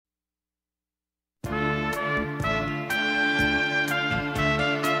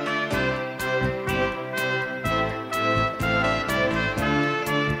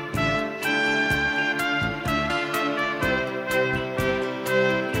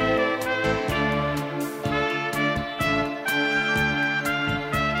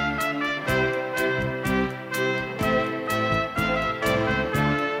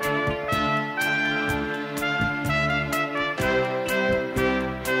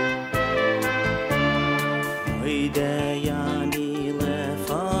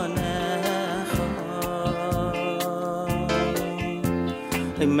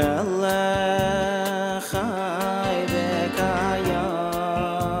melech chai v'kayam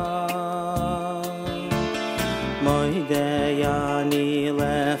moidei ani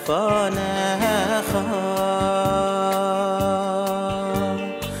lefanecha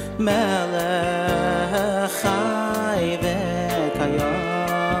melech chai v'kayam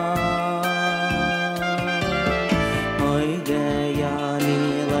moidei ani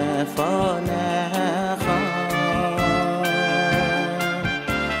lefanecha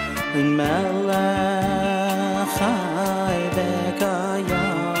melech chai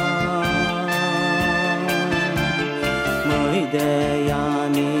v'kayam moidei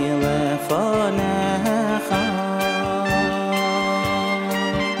ani lefanecha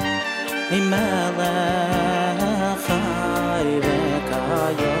melech chai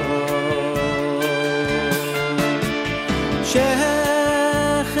v'kayam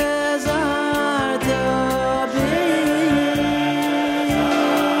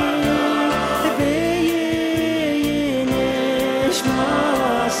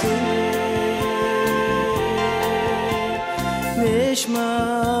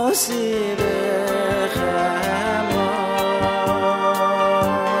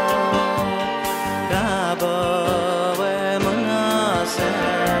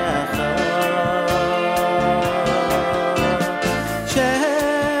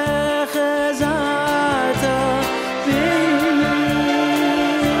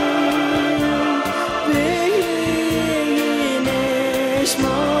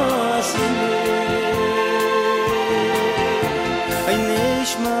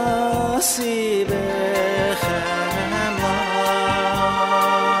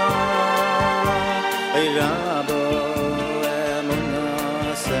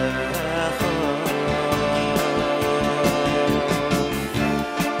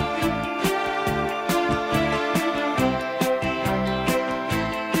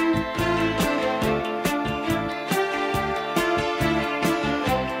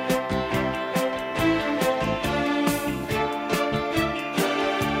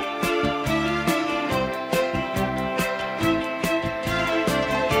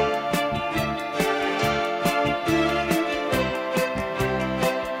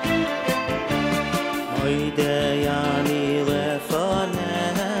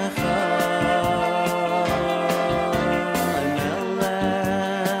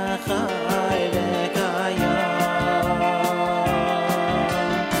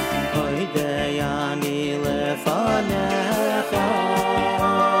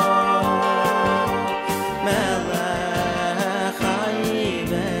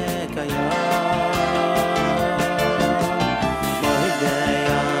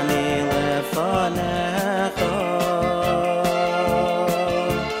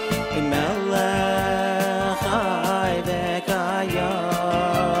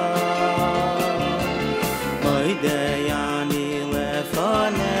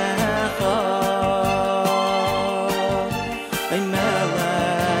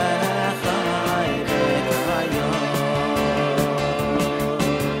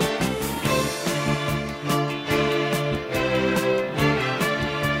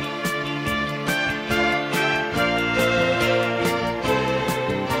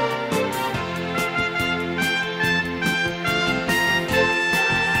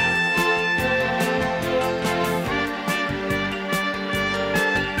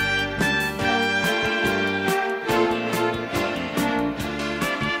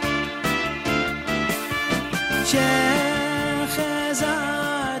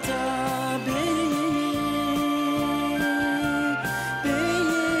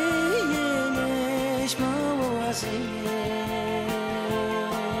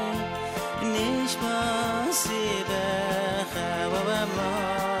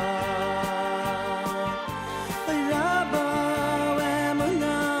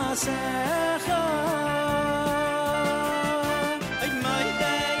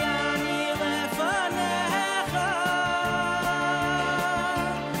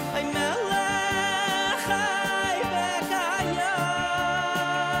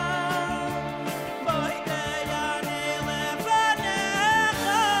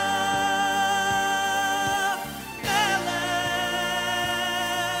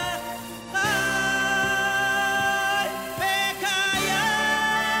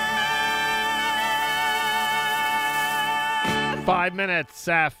Minutes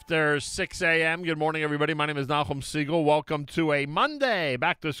after 6 a.m. Good morning, everybody. My name is Nachum Siegel. Welcome to a Monday.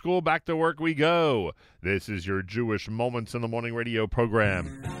 Back to school, back to work we go. This is your Jewish Moments in the Morning radio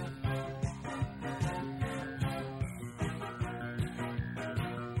program.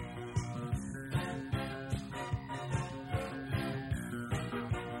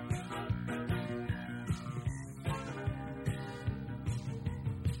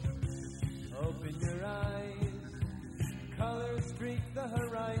 streak the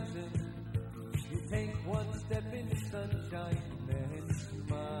horizon. You take one step in the sunshine, then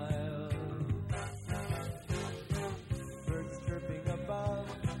smile. Birds chirping above,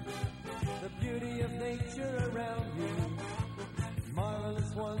 the beauty of nature around you.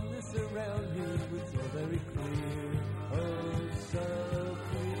 Marvelous wonders around you, it's so very clear, oh so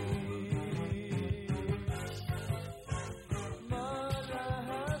clear.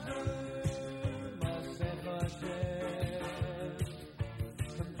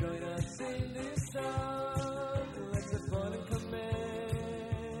 Come join us in this song, let the fun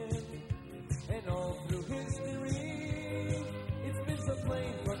commence. And all through history, it's been so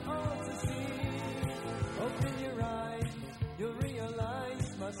plain for all to see. Open your eyes, you'll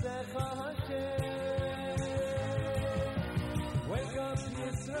realize Masecha Hashem. Wake up,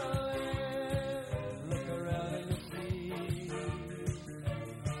 Yisrael, look around and you'll see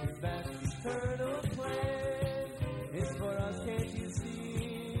His vast eternal plan is for us, can't you see?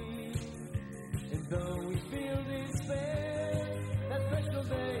 And though we feel despair, that special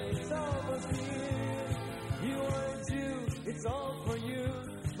day is almost here. You are a Jew, it's all for you,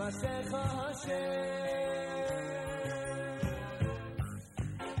 Masecha Hashem.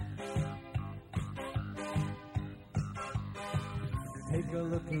 Take a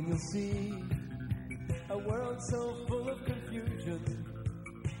look and you'll see a world so full of confusion.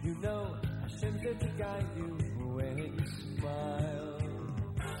 You know Hashem's there to guide you when you smile.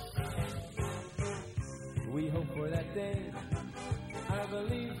 We hope for that day. Our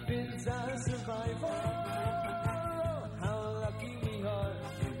belief is our survival. How lucky we are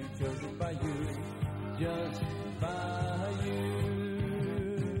to be chosen by you, just by you.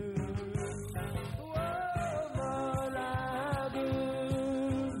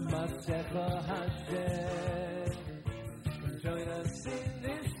 Hashem, join us in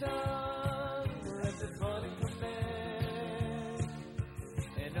this song, let the fun commence.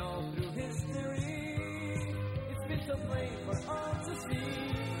 And all through history, it's been so plain for all to see.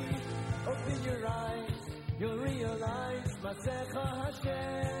 Open your eyes, you'll realize Masecha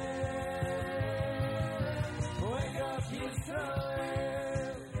Hashem. Wake up,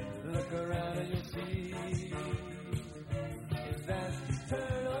 Yisrael, look around and you'll see His vast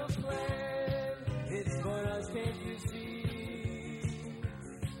eternal plan. It's for us, can't you see?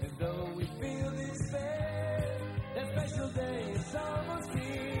 And though we feel despair, that special day is almost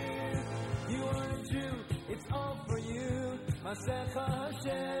here. You are a Jew, it's all for you, Masecha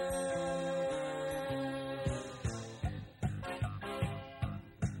Hashem.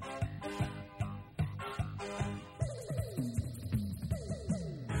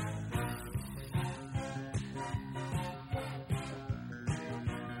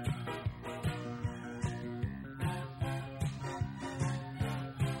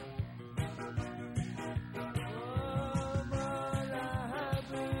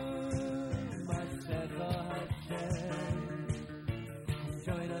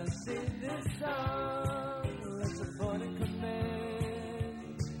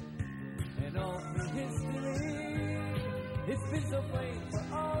 It's been so plain for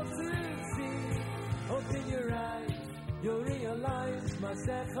all to see. Open your eyes, you'll realize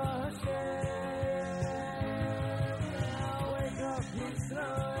Masecha Hashem. Now wake up,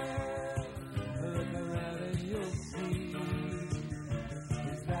 Yisrael, look around and you'll see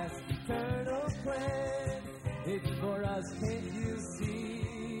His vast eternal plan. It's for us, can't you see?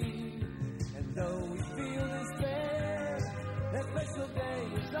 And though we feel despair, that special day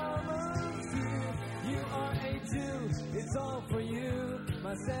is almost here. You are a Jew, it's all for you,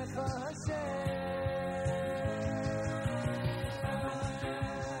 Masecha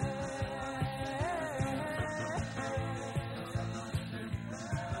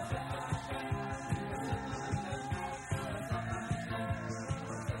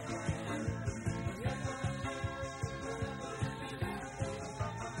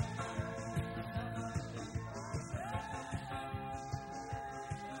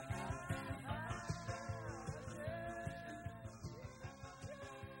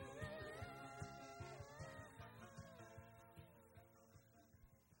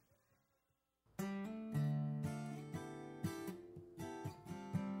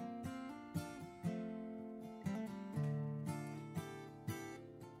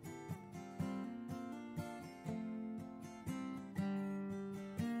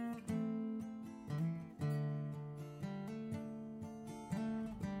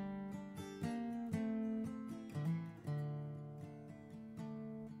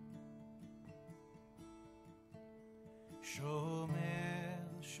Shomer,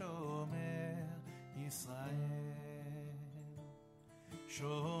 Shomer, Yisrael.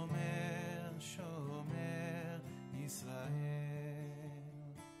 Shomer, Shomer, Yisrael.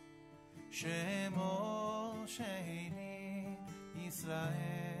 Shemo Sheni Israel,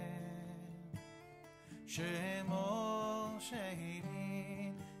 Shemo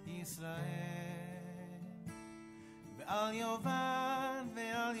Sheni Israel, Ve'al Yovan,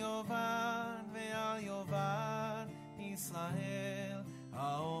 Ve'al Yovan, Ve'al Yovan Israel,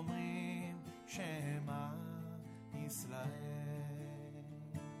 Haomrim Shema Israel.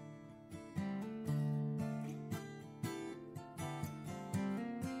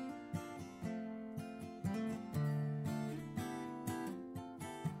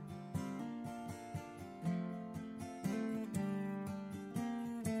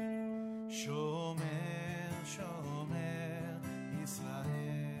 Shomer, Shomer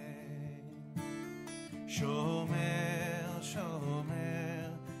Israel, Shomer, Shomer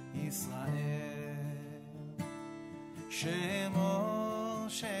Israel, Shemo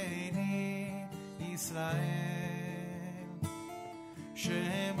Sheni Israel,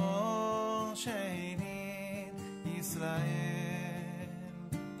 Shemo Sheni Israel,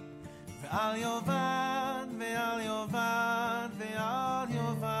 Ve'al Yovan, Ve'al Yovan, Ve'al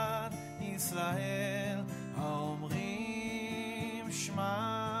Yovan Israel, האומרים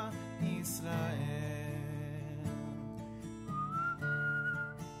שמע ישראל.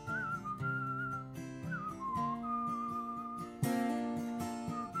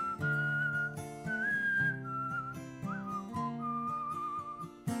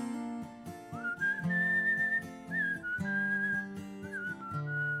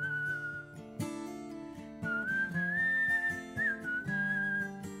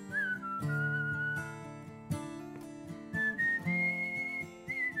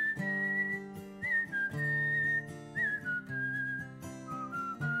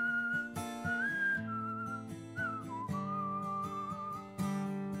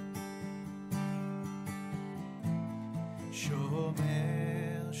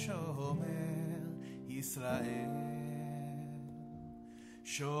 Shomer, Shomer Israel,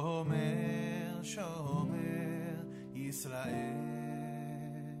 Shomer, Shomer Israel,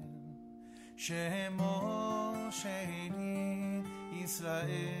 Shemo Sheni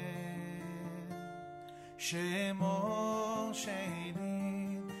Israel, Shemo Sheni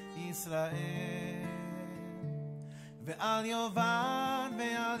Israel, Ve'al Yovan,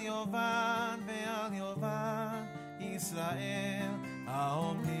 Ve'al Yovan, Ve'al Yovan Israel,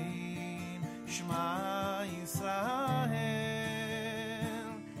 האומרים שמע ישראל.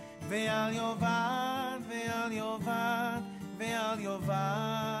 Ve'al Yovan, Ve'al Yovan, Ve'al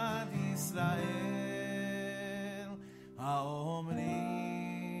Yovan Israel, האומרים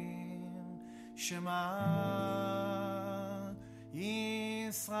שמע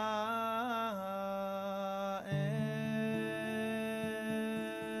ישראל.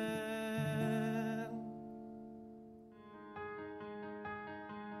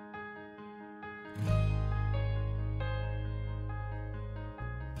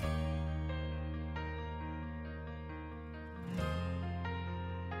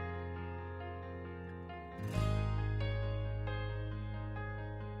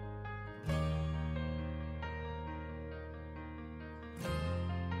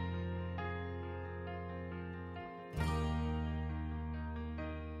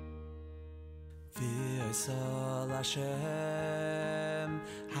 V'yisol Hashem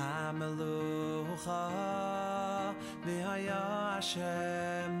HaMelucha, v'haya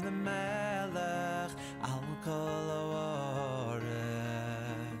Hashem the Melech al kol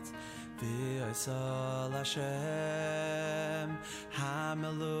haaretz. V'yisol Hashem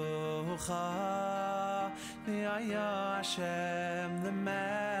HaMelucha, v'haya Hashem the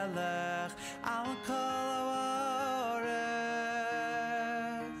Melech al kol haaretz.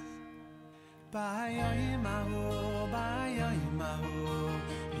 B'yayim hahu,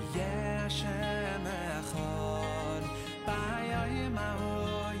 yeh Hashem echad. B'yayim hahu,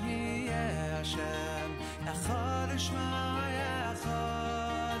 yeh Hashem echad u'shma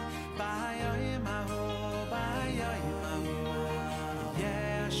echad. B'yayim hahu,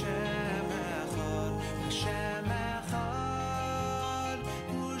 yeh Hashem echad. Hashem echad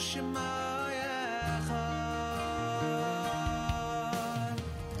u'shma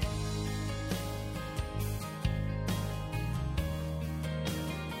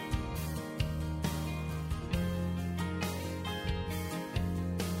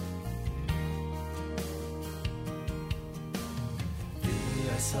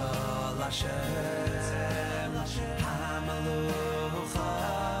V'yisol Hashem HaMelucha,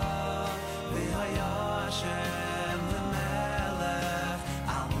 v'haya Hashem the Melech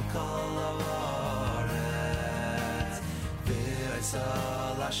al kol haaretz.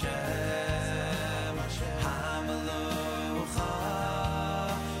 V'yisol Hashem HaMelucha,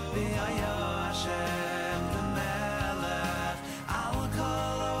 v'haya Hashem the Melech al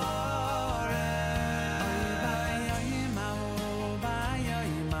kol ha'orez. B'yayim hahu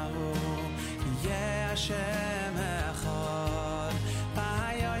yeh Hashem echad.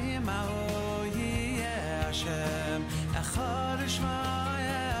 B'yayim hahu yeh Hashem echad u'shma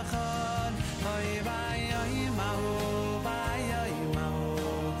echad. B'yayim hahu yeh Hashem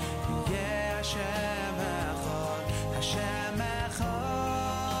echad. Hashem echad u'shma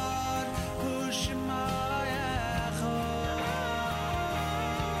echad.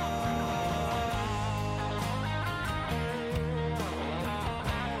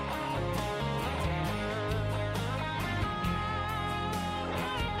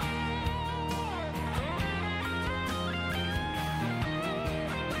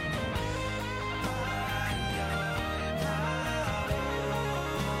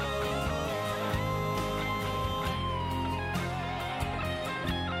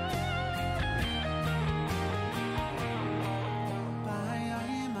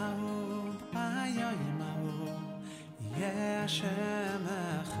 Hashem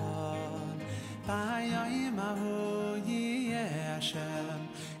echad. B'yayim hahu yeh Hashem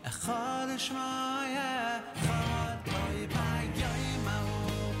echad u'shma echad. B'yayim hahu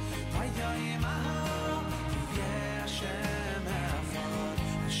yeh Hashem echad.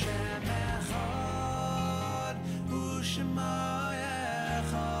 Hashem echad u'shma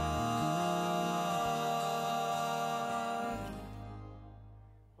echad.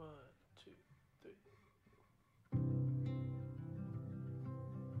 1, 2, 3.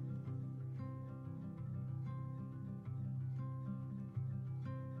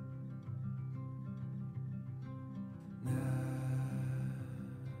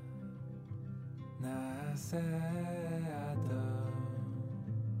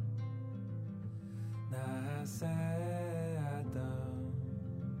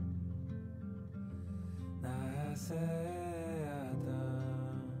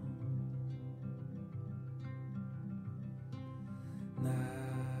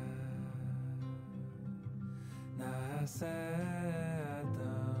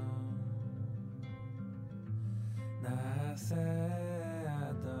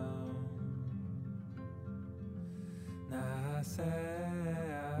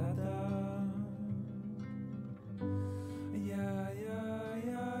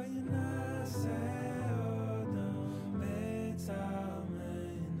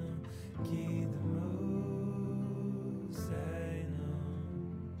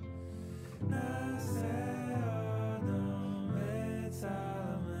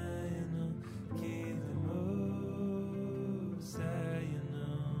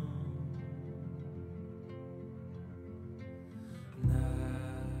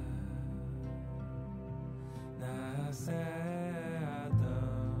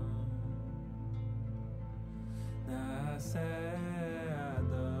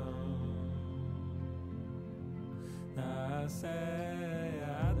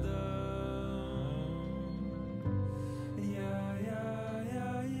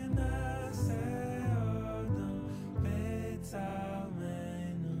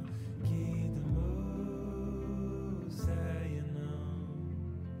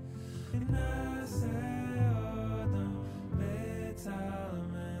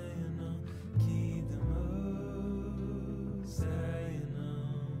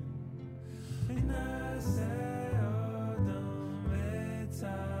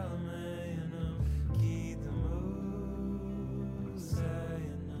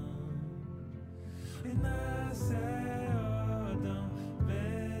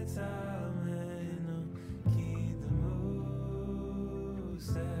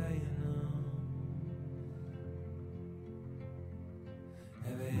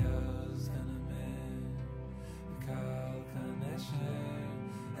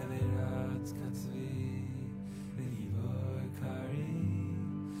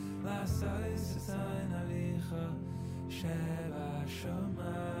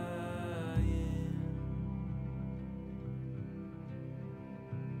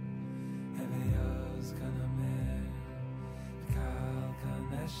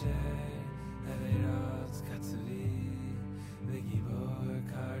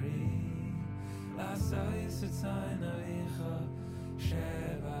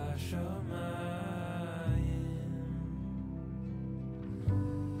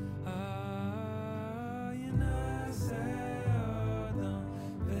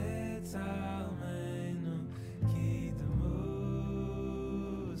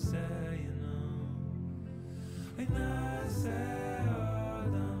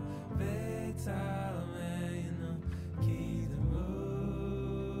 Adam, Beit Almeinu, Kidmu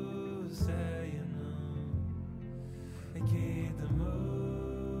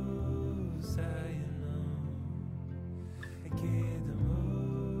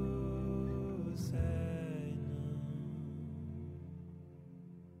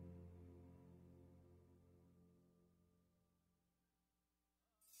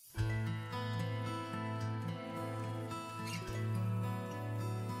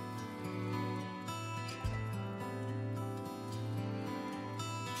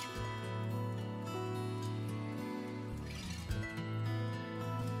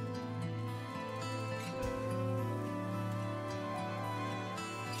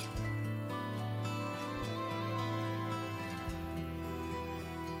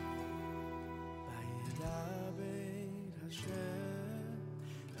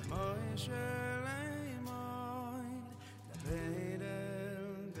shelemoy da beidel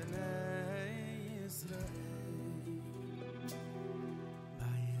bnei Yisrael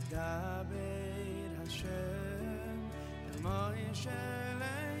da beid Hashem da moy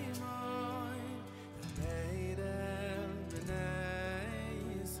shelemoy da beidel bnei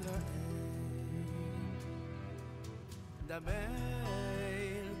Yisrael da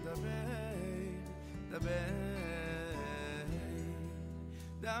beid da beid da beid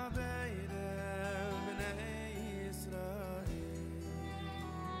da beidel bnei Yisrael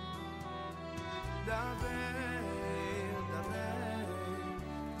da beid da beid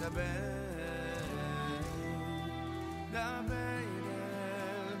da beid da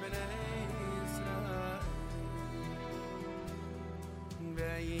beidel bnei Yisrael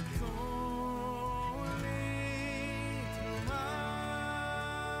ve'yikol li truma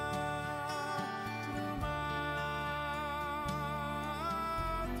truma truma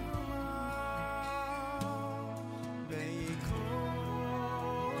ve'yikol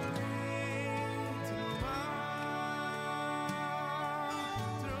li truma truma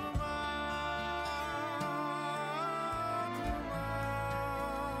truma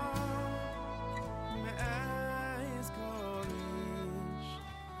me'ez kolish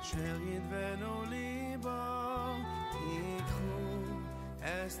asher yidvenu libo yikhu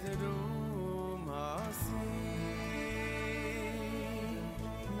estheru masi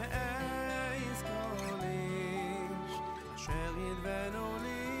me'ez kolish asher yidvenu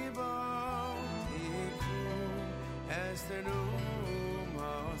libo yikhu estheru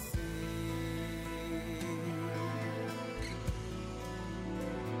masi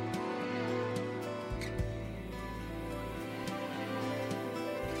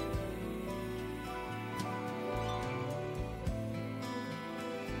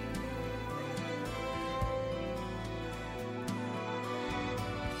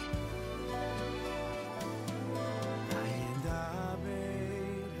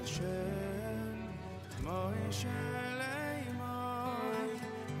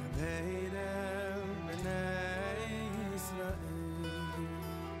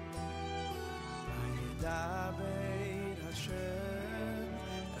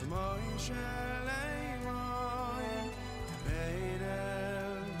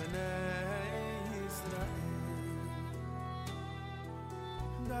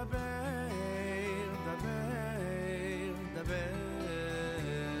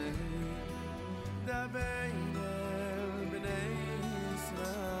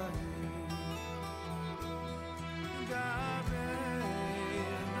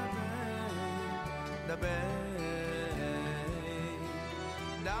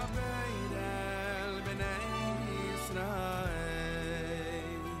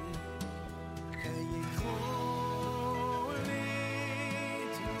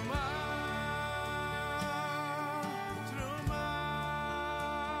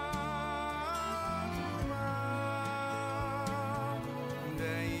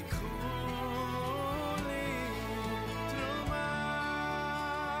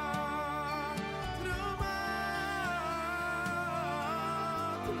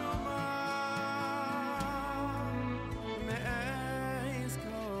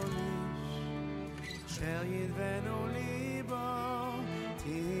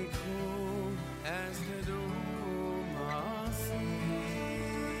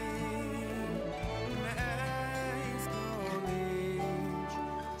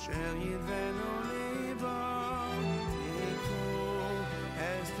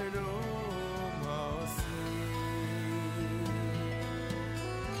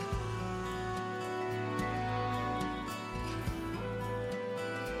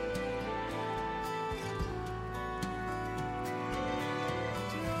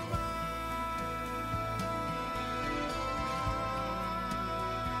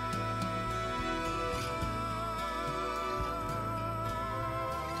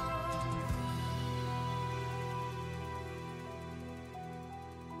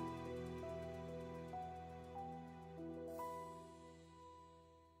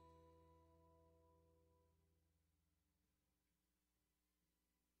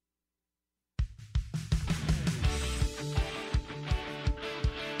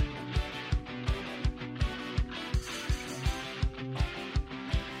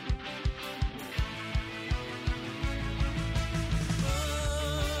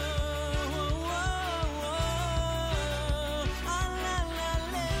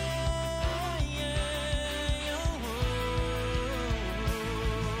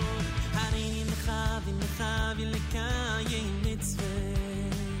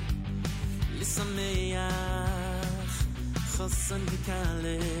L'sameach חוסן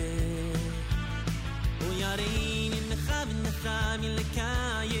וקלה וירין נחם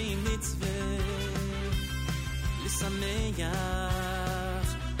ילקיים מצווה לשמח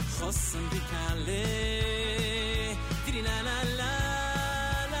חוסן וקלה תראי לה לה לה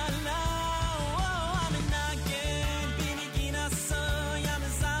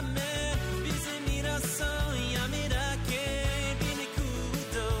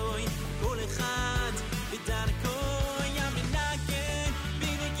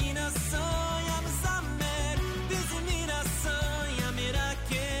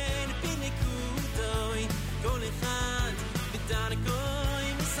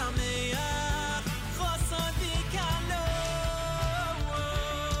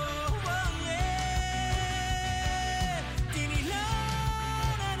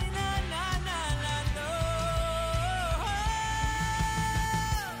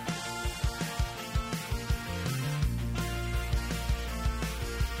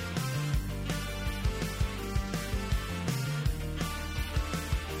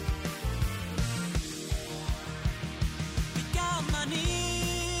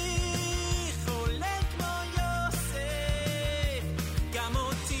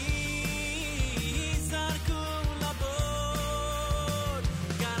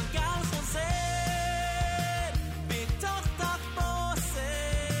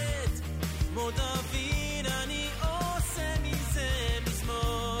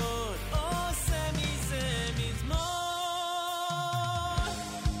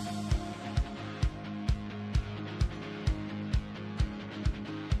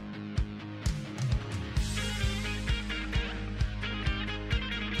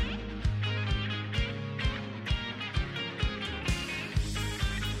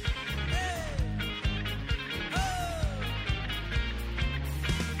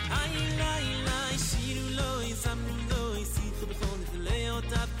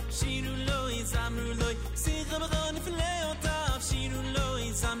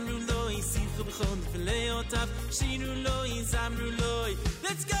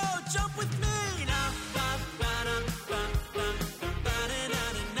Let's go, jump with me now.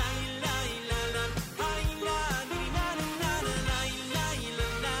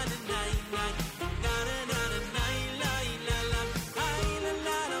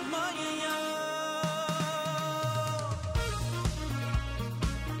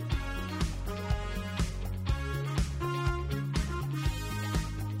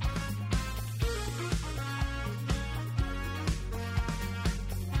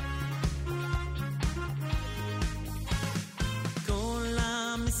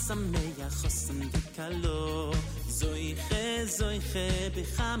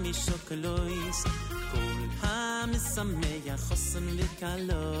 בחמיש שקלויס כל המשמח חוסן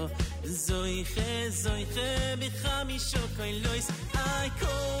וקלו זויכה בחמיש שקלויס איי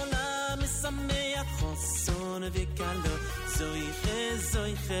כל המשמח חוסן וקלו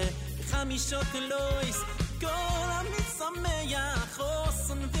זויכה בחמיש שקלויס כל המשמח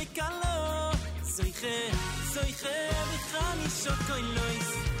חוסן וקלו זויכה בחמיש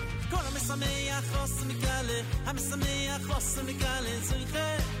שקלויס כל המשמח חוסן וקלה המשמח חוסן וקלה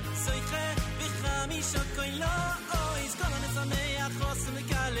זויכה בחמישה קוילויס כל המשמח חוסן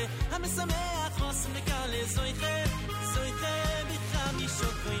וקלה המשמח חוסן וקלה זויכה בחמישה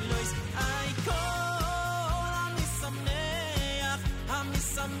קוילויס איי כל המשמח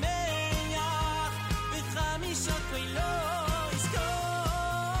בחמישה קוילויס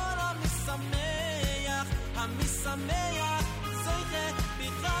כל המשמח זויכה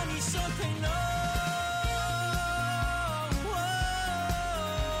בחמישה קוילויס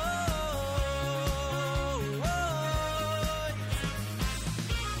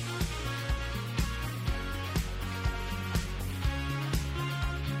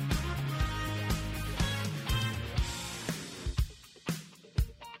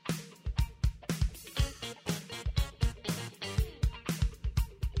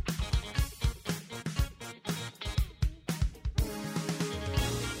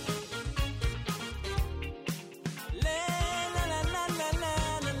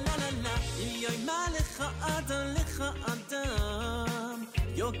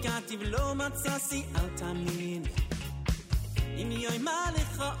יוקעתי ולא מצאתי אל תאמין אם יוימה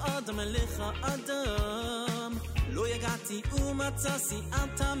לך אדם לא יגעתי ומצאתי אל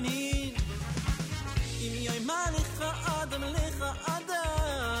תאמין אם יוימה לך אדם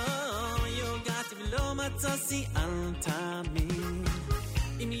יוגעתי ולא מצאתי אל תאמין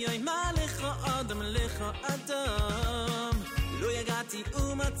אם יוימה לך אדם לא יגעתי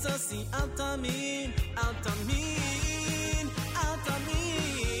ומצאתי אל תאמין אל תאמין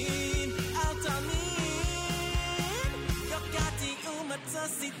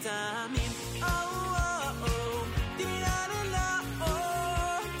matzasi tamin. Oh, oh, oh. Di-di-da-da-da.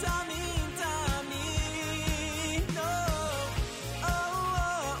 Oh, tamin, tamin. Oh, oh,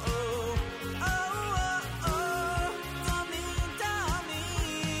 oh. Oh, oh, oh. Tamin,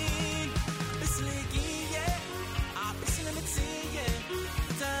 tamin. Bisligiye. Ah, bislimitziye.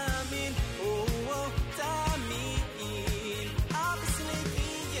 Tamin. Oh, oh. Tamin. Ah,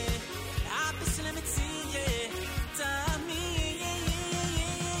 bisligiye. Ah, bislimitziye. Tamin.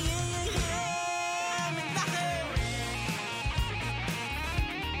 Mendachel. Mazel tov.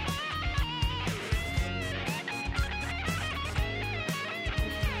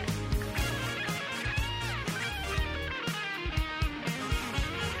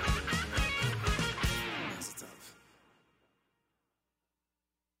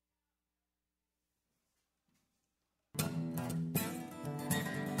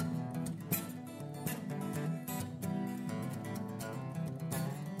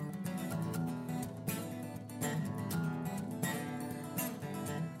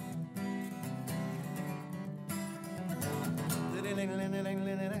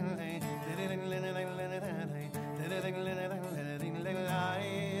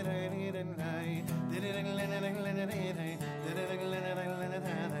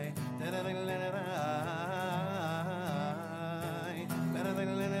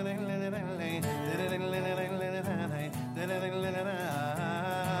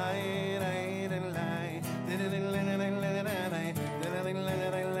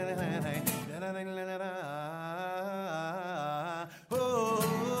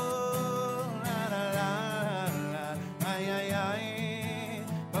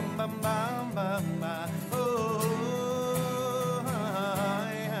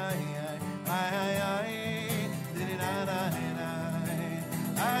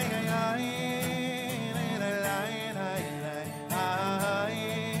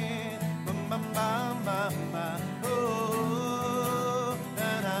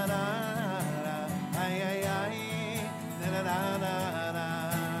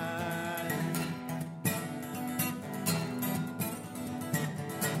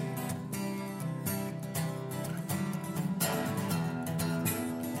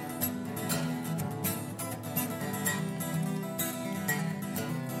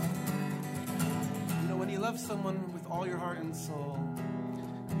 You know, when you love someone with all your heart and soul,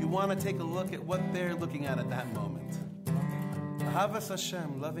 you want to take a look at what they're looking at that moment. Ahavas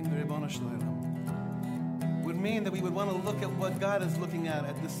Hashem, loving the Ribono Shel Olam, would mean that we would want to look at what God is looking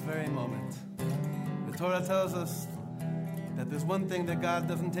at this very moment. The Torah tells us that there's one thing that God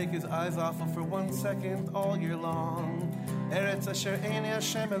doesn't take his eyes off of for 1 second all year long. Eretz asher ein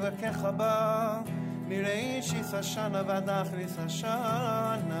Hashem Elokecha ba, mireishis hashana v'ad achris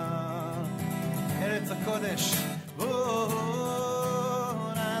hashana. Eretz HaKodesh. Oh,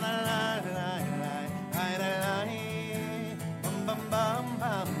 la la la la la, la la la, bam bam bam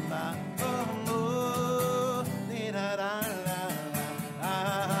bam bam, oh, di da da la la,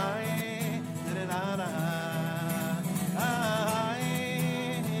 ay, di da da da, ay,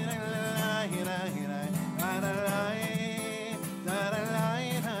 la la la la la, la la la, la la la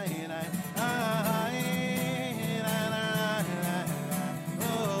la, ay, la la la la,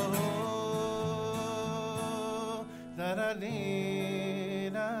 oh, da da dee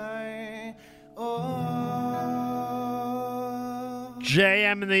da, oh.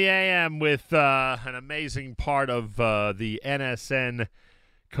 JM in the AM with an amazing part of the NSN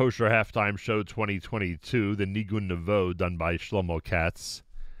Kosher Halftime Show 2022, the Nigun Nevo, done by Shlomo Katz.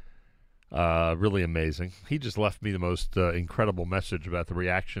 Really amazing. He just left me the most incredible message about the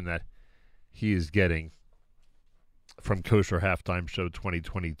reaction that he is getting from Kosher Halftime Show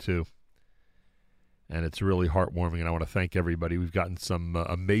 2022. And it's really heartwarming, and I want to thank everybody. We've gotten some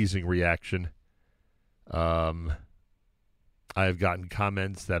amazing reaction. I've gotten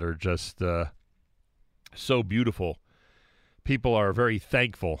comments that are just so beautiful. People are very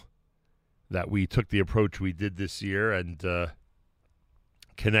thankful that we took the approach we did this year and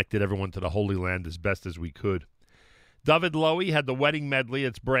connected everyone to the Holy Land as best as we could. David Lowy had the wedding medley.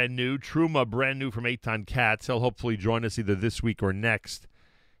 It's brand new. Truma, brand new from Eitan Katz. He'll hopefully join us either this week or next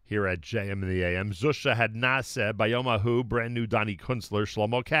here at JM in the AM. Zusha had Naseh, Bayomahu, brand new Donnie Kunstler.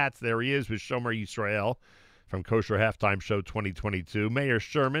 Shlomo Katz, there he is with Shomer Yisrael from Kosher Halftime Show 2022. Mayor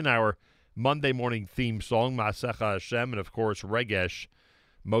Sherman, our Monday morning theme song, Masecha Hashem, and of course Regesh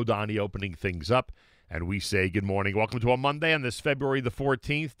Modani opening things up. And we say good morning. Welcome to a Monday on this February the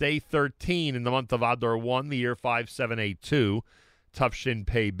 14th, day 13 in the month of Adar 1, the year 5782. Tufshin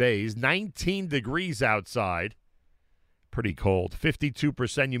Pei Bays. 19 degrees outside. Pretty cold.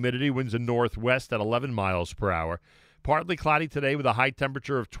 52% humidity. Winds in northwest at 11 miles per hour. Partly cloudy today with a high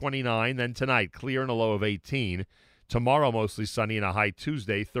temperature of 29. Then tonight, clear and a low of 18. Tomorrow, mostly sunny and a high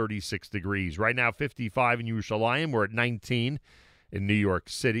Tuesday, 36 degrees. Right now, 55 in Yerushalayim. We're at 19 in New York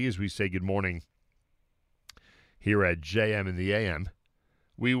City as we say good morning here at JM in the AM.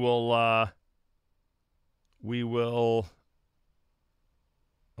 We will, oh,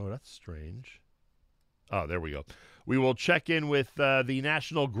 that's strange. Oh, there we go. We will check in with the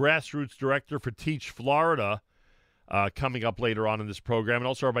National Grassroots Director for Teach Florida coming up later on in this program. And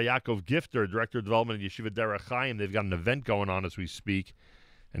also Rabbi Yaakov Gifter, Director of Development at Yeshiva Derech Chaim. They've got an event going on as we speak,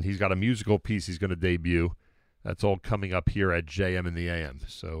 and he's got a musical piece he's going to debut. That's all coming up here at JM in the AM.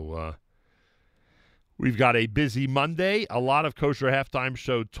 So we've got a busy Monday, a lot of Kosher Halftime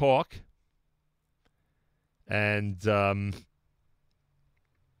Show talk. And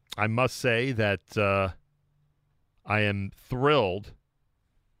I must say that I am thrilled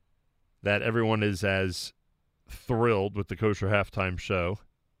that everyone is as thrilled with the Kosher Halftime Show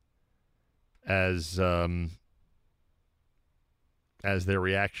as their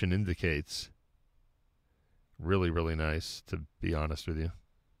reaction indicates. Really, really nice, to be honest with you.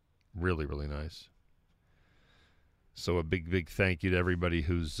 Really, really nice. So a big, big thank you to everybody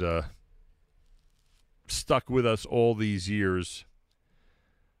who's stuck with us all these years,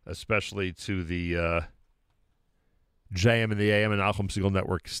 especially to the JM and the AM and Nachum Segal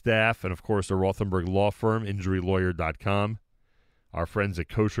Network staff, and, of course, the Rothenberg Law Firm, InjuryLawyer.com, our friends at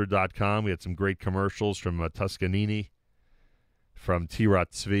Kosher.com. We had some great commercials from Tuscanini, from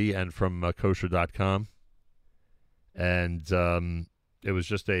Tirat Tzvi, and from Kosher.com. And it was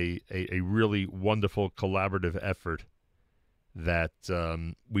just a really wonderful collaborative effort that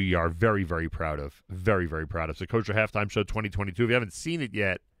we are very, very proud of. Very, very proud of. So Kosher Halftime Show 2022, if you haven't seen it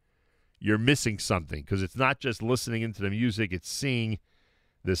yet, you're missing something, because it's not just listening into the music, it's seeing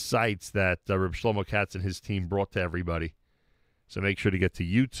the sights that Reb Shlomo Katz and his team brought to everybody. So make sure to get to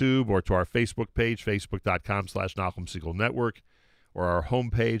YouTube or to our Facebook page, facebook.com/Nachum Segal Network, or our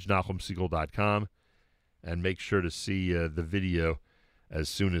homepage, NachumSegal.com, and make sure to see the video as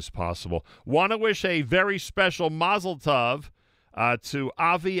soon as possible. Want to wish a very special Mazel Tov to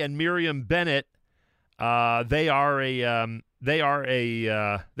Avi and Miriam Bennett. They are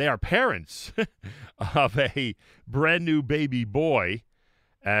parents of a brand new baby boy,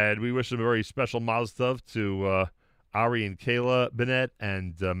 and we wish them a very special Mazel Tov to Ari and Kayla Bennett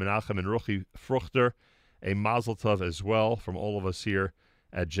and Menachem and Ruchi Fruchter. A Mazel Tov as well from all of us here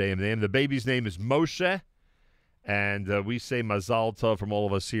at JM. The baby's name is Moshe, and we say Mazel Tov from all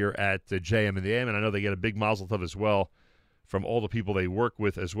of us here at JM and the AM, and I know they get a big Mazel Tov as well from all the people they work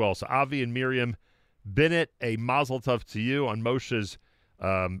with as well. So Avi and Miriam Bennett, a Mazel Tov to you on Moshe's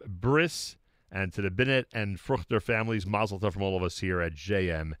bris, and to the Bennett and Fruchter families, Mazel Tov from all of us here at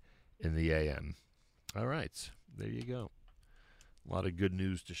JM in the AM. All right, there you go. A lot of good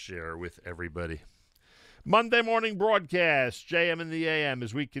news to share with everybody. Monday morning broadcast, JM in the AM,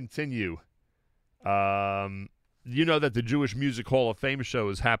 as we continue. You know that the Jewish Music Hall of Fame show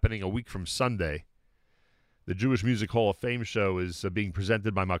is happening a week from Sunday. The Jewish Music Hall of Fame show is being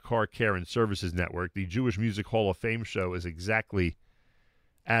presented by Makar Care and Services Network. The Jewish Music Hall of Fame show is exactly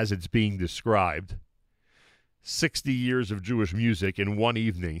as it's being described. 60 years of Jewish music in one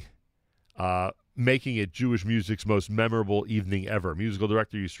evening, making it Jewish music's most memorable evening ever. Musical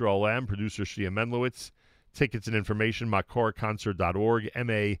director Yisrael Lamb, producer Shia Menlowitz. Tickets and information, makorconcert.org,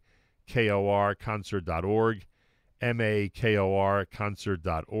 M-A-K-O-R concert.org, M-A-K-O-R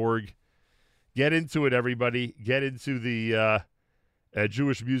concert.org. Get into it, everybody. Get into the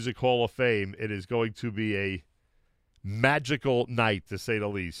Jewish Music Hall of Fame. It is going to be a magical night, to say the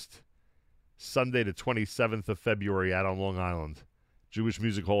least. Sunday, the 27th of February, out on Long Island. Jewish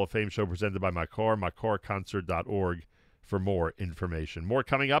Music Hall of Fame show presented by Makar, makorconcert.org for more information. More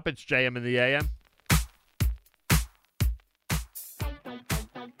coming up. It's JM in the AM.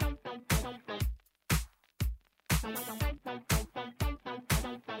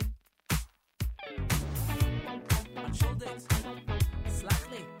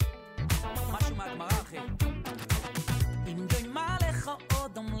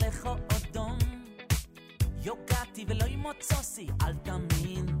 יוגעתי ולא ימוצוסי, אל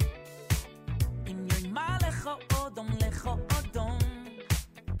תאמין. אם יוימה לך אודום, לך אודום.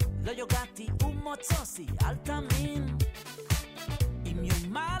 לא יוגעתי ומוצוסי, אל תאמין. אם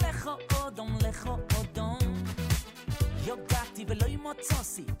יוימה לך אודום, לך אודום. יוגעתי ולא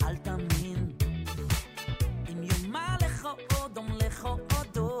ימוצוסי, אל תאמין. אם יוימה לך אודום, לך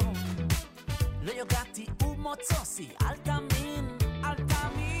אודום. לא יוגעתי ומוצוסי, אל תאמין, אל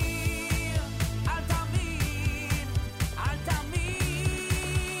תאמין.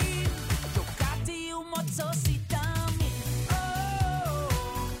 So sit down.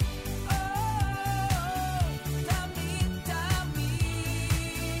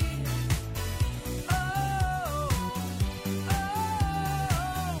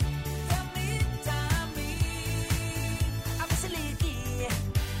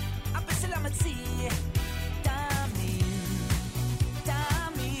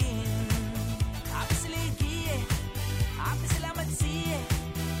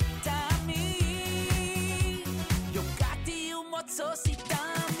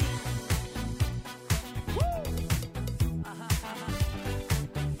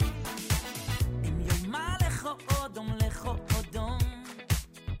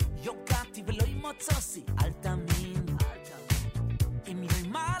 ומוצוסי אל תאמין אם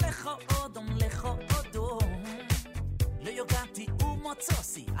יוימה לך אודום לך אודום לא יוגעתי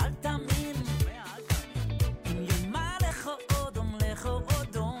ומוצוסי אל תאמין אם יוימה לך אודום לך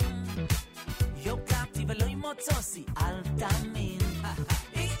אודום יוגעתי ולא ימוצוסי אל תאמין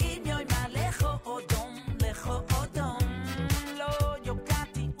אם יוימה לך אודום לך אודום לא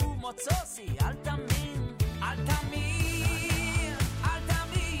יוגעתי ומוצוסי אל תאמין אל תאמין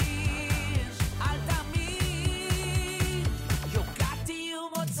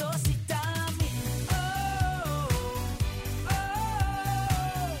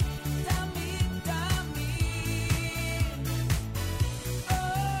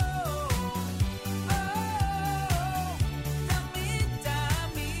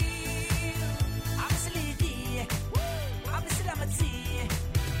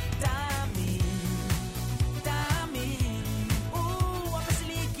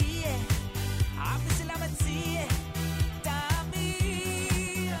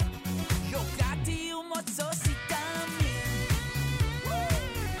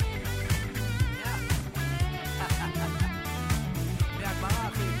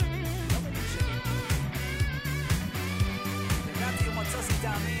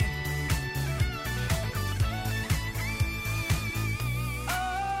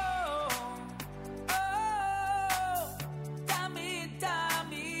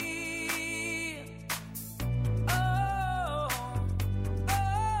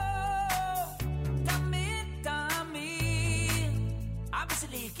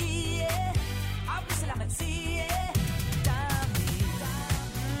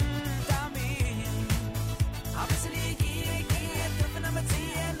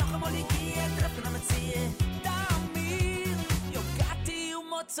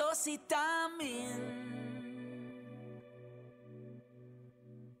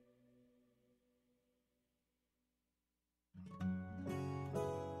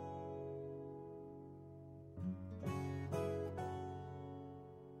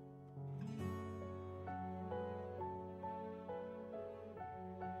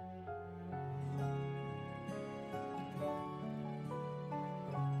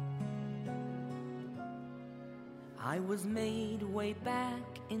I was made way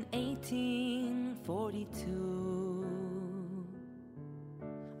back in 1842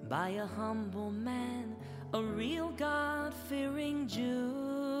 by a humble man, a real God-fearing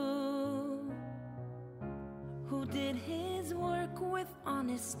Jew who did his work with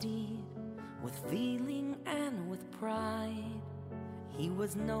honesty, with feeling and with pride. He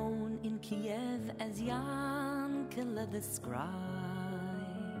was known in Kiev as Yankele the Scribe.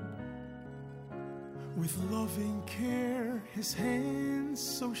 With loving care, his hands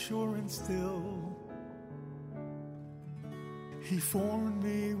so sure and still, he formed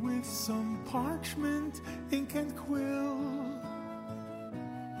me with some parchment, ink and quill.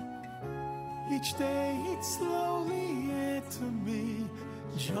 Each day he'd slowly add to me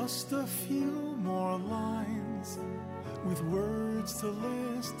just a few more lines, with words to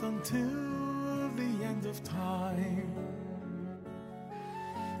last until the end of time.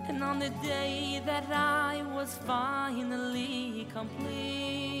 And on the day that I was finally complete,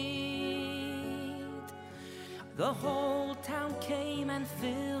 the whole town came and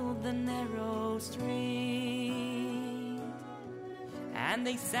filled the narrow street. And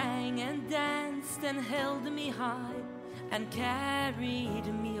they sang and danced and held me high and carried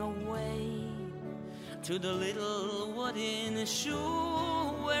me away to the little wooden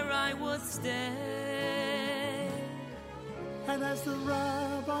shoe where I would stay. And as the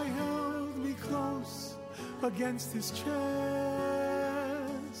rabbi held me close against his chest,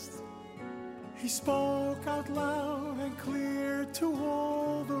 he spoke out loud and clear to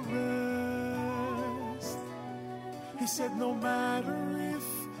all the rest. He said, no matter if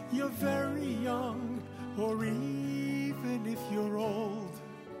you're very young or even if you're old,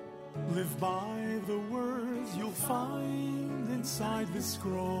 live by the words you'll find inside the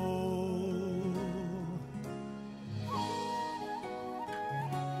scroll.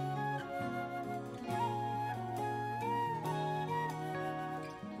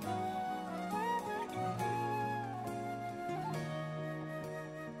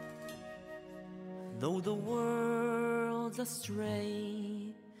 Though the world's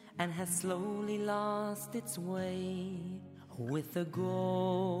astray and has slowly lost its way, with the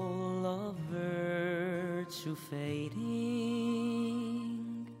goal of virtue fading,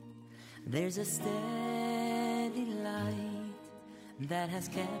 there's a steady light that has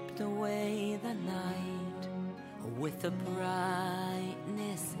kept away the night with the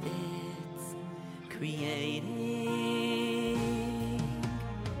brightness it's creating.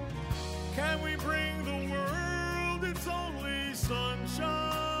 Can we bring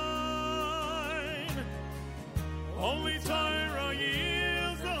Only Torah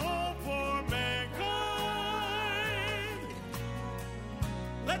yields the hope for mankind.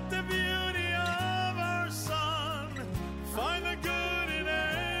 Let the beauty of our Son find the good in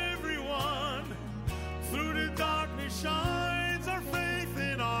everyone. Through the darkness shines our faith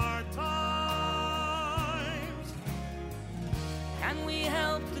in our times. Can we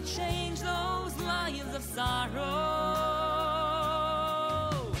help to change those lives of sorrow?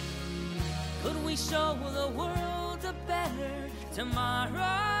 Could we show the world a better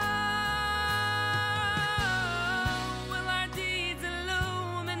tomorrow? Will our deeds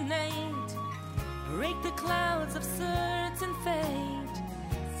illuminate, break the clouds of certain fate,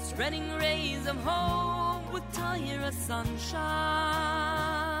 spreading rays of hope with Torah sunshine,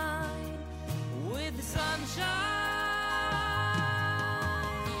 with sunshine.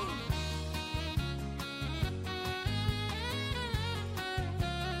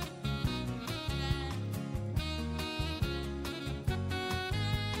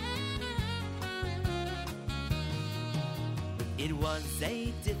 It was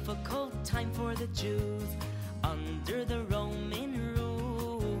a difficult time for the Jews under the Roman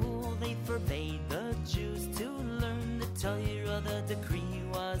rule. They forbade the Jews to learn the Torah. The decree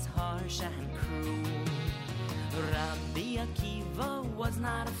was harsh and cruel. Rabbi Akiva was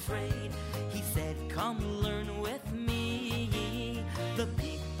not afraid. He said, "Come learn with me." The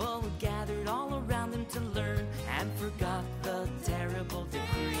people gathered all around him to learn and forgot the terrible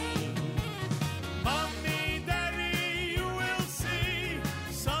decree. Mommy, Daddy, you will see,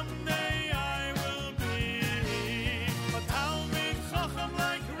 someday I will be a Talmid Chacham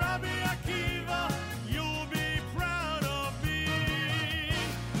like Rabbi Akiva. You'll be proud of me.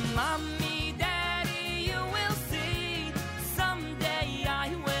 Mommy, Daddy, you will see, someday I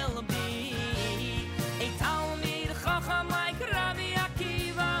will be a Talmid Chacham like Rabbi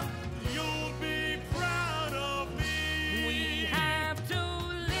Akiva. You'll be proud of me. We have to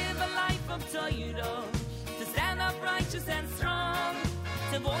live a life of Torah, to stand up righteous and strong,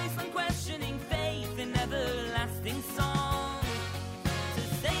 to voice unquestioning faith in everlasting song, to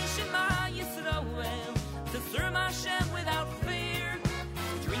say Shema Yisrael, to serve Hashem without fear,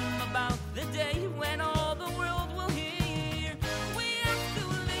 to dream about the day when all the world will hear. We have to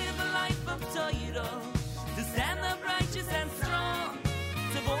live a life of Torah, to stand up righteous and strong,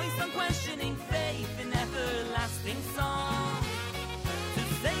 to voice unquestioning faith in everlasting song, to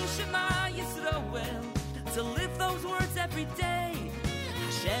say Shema Yisrael, to live those words every day.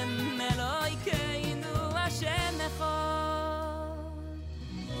 Hashem Elokeinu, Hashem Echad.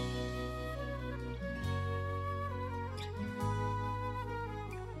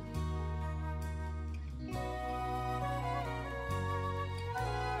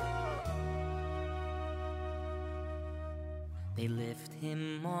 They lift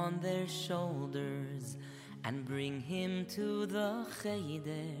him on their shoulders and bring him to the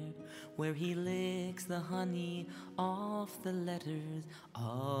cheder, where he licks the honey off the letters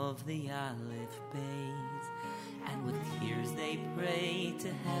of the Aleph Beis. And with tears they pray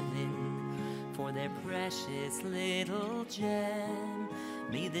to heaven for their precious little gem.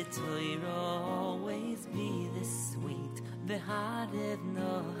 May the Torah always be this sweet,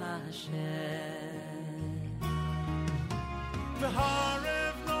 v'harevno Hashem.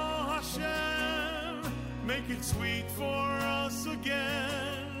 V'harevno Hashem, make it sweet for us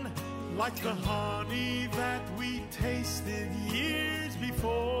again, like the honey that we tasted years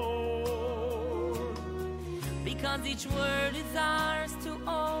before. Because each word is ours to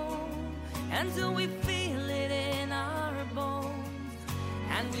own, until we feel it in our bones.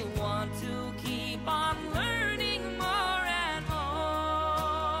 And we want to keep on learning more and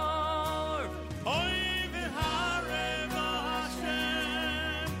more. Oy v'harevno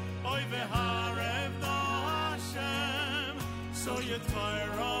Hashem, oy v'harevno Hashem, so your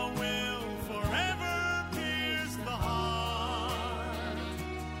Torah will forever pierce the heart.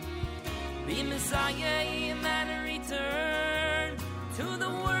 Be Messiah and return to the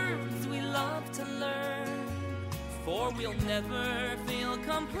words we love to learn. For we'll never feel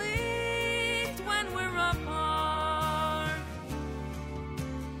complete when we're apart.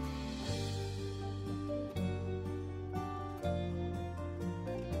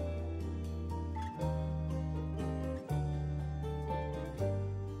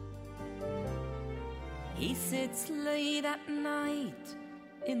 He sits late at night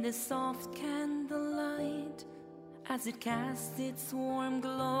in the soft candlelight, as it casts its warm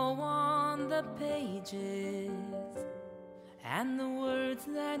glow on the pages. And the words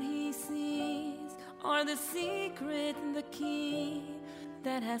that he sees are the secret, the key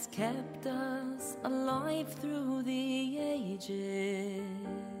that has kept us alive through the ages.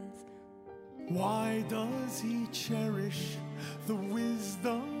 Why does he cherish the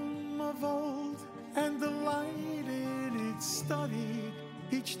wisdom of old and delight in its study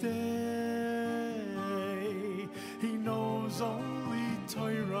each day? He knows only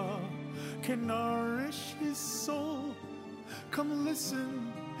Torah can nourish his soul. Come listen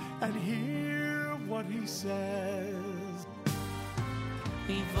and hear what he says.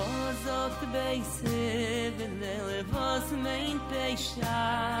 Wie was auf der Beise, wenn was mein Pesha,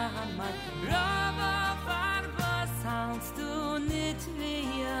 mein Rava Farbas, sounds du nicht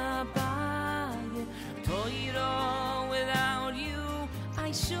wie a Baye. Torah, without you, I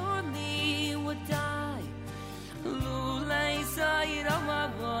surely would die. Lulei Sayra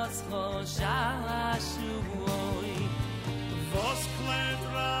was Choshashuoi. Was klet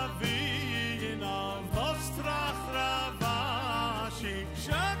Ravin auf was trach Ravashi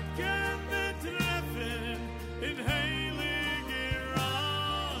Shatken betreffen in heilige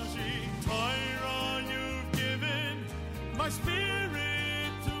Rashi Torah you've given my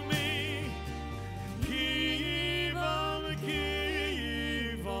spirit to me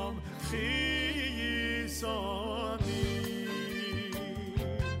Kivam Chisoni.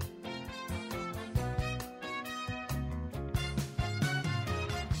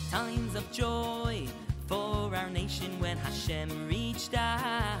 Times of joy for our nation when Hashem reached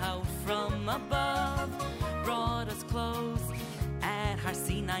out from above, brought us close at Har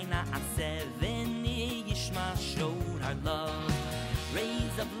Sinai Na'aseh Yishma showed our love.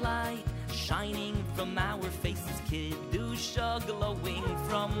 Rays of light shining from our faces, Kiddusha glowing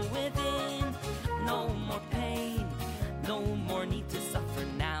from within. No more pain, no more need to suffer.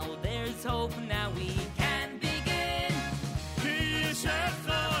 Now there's hope, now we can begin.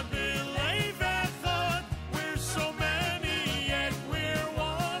 We're so many, yet we're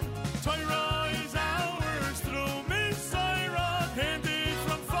one. Torah is ours through Messiah, handed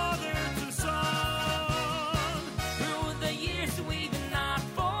from father to son. Through the years we've not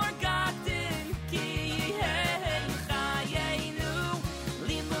forgotten. Ki hey chayenu,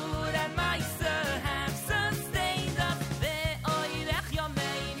 limud and Maisa have sustained us. Ve'oirech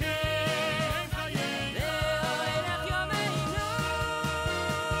yomeinu, ve'oirech yomeinu.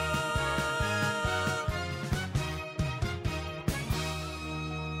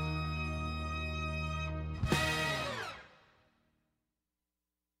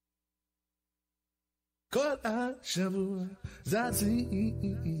 כל השבוע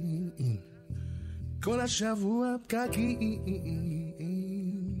זזים, כל השבוע פקקים,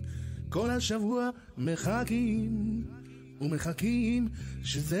 כל השבוע מחכים ומחכים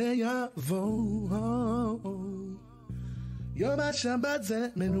שזה יבוא. יום השבת זה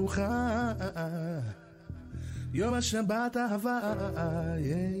מנוחה, יום השבת אהבה,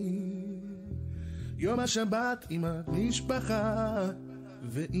 יום השבת עם המשפחה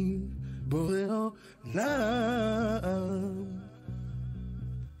ועם בורא עולם.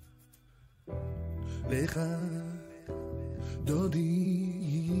 לך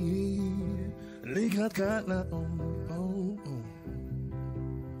דודי לקראת כאן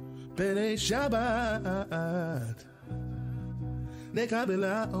פני שבת נקבל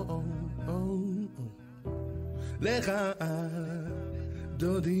לך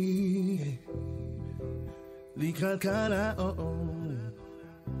דודי לקראת כאן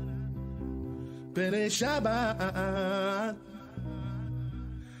פני שבת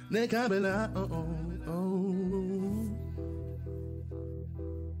נקבל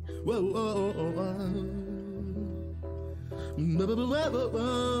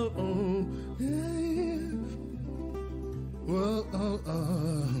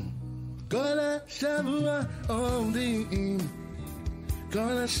כל השבוע עומדים, כל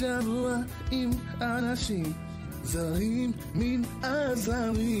השבוע עם אנשים זרים מן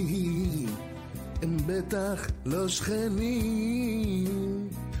הזרים, הם בטח לא שכנים.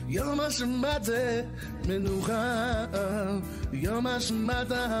 יום השבת זה מנוחה, יום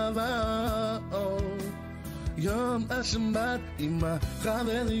השבת אהבה, יום השבת עם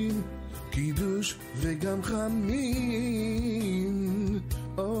החברים, קידוש וגם חמים.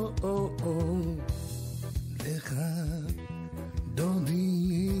 לך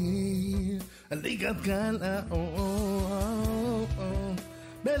דודי לקראת כאן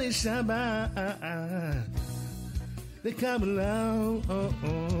בני שבת לקבלה.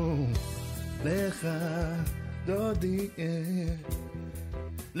 לך דודי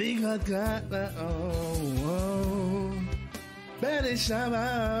לקראת כאן בני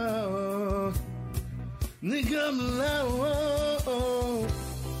שבת לקבלה.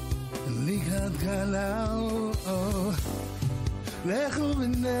 לקראת גלה לכו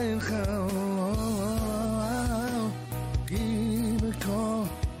ונלכו כי בכל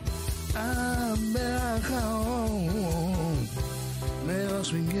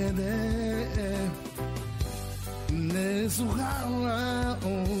swingede ne suhala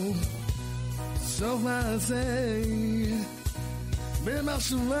so ma sei be ma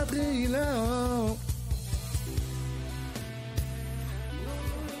sumatrila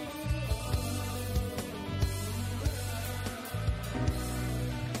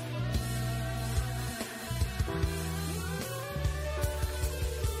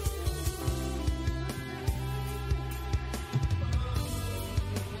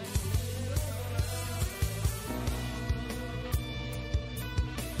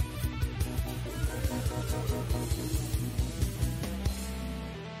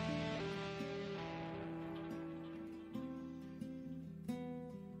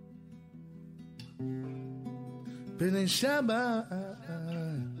Ben Shabbat,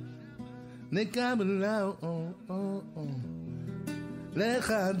 Nekabla,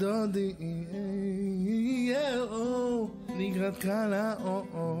 Lecha Dodi, Nigrat Kala,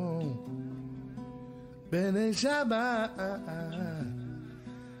 Ben Shabbat,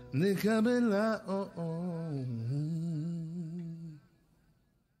 Nekabla,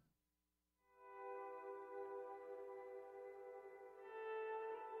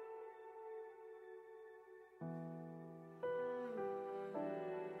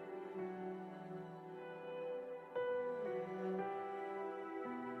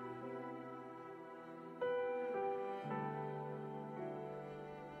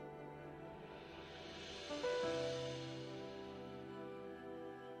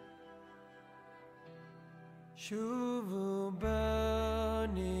 Shuvu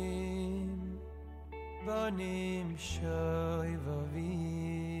banim, banim shoivavi.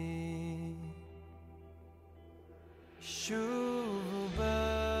 Shuvu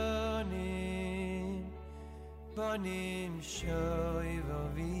banim, banim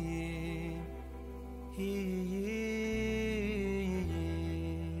shoivavi.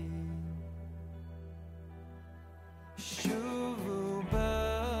 Shuvu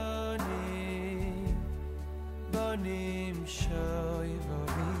banim, banim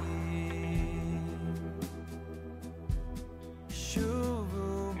shoivavi.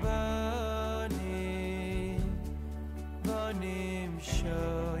 Shuvu banim, banim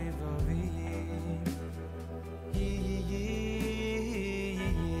shoivavi.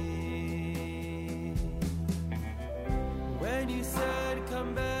 When you said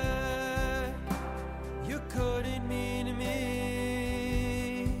come back, you couldn't mean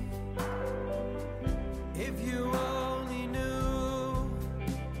me. If you only knew,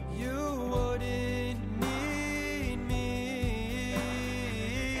 you wouldn't need me.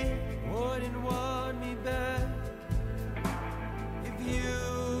 Wouldn't want me back if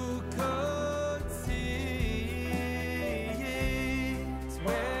you could see. It's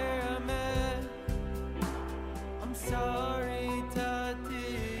where I'm at. I'm sorry,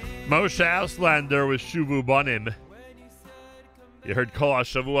 Tati. Moshe Auslander with Shuvu Banim. You heard Kol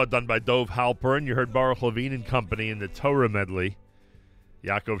HaShavua done by Dov Halpern. You heard Baruch Levine and Company in the Torah medley.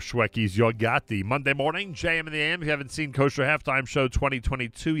 Yaakov Shwekey's Yogati. Monday morning, JM in the AM. If you haven't seen Kosher Halftime Show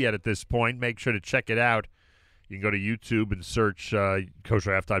 2022 yet at this point, make sure to check it out. You can go to YouTube and search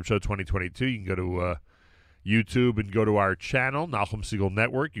Kosher Halftime Show 2022. You can go to YouTube and go to our channel, Nachum Segal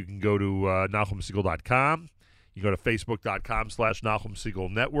Network. You can go to NachumSegal.com. You can go to Facebook.com/Nachum Segal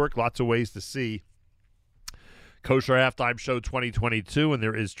Network. Lots of ways to see Kosher Halftime Show 2022, and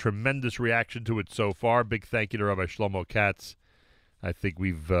there is tremendous reaction to it so far. Big thank you to Rabbi Shlomo Katz. I think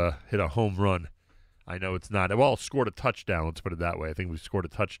we've hit a home run. I know it's not. Well, scored a touchdown, let's put it that way. I think we've scored a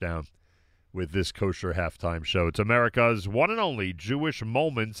touchdown with this Kosher Halftime Show. It's America's one and only Jewish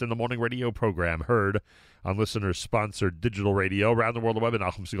Moments in the Morning radio program, heard on listeners-sponsored digital radio around the world, the web at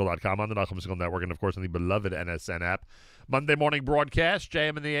NachumSegal.com, on the Nachum Segal Network, and, of course, on the beloved NSN app. Monday morning broadcast,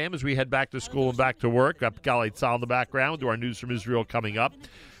 JM in the AM, as we head back to school and back to work. Got Galei Tzahal in the background. Do our news from Israel coming up.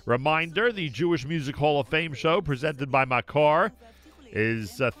 Reminder, the Jewish Music Hall of Fame show presented by Makar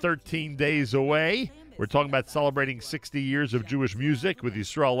is 13 days away. We're talking about celebrating 60 years of Jewish music with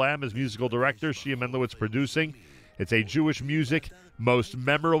Yisrael Lamb as musical director, Shia Menlowitz producing. It's a Jewish music most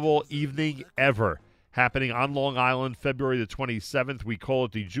memorable evening ever, happening on Long Island, February the 27th. We call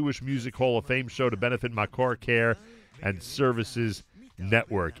it the Jewish Music Hall of Fame show to benefit Makar Care and Services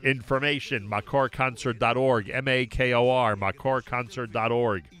Network. Information, makorconcert.org, M-A-K-O-R,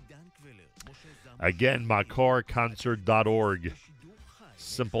 makorconcert.org. Again, makorconcert.org.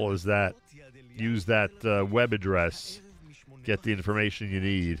 Simple as that. Use that web address, get the information you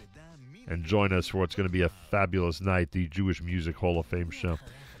need, and join us for what's going to be a fabulous night, the Jewish Music Hall of Fame show.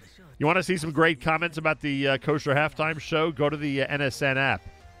 You want to see some great comments about the Kosher Halftime Show? Go to the NSN app.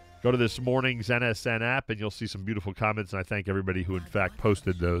 Go to this morning's NSN app, and you'll see some beautiful comments, and I thank everybody who, in fact,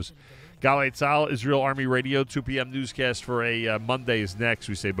 posted those. Galei Tzahal, Israel Army Radio, 2 p.m. newscast for a Monday is next.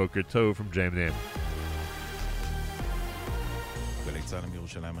 We say Boker Tov from JM. גלי צה"ל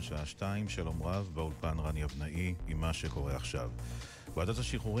מירושלים השעה 2, שלום רב, באולפן רני אבנאי עם מה שקורה עכשיו. ועדת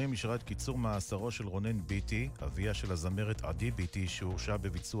השחרורים אישרה את קיצור מאסרו של רונן ביטי, אביה של הזמרת עדי ביטי, שהורשע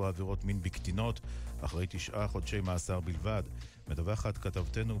בביצוע עבירות מין בקטינות אחרי 9 חודשי מאסר בלבד. מדווחת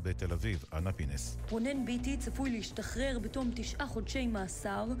כתבתנו בתל אביב, אנה פינס. רונן ביטי צפוי להשתחרר בתום 9 חודשי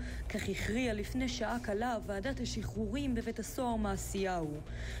מאסר, כך הכריע לפני שעה קלה ועדת השחרורים בבית הסוהר מעשיהו.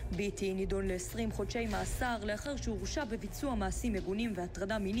 ביטי נידון ל-20 חודשי מאסר לאחר שהורשע בביצוע מעשים מגונים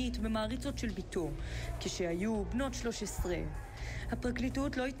והטרדה מינית במעריצות של ביתו, כשהיו בנות 13.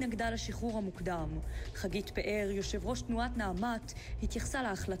 הפרקליטות לא התנגדה לשחרור המוקדם. חגית פאר, יושב ראש תנועת נעמת, התייחסה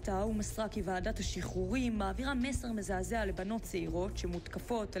להחלטה ומסרה כי ועדת השחרורים מעבירה מסר מזעזע לבנות צעירות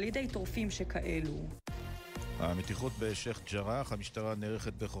שמותקפות על ידי טורפים שכאלו. המתיחות בשייח ג'ראח, המשטרה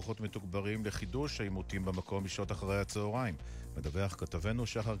נערכת בכוחות מתוגברים לחידוש העימותים במקום בשעות אחרי הצהריים. מדווח כתבנו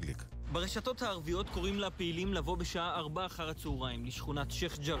שחר גליק. ברשתות הערביות קוראים לפעילים לבוא בשעה 4 אחר הצהריים לשכונת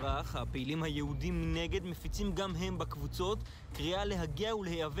שייח ג'ראח. הפעילים היהודים מנגד מפיצים גם הם בקבוצות קריאה להגיע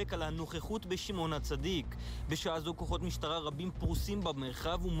ולהיאבק על הנוכחות בשמעון הצדיק. בשעה זו כוחות משטרה רבים פרוסים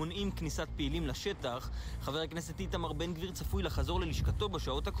במרחב ומונעים כניסת פעילים לשטח. חבר הכנסת איתמר בן גביר צפוי לחזור ללשכתו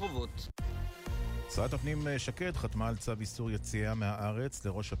בשעות הקרובות. שרת הפנים שקד חתמה על צו איסור יציאה מהארץ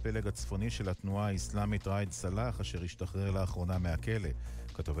לראש הפלג הצפוני של התנועה האסלאמית ראיד סלאח, אשר השתחרר לאחרונה מהכלא.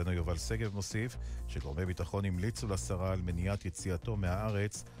 כתבנו יובל סגב מוסיף שגורמי ביטחון המליצו לשרה על מניעת יציאתו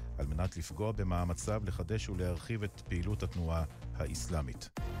מהארץ על מנת לפגוע במאמציו לחדש ולהרחיב את פעילות התנועה האסלאמית.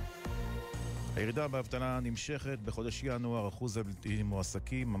 הירידה באבטלה נמשכת. בחודש ינואר אחוז הבלתי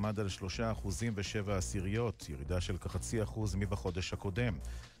מועסקים עמד על 3.7%, ירידה של כ0.5% מבחודש הקודם.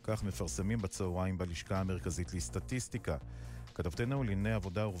 כך מפרסמים בצהריים בלשכה המרכזית לסטטיסטיקה. כתבתנו לענייני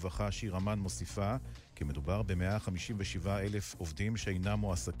עבודה ורווחה שיר אמן מוסיפה כי מדובר ב-157,000 עובדים שאינם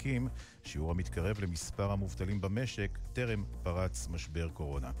מועסקים, שיעור המתקרב למספר המובטלים במשק טרם פרץ משבר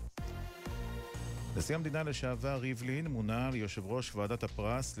קורונה. נשיא המדינה לשעבר ריבלין מונה ליושב ראש ועדת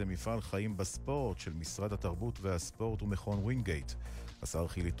הפרס למפעל חיים בספורט של משרד התרבות והספורט ומכון ווינגייט. השר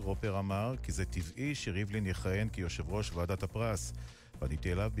חילי טרופר אמר כי זה טבעי שריבלין יכהן כיושב ראש ועדת הפרס.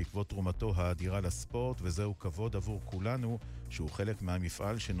 פניתי אליו בעקבות תרומתו האדירה לספורט, וזהו כבוד עבור כולנו שהוא חלק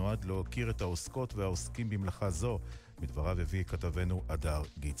מהמפעל שנועד להוקיר את העוסקות והעוסקים במלאכה זו. מדבריו הביא כתבנו אדר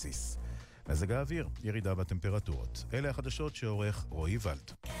גיציס. מזג האוויר, ירידה בטמפרטורות. אלה החדשות שעורך רועי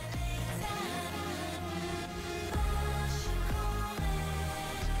ולט.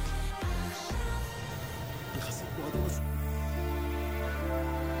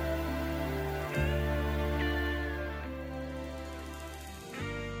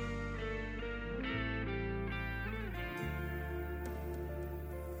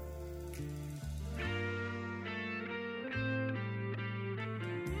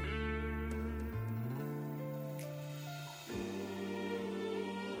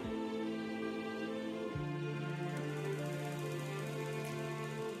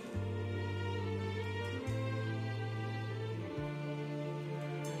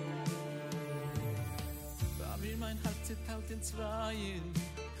 Mein Herz zerteilt in zweien.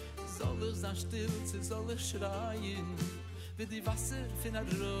 Soll ich sein still, soll ich schreien? Wie die Wasser von der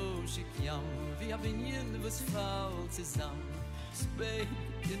Roschig Jam, wie ein Vinien, was fällt zusammen. Es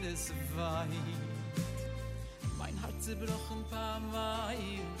bebt in es Wein. Mein Herz zerbrochen paar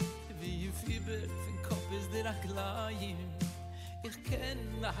Wein, wie ein Fieber von Kopf ist der Aklein. Ich kenn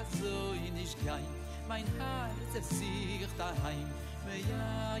nach so nicht kein, mein Herz ist sich daheim.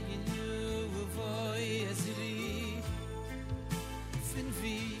 Meja in you voy esri fin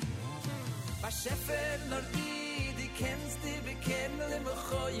vi ba schefer nur di kennst di bekennle me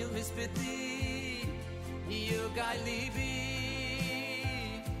khoyl mis beti you gai libi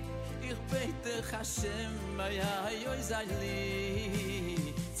ich bete Hashem meja yo zali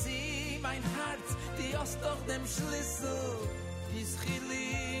zi mein Herz di aus doch dem Schlüssel is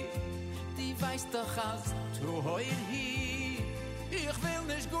khili di weiß doch as tu heul hi. Ich will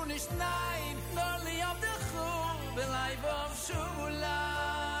nicht gut, nicht nein, nur lieb auf der Chur, bleib auf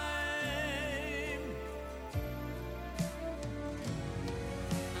Schuleim.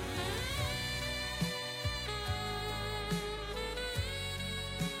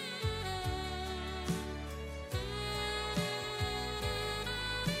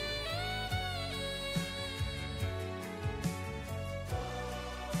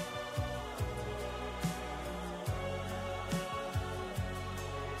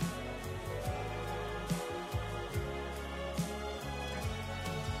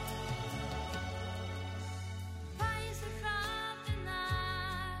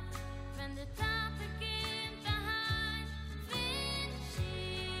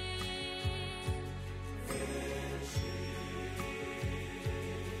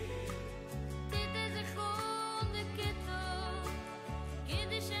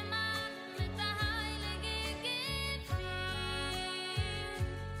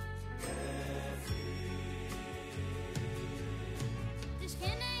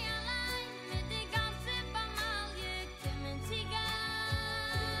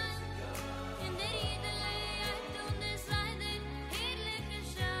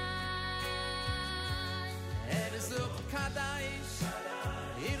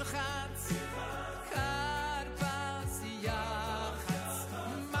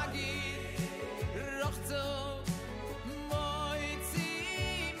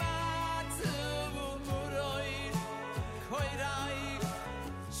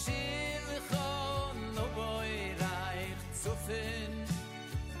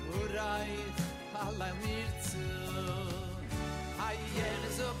 allein mir zu. Ayer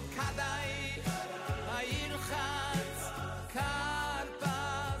so kadai, ayer chatz,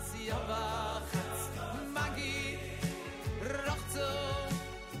 karpas yavachatz, magi, rochzo,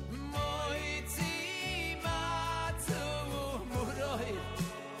 moitzi matzu, muroi,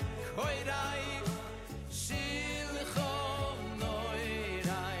 koirai, shilchom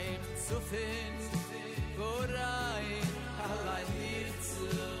noirai, zufin, gorai, allein mir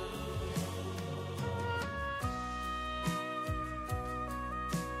zu.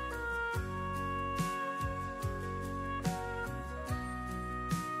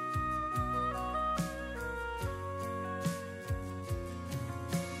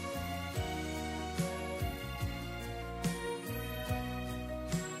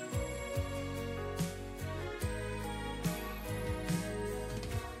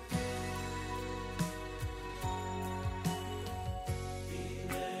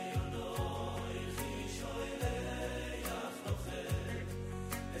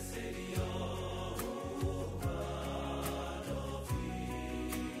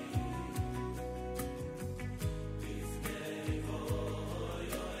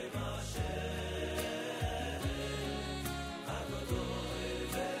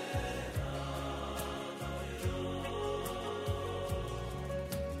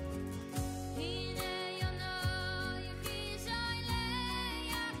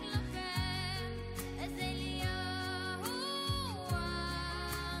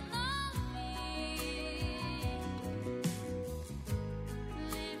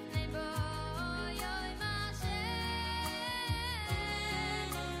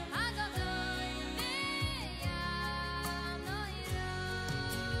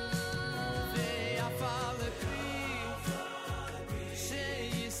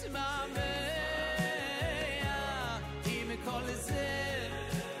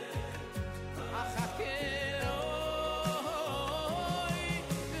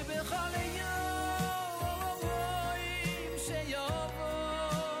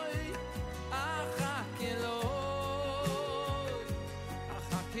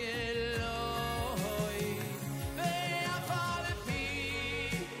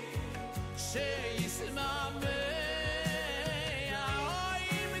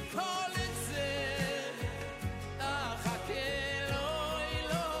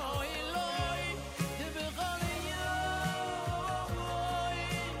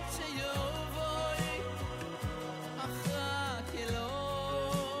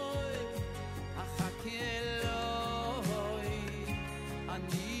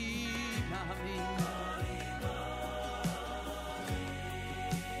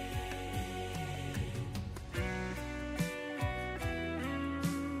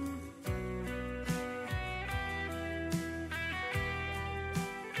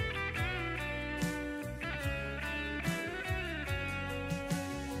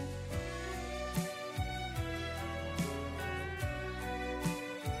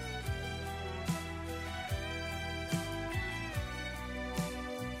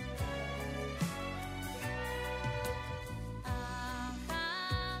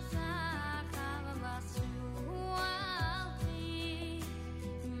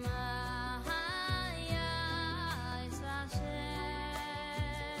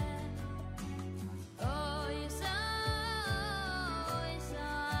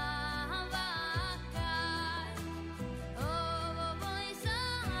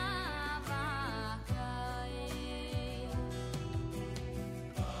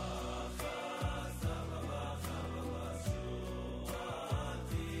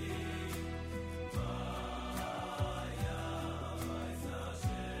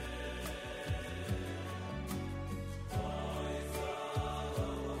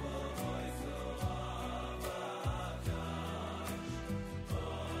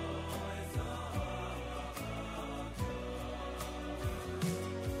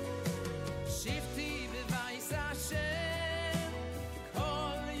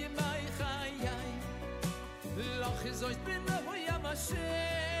 Zois bin no ya mashe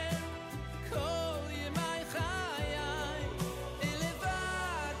kol ye mai khayai eleva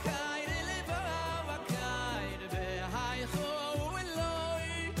kai be hay kho eloy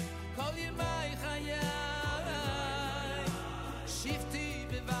kol ye mai khayai shifti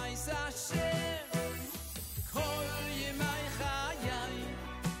be vai sa she kol ye mai khayai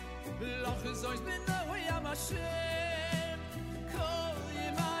loch zois bin no ya mashe kol ye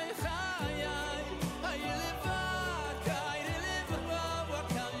mai khayai eleva kai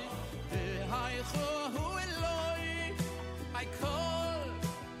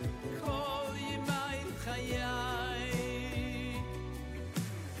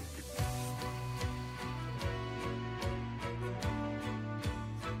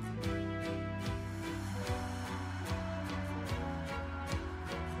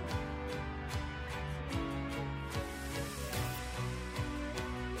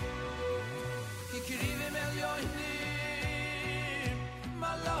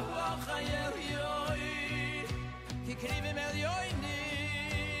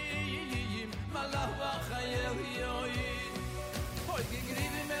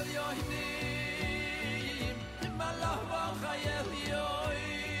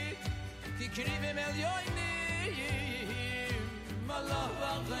kikrive melyoinim malach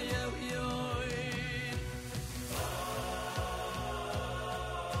v'chayel yoim.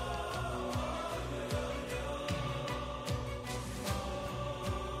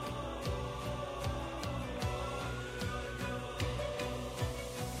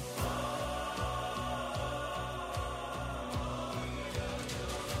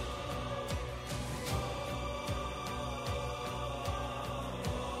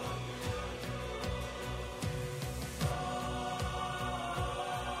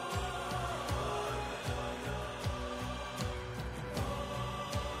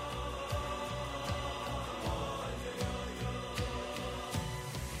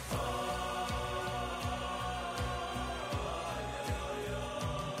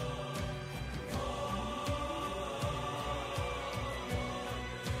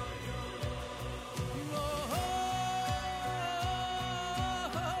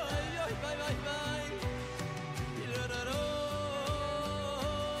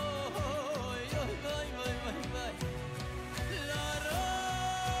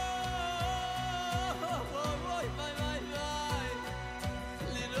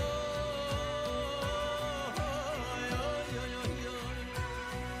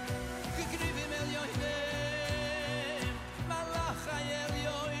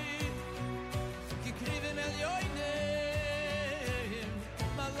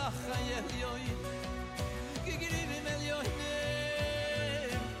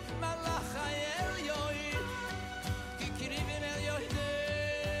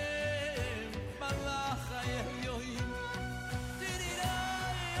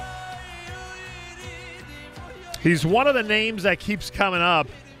 He's one of the names that keeps coming up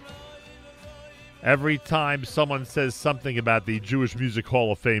every time someone says something about the Jewish Music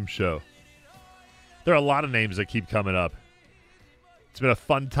Hall of Fame show. There are a lot of names that keep coming up. It's been a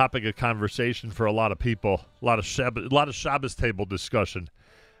fun topic of conversation for a lot of people. A lot of Shabbos table discussion.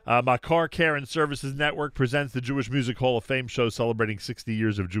 Makar Care and Services Network presents the Jewish Music Hall of Fame show, celebrating 60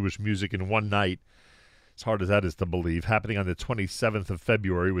 years of Jewish music in one night. As hard as that is to believe, happening on the 27th of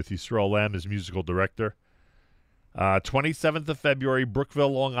February with Yisrael Lamb as musical director. 27th of February,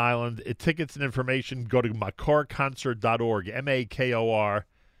 Brookville, Long Island. Tickets and information, go to makorconcert.org, M-A-K-O-R,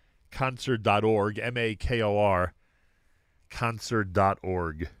 concert.org, M-A-K-O-R,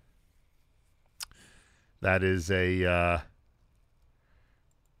 concert.org. That is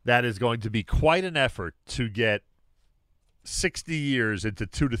going to be quite an effort to get 60 years into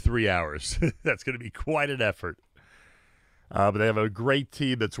 2 to 3 hours. That's going to be quite an effort. But they have a great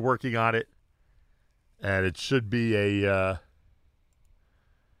team that's working on it. And it should be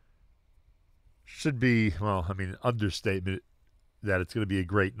understatement that it's going to be a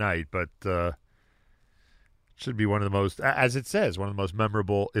great night, but should be one of the most, as it says, one of the most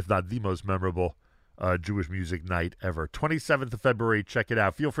memorable, if not the most memorable, Jewish music night ever. 27th of February, check it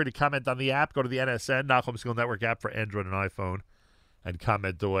out. Feel free to comment on the app. Go to the NSN, Nachum Segal Network app for Android and iPhone, and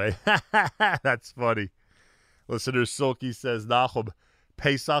comment away. That's funny. Listener Silky says, Nachum,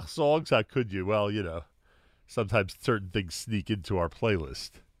 Pesach songs? How could you? Well, you know, sometimes certain things sneak into our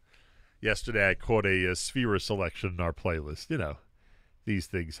playlist. Yesterday, I caught a Sphera selection in our playlist. You know, these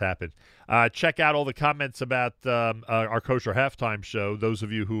things happen. Check out all the comments about our Kosher Halftime Show. Those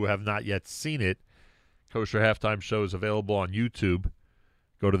of you who have not yet seen it, Kosher Halftime Show is available on YouTube.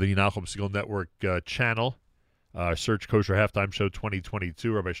 Go to the Nachum Segal Network channel. Search Kosher Halftime Show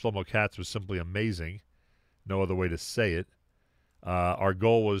 2022. Rabbi Shlomo Katz was simply amazing. No other way to say it. Our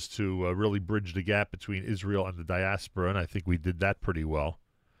goal was to really bridge the gap between Israel and the diaspora, and I think we did that pretty well.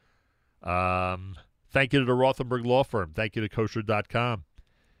 Thank you to the Rothenberg Law Firm. Thank you to Kosher.com.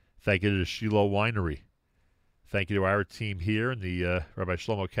 Thank you to the Shiloh Winery. Thank you to our team here and the Rabbi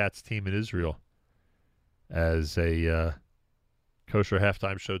Shlomo Katz team in Israel, as a Kosher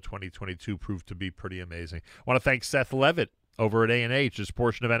Halftime Show 2022 proved to be pretty amazing. I want to thank Seth Levitt over at A&H. This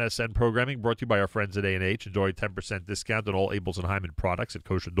portion of NSN programming brought to you by our friends at A&H. Enjoy a 10% discount on all Abels and Hyman products at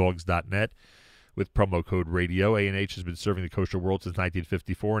kosherdogs.net with promo code radio. A&H has been serving the kosher world since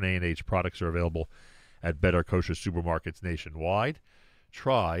 1954, and A&H products are available at better kosher supermarkets nationwide.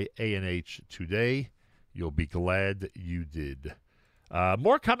 Try A&H today. You'll be glad you did.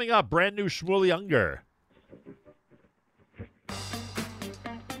 More coming up. Brand new Shmuel Younger.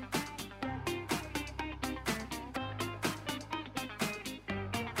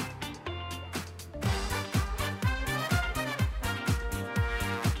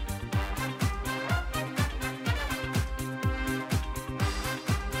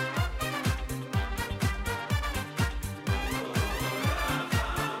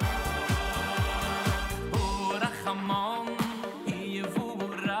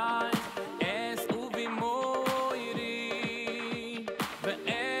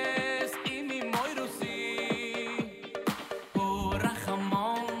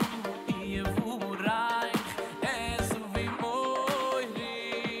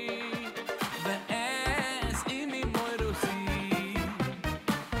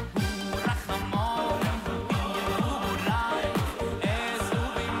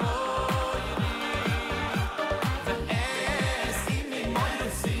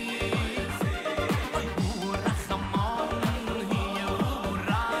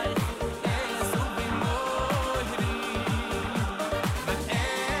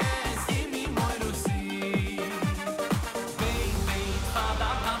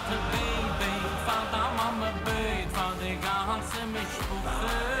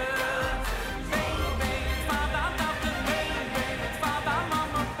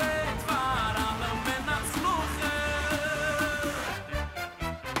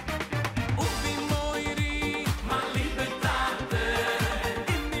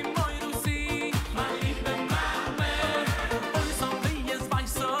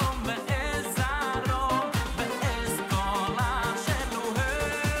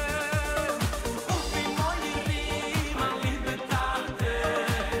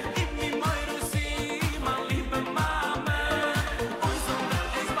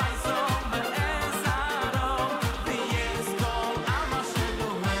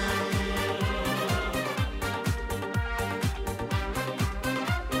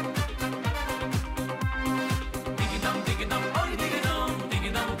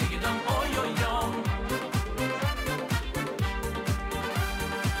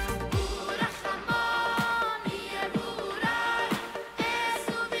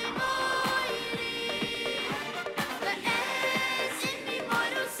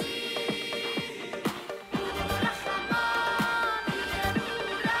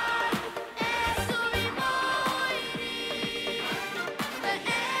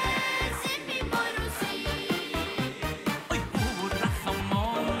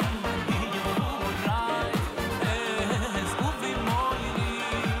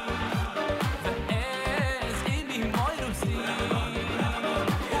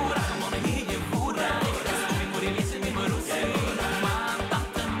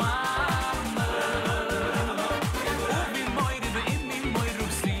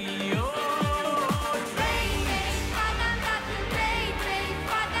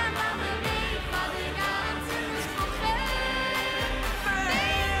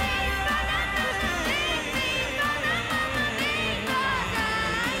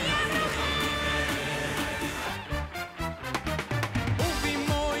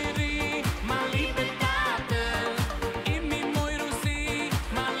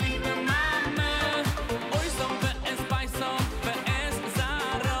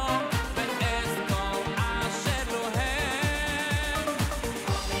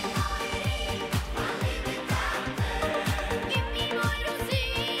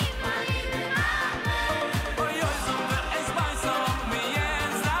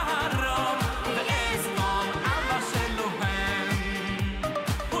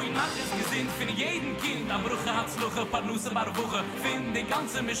 Buche, Parnusse bar Buche, find die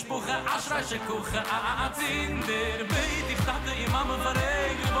ganze Mischbuche, Aschreische Kuche, Zinder, beit ich dachte, ihr Mama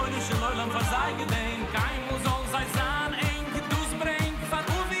verregen, wo du schon Leulam verseigen, den kein muss all sei sein, ein Gedus bringt, von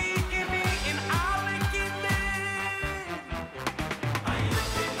Uwi, Kimi, in alle Kinder.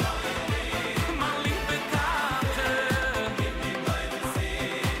 Mein liebe Tate,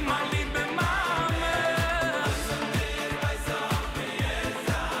 mein liebe Mama,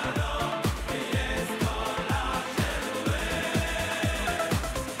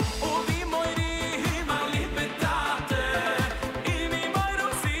 Uwi moiri, mein liebe Tate, Ini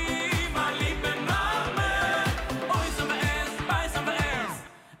moirusi, mein liebe Mama, Oisem es, beisem es,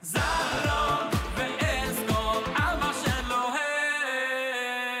 Zaron, ve es kol, Alma Shelohem.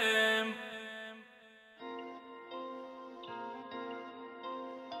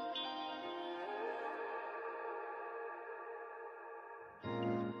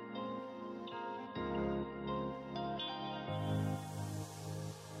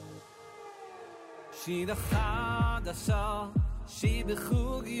 She the Chadasha, she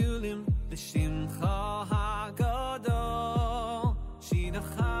b'chug yulim, b'shimcha hagadol. She the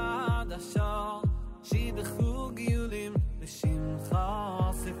Chadasha, she b'chug yulim,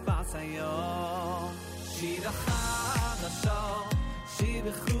 b'shimcha sifas hayom. She the Chadasha, she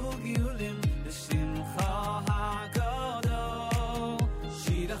b'chug yulim, b'shimcha hagadol.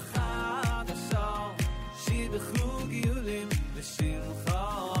 She the Chadasha, she b'chug yulim, b'shimcha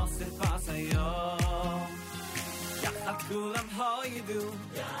sifas hayom. Yachad kulam hoidu,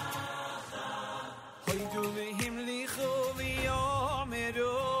 hoidu v'him lichu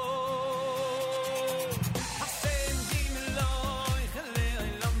v'yomeru. Hashem yim Eloi, chalei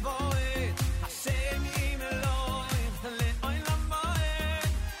olam bo'ed. Hashem yim Eloi, chalei olam bo'ed.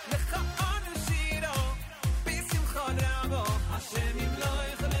 Lecha anu shiro, b'simcha rabo. Hashem yim Eloi,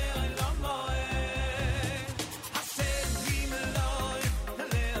 chalei olam bo'ed. Hashem yim Eloi,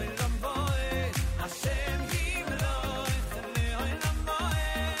 chalei olam bo'ed. Hashem yim Eloi, chalei olam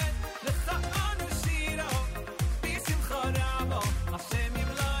bo'ed. Lecha anu shiro, b'simcha rabo. Hashem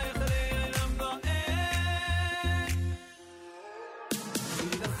yim Eloi, chalei olam bo'ed. She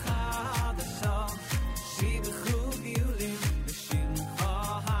the Chadasha, she b'chug yulim, b'shimcha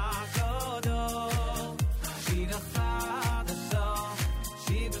hagadol. She the Chadasha,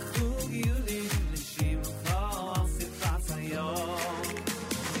 she b'chug yulim, b'shimcha sifas hayom.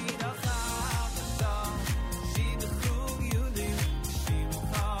 She the Chadasha, she b'chug yulim,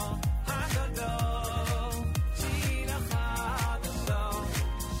 b'shimcha hagadol. She the Chadasha,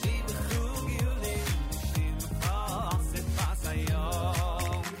 she b'chug yulim, b'shimcha sifas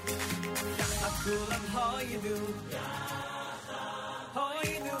hayom. Yachad kulam hoidu,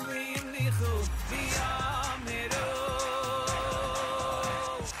 hoidu v'yimlichu v'yameru.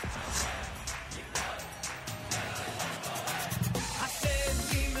 Hashem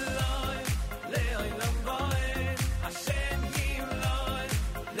yim Eloi, le'olam bo'ed. Hashem yim Eloi,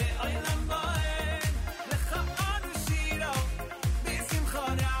 le'olam bo'ed. Lecha anu shiro, b'simcha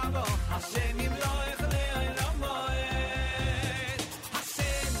rabo. Hashem yim Eloi, le'olam bo'ed.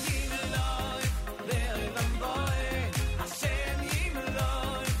 Hashem yim Eloi, le'olam bo'ed. Hashem yim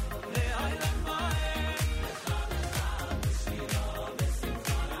Eloi, le'olam bo'ed. Lecha anu shiro,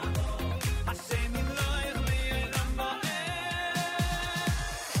 b'simcha rabo. Hashem yim Eloi, le'olam bo'ed.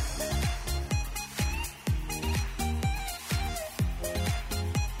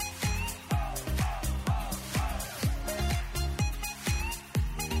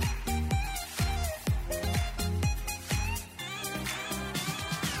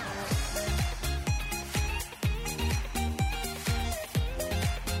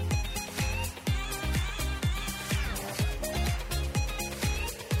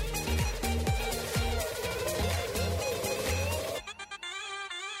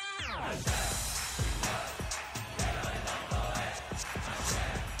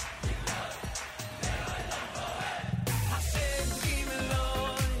 Hashem yim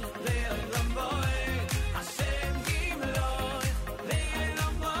Eloi, le'olam bo'ed. Hashem yim Eloi,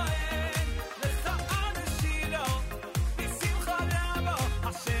 le'olam bo'ed. Lecha anu shiro, b'simcha rabo.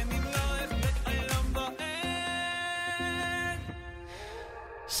 Hashem yim Eloi, le'olam bo'ed.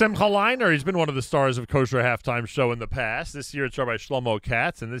 Simcha Leiner, he's been one of the stars of Kosher Halftime Show in the past. This year it's Rabbi Shlomo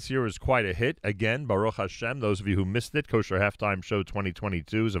Katz, and this year was quite a hit. Again, Baruch Hashem, those of you who missed it, Kosher Halftime Show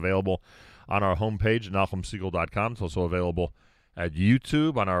 2022 is available on our homepage, NachumSiegel.com. It's also available at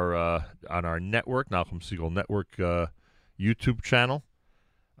YouTube on our network, Nachum Siegel Network YouTube channel.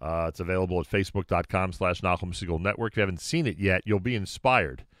 It's available at Facebook.com/Nachum Siegel Network. If you haven't seen it yet, you'll be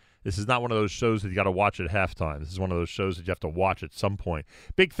inspired This is not one of those shows that you got to watch at halftime. This is one of those shows that you have to watch at some point.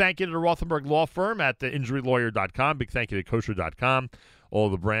 Big thank you to the Rothenberg Law Firm at injurylawyer.com. Big thank you to kosher.com. All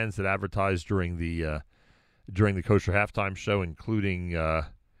the brands that advertised during the Kosher Halftime Show, including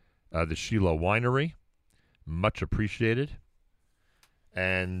the Shiloh Winery. Much appreciated.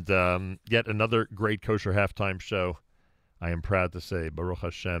 And yet another great Kosher Halftime Show. I am proud to say, Baruch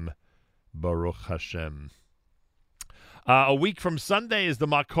Hashem, Baruch Hashem. A week from Sunday is the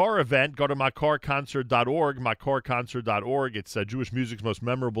Makor event. Go to makorconcert.org, makorconcert.org. It's Jewish music's most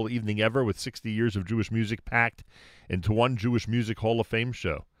memorable evening ever, with 60 years of Jewish music packed into one Jewish Music Hall of Fame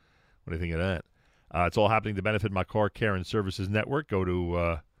show. What do you think of that? It's all happening to benefit Makor Care and Services Network. Go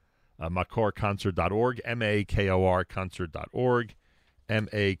to makorconcert.org, M-A-K-O-R concert.org,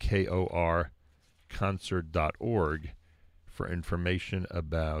 M-A-K-O-R concert.org for information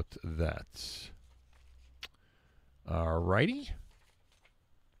about that. All righty.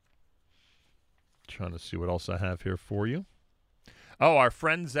 Trying to see what else I have here for you. Oh, our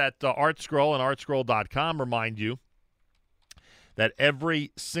friends at ArtScroll and artscroll.com remind you that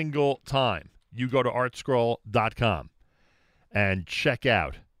every single time you go to artscroll.com and check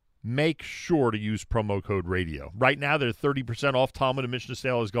out, make sure to use promo code radio. Right now, there's 30% off Talmud and Mishnah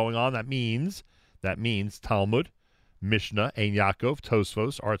sale is going on. That means Talmud, Mishnah, Ein Yaakov,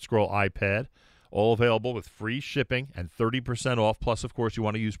 Tosfos, ArtScroll iPad, all available with free shipping and 30% off. Plus, of course, you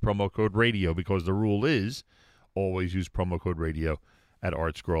want to use promo code radio because the rule is always use promo code radio at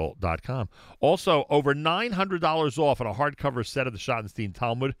artscroll.com. Also, over $900 off on a hardcover set of the Schottenstein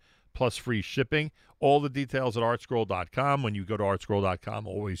Talmud, plus free shipping. All the details at artscroll.com. When you go to artscroll.com,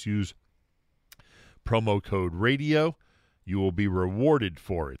 always use promo code radio. You will be rewarded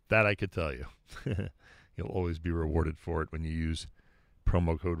for it. That I could tell you. You'll always be rewarded for it when you use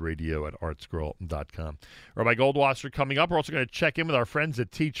promo code radio at artscroll.com. Rabbi Goldwasser coming up. We're also going to check in with our friends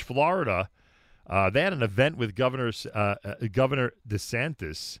at Teach Florida. They had an event with Governor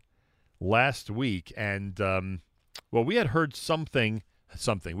DeSantis last week, and we had heard something.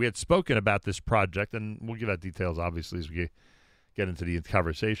 We had spoken about this project, and we'll give out details, obviously, as we get into the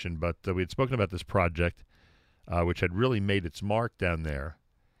conversation, but we had spoken about this project, which had really made its mark down there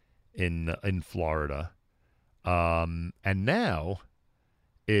in Florida. And now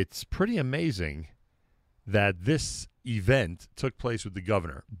it's pretty amazing that this event took place with the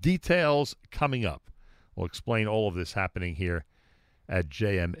governor. Details coming up. We'll explain all of this happening here at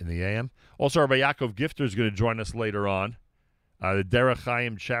JM in the AM. Also, Rabbi Yaakov Gifter is going to join us later on. The Derech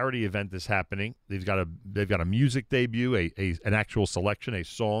Chaim charity event is happening. They've got a music debut, an actual selection, a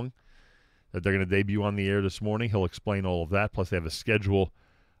song that they're going to debut on the air this morning. He'll explain all of that. Plus, they have a schedule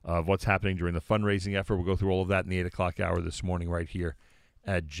of what's happening during the fundraising effort. We'll go through all of that in the 8 o'clock hour this morning right here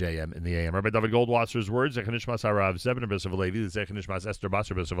at JM in the AM. Rabbi David Goldwasser's words, Zech Nishmas Harav Zebner B'Sov Alevi, Zech Nishmas Esther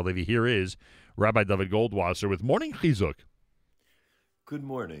Basar B'Sov Alevi. Here is Rabbi David Goldwasser with Morning Chizuk. Good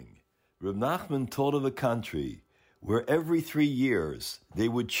morning. Reb Nachman told of a country where every 3 years they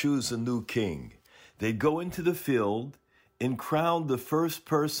would choose a new king. They'd go into the field and crown the first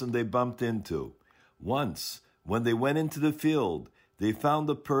person they bumped into. Once, when they went into the field, they found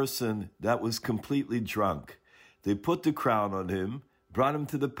a person that was completely drunk. They put the crown on him, brought him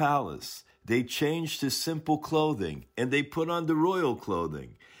to the palace. They changed his simple clothing, and they put on the royal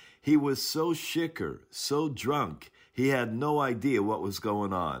clothing. He was so shikker, so drunk, he had no idea what was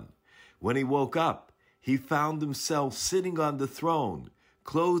going on. When he woke up, he found himself sitting on the throne,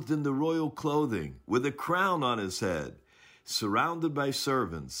 clothed in the royal clothing, with a crown on his head. Surrounded by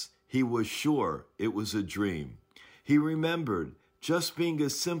servants, he was sure it was a dream. He remembered just being a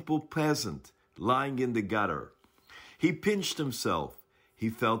simple peasant lying in the gutter. He pinched himself. He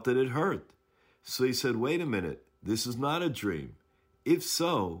felt that it hurt. So he said, wait a minute, this is not a dream. If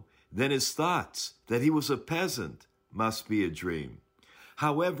so, then his thoughts that he was a peasant must be a dream.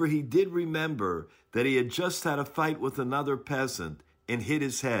 However, he did remember that he had just had a fight with another peasant and hit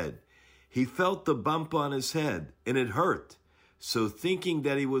his head. He felt the bump on his head, and it hurt. So thinking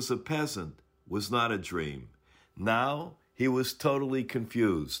that he was a peasant was not a dream. Now he was totally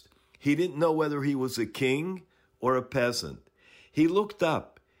confused. He didn't know whether he was a king or a peasant. He looked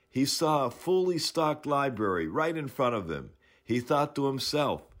up. He saw a fully stocked library right in front of him. He thought to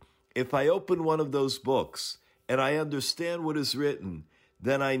himself, if I open one of those books and I understand what is written,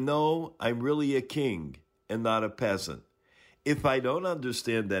 then I know I'm really a king and not a peasant. If I don't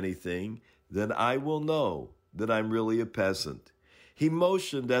understand anything, then I will know that I'm really a peasant. He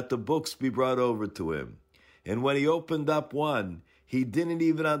motioned that the books be brought over to him. And when he opened up one, he didn't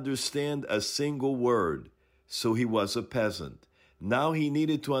even understand a single word. So he was a peasant. Now he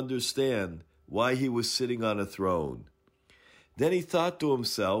needed to understand why he was sitting on a throne. Then he thought to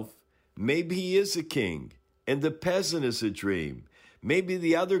himself, maybe he is a king, and the peasant is a dream. Maybe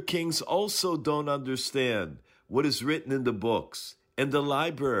the other kings also don't understand what is written in the books, and the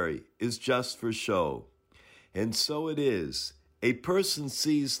library is just for show. And so it is. A person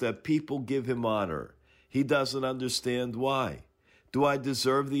sees that people give him honor. He doesn't understand why. Do I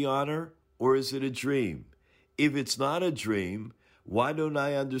deserve the honor, or is it a dream? If it's not a dream, why don't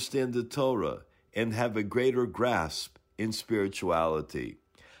I understand the Torah and have a greater grasp in spirituality?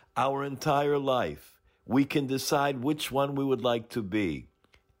 Our entire life, we can decide which one we would like to be,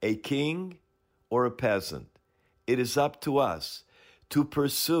 a king or a peasant. It is up to us to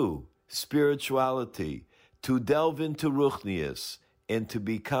pursue spirituality, to delve into Ruchnius, and to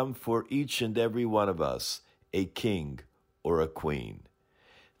become for each and every one of us a king or a queen.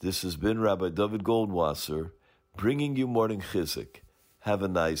 This has been Rabbi David Goldwasser, bringing you Morning Chizuk. Have a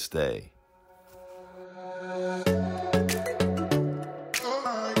nice day.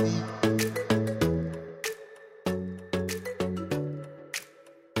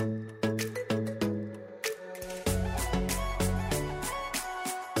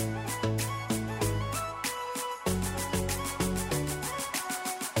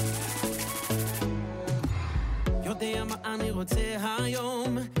 יודע מה אני רוצה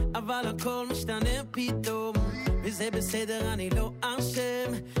היום, אבל הכל משתנה פתאום, וזה בסדר, אני לא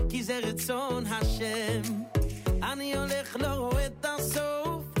אשם, כי זה רצון השם. אני הולך, לא רואה את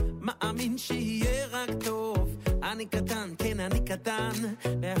הסוף, מאמין שיהיה רק טוב. אני קטן, כן אני קטן,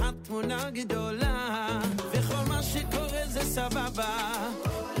 והתמונה גדולה, וכל מה שקורה זה סבבה,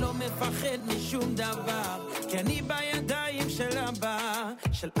 לא מפחד משום דבר, כי אני בידיים של אבא,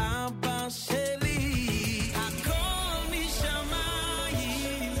 של אבא שלי.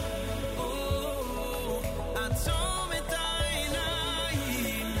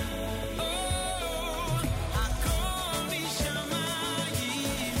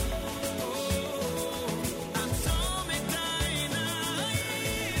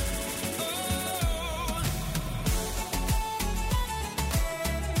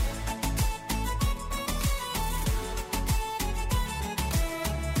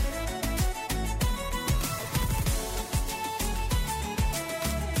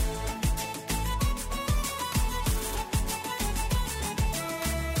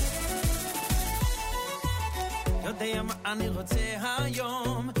 יודע מה אני רוצה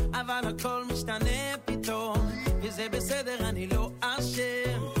היום, אבל הכל משתנה פתאום, וזה בסדר, אני לא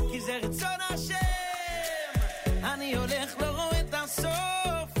אשם, כי זה רצון השם. אני הולך, לא רואה את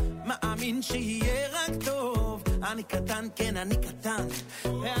הסוף, מאמין שיהיה רק טוב. אני קטן, כן אני קטן,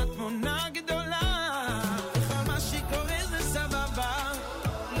 והתמונה גדולה, וכל מה שקורה זה סבבה,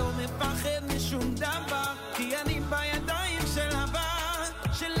 לא מפחד משום דבר, כי אני בידיים של אבא,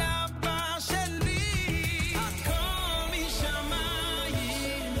 של אבא שלי.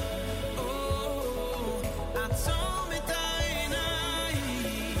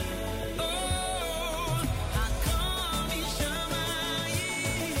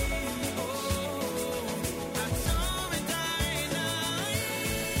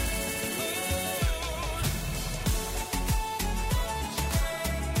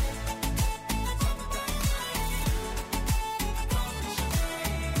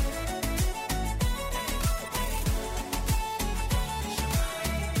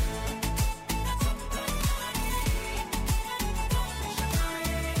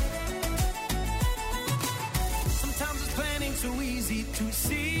 To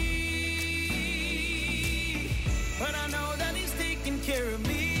see, but I know that he's taking care of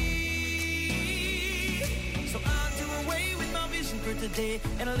me, so I'll do away with my vision for today,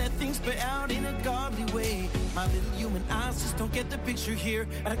 and I'll let things play out in a godly way. My little human eyes just don't get the picture here,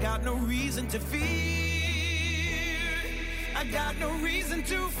 and I got no reason to fear. I got no reason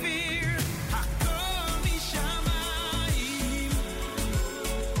to fear.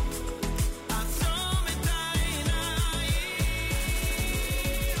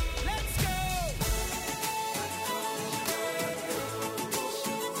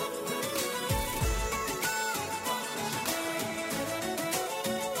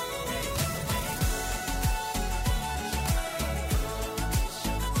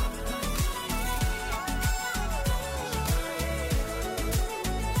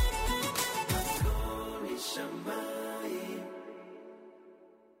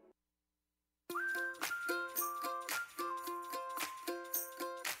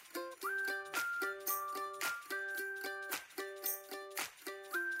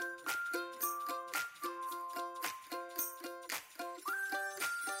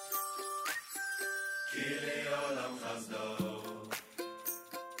 Kili olam chazdo,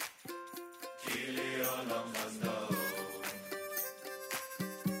 Kili olam chazdo,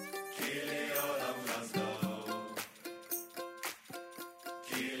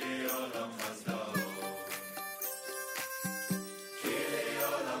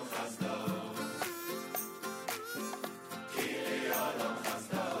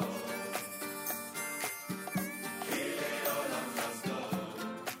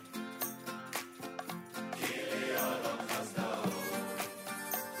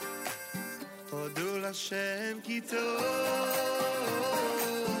 Hashem ki tov,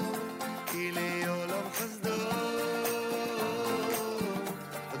 ki le'olam chasdo.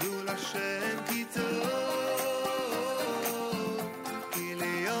 Hodu l'Hashem ki tov, ki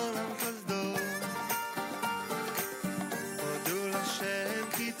le'olam chasdo. Hodu l'Hashem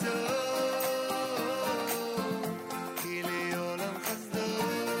ki tov, ki le'olam chasdo.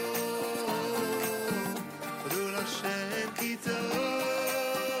 Hodu l'Hashem ki tov.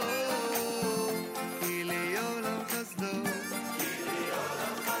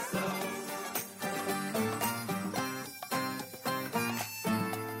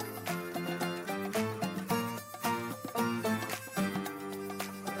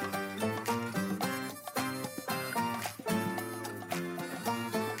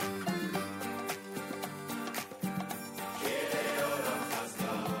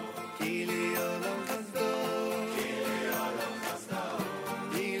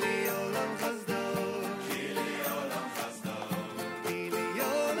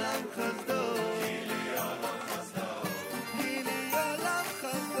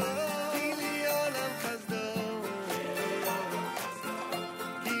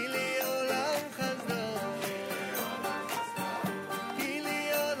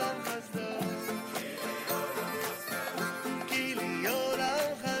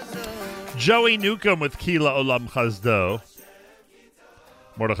 Joey Newcomb with Kila Olam Chazdo.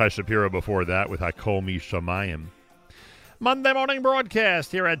 Mordechai Shapiro before that with Hakol Mi Shamayim. Monday morning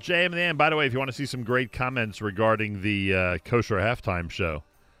broadcast here at JM and the AM. By the way, if you want to see some great comments regarding the Kosher Halftime Show,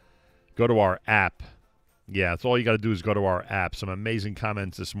 go to our app. Yeah, that's all you got to do is go to our app. Some amazing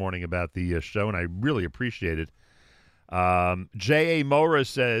comments this morning about the show, and I really appreciate it. J.A. Mora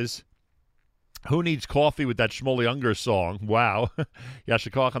says, who needs coffee with that Shmuley Unger song? Wow.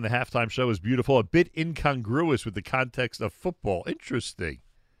 Yashikach on the halftime show is beautiful. A bit incongruous with the context of football. Interesting.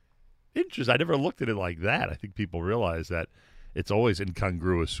 I never looked at it like that. I think people realize that it's always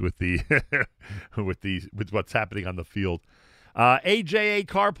incongruous with the with what's happening on the field. AJA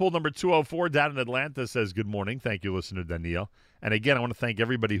Carpool number 204 down in Atlanta says, good morning. Thank you, listener Danielle. And again, I want to thank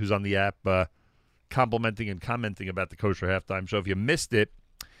everybody who's on the app complimenting and commenting about the Kosher Halftime Show. If you missed it,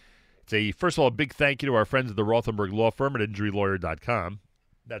 first of all, a big thank you to our friends at the Rothenberg Law Firm at InjuryLawyer.com.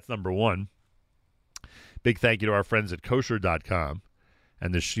 That's number one. Big thank you to our friends at Kosher.com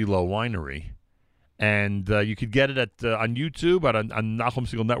and the Shiloh Winery. And you could get it on YouTube, on Nachum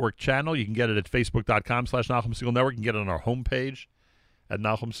Segal Network channel. You can get it at Facebook.com/Nachum Segal Network. You can get it on our homepage at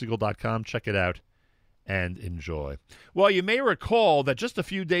NachumSegal.com. Check it out and enjoy. Well, you may recall that just a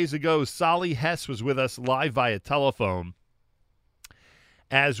few days ago, Sally Hess was with us live via telephone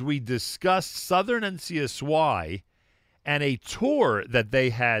as we discussed Southern NCSY and a tour that they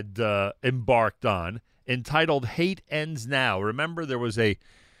had embarked on entitled "Hate Ends Now." Remember, there was a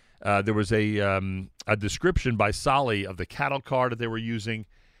description by Sally of the cattle car that they were using,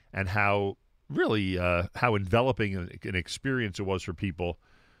 and how enveloping an experience it was for people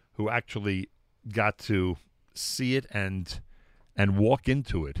who actually got to see it and walk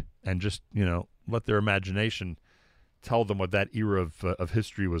into it and just let their imagination tell them what that era of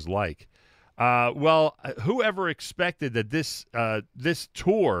history was like. Well, whoever expected that this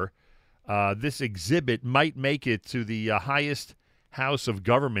tour, this exhibit, might make it to the highest house of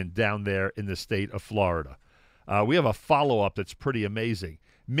government down there in the state of Florida? We have a follow-up that's pretty amazing.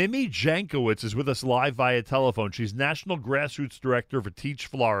 Mimi Jankowitz is with us live via telephone. She's National Grassroots Director for Teach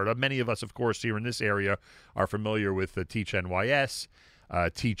Florida. Many of us, of course, here in this area are familiar with Teach NYS,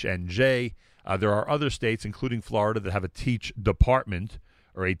 Teach NJ. There are other states, including Florida, that have a Teach department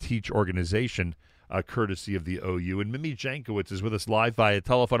or a Teach organization, courtesy of the OU. And Mimi Jankowitz is with us live via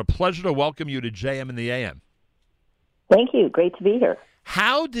telephone. A pleasure to welcome you to JM and the AM. Thank you. Great to be here.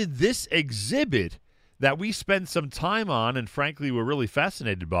 How did this exhibit that we spent some time on, and frankly we're really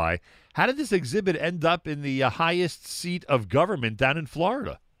fascinated by, how did this exhibit end up in the highest seat of government down in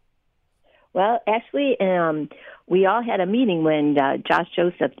Florida? Well, actually, we all had a meeting when Josh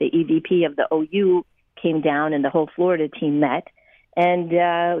Joseph, the EVP of the OU, came down and the whole Florida team met. And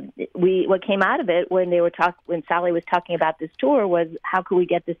what came out of it when Sally was talking about this tour was, how could we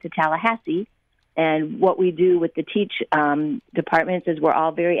get this to Tallahassee? And what we do with the Teach departments is we're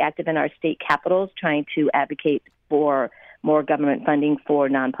all very active in our state capitals, trying to advocate for more government funding for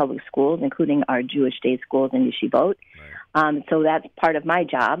non-public schools, including our Jewish day schools and yeshivot. Right. So that's part of my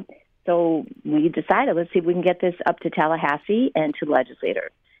job. So we decided, let's see if we can get this up to Tallahassee and to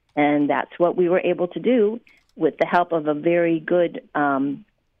legislators. And that's what we were able to do with the help of a very good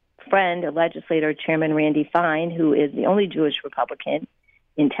friend, a legislator, Chairman Randy Fine, who is the only Jewish Republican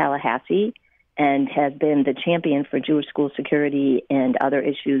in Tallahassee. and has been the champion for Jewish school security and other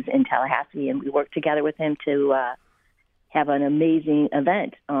issues in Tallahassee. And we worked together with him to have an amazing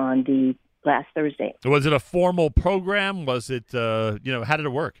event on the last Thursday. Was it a formal program? Was it, how did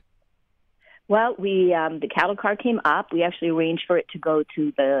it work? Well, the cattle car came up. We actually arranged for it to go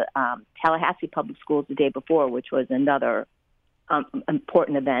to the Tallahassee Public Schools the day before, which was another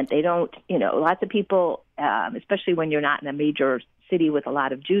important event. They don't, lots of people, especially when you're not in a major city with a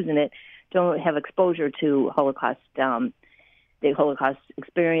lot of Jews in it, don't have exposure to Holocaust, the Holocaust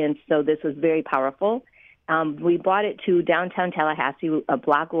experience. So this was very powerful. We brought it to downtown Tallahassee, a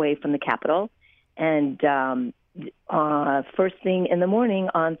block away from the Capitol, and first thing in the morning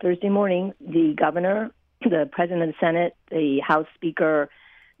on Thursday morning, the governor, the president of the Senate, the House Speaker,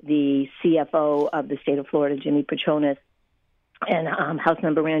 the CFO of the state of Florida, Jimmy Patronis, and House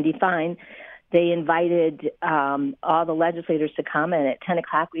Member Randy Fine, they invited all the legislators to come, and at 10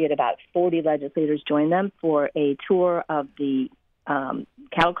 o'clock we had about 40 legislators join them for a tour of the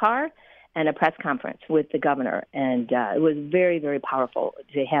cattle car and a press conference with the governor. And it was very, very powerful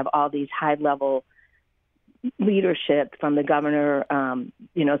to have all these high-level leadership from the governor,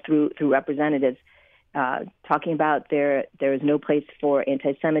 through representatives, talking about there is no place for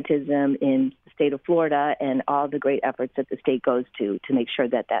anti-Semitism in the state of Florida and all the great efforts that the state goes to make sure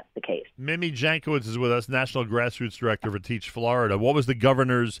that that's the case. Mimi Jankowitz is with us, National Grassroots Director for Teach Florida. What was the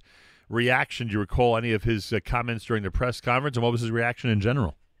governor's reaction? Do you recall any of his comments during the press conference, and what was his reaction in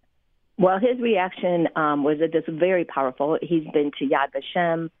general? Well, his reaction was that this was very powerful. He's been to Yad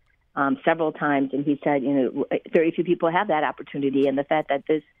Vashem several times, and he said, very few people have that opportunity, and the fact that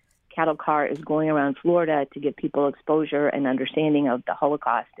this cattle car is going around Florida to give people exposure and understanding of the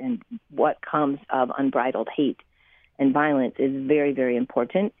Holocaust and what comes of unbridled hate and violence is very, very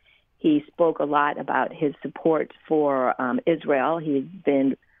important. He spoke a lot about his support for Israel. He's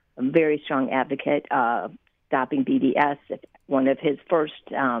been a very strong advocate of stopping BDS. One of his first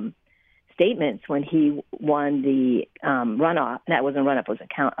statements when he won the runoff, that wasn't a runoff, it was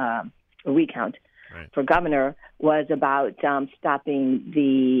a recount for governor, was about stopping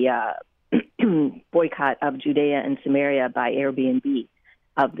the boycott of Judea and Samaria by Airbnb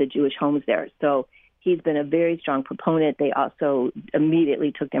of the Jewish homes there. So he's been a very strong proponent. They also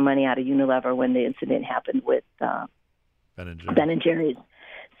immediately took their money out of Unilever when the incident happened with Ben and Jerry's.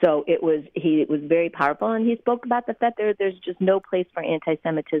 So it was very powerful, and he spoke about the fact there's just no place for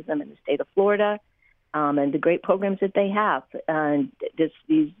anti-Semitism in the state of Florida, and the great programs that they have. And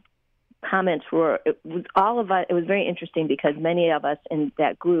these comments it was very interesting because many of us in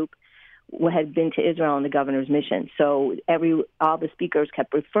that group had been to Israel on the governor's mission. So all the speakers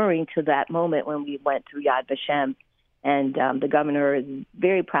kept referring to that moment when we went through Yad Vashem. And the governor is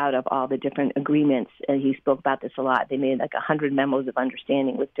very proud of all the different agreements, and he spoke about this a lot. They made 100 memos of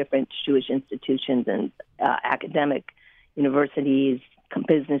understanding with different Jewish institutions and academic universities,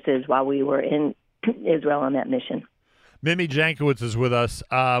 businesses while we were in Israel on that mission. Mimi Jankowitz is with us.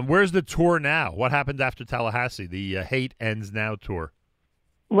 Where's the tour now? What happened after Tallahassee, the Hate Ends Now tour?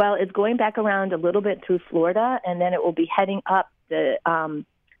 Well, it's going back around a little bit through Florida, and then it will be heading up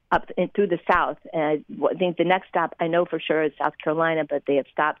through the South. And I think the next stop, I know for sure, is South Carolina, but they have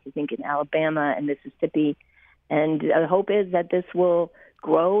stops, I think, in Alabama and Mississippi. And the hope is that this will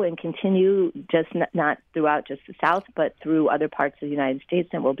grow and continue just not throughout just the South, but through other parts of the United States,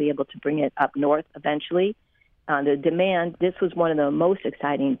 and we'll be able to bring it up north eventually. The demand, this was one of the most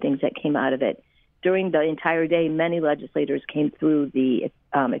exciting things that came out of it. During the entire day, many legislators came through the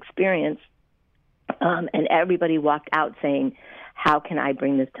experience, and everybody walked out saying, how can I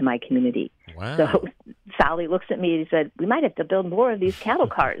bring this to my community? Wow. So Sally looks at me and he said, we might have to build more of these cattle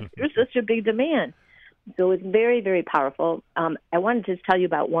cars. There's such a big demand. So it's very, very powerful. I wanted to just tell you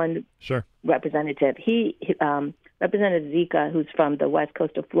about one representative. Representative Zika, who's from the west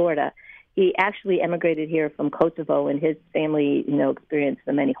coast of Florida, he actually emigrated here from Kosovo, and his family, experienced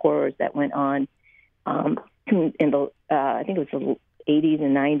the many horrors that went on in the, I think it was the 80s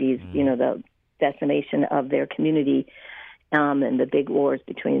and 90s, the decimation of their community and the big wars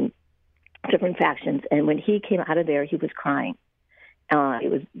between different factions. And when he came out of there, he was crying. It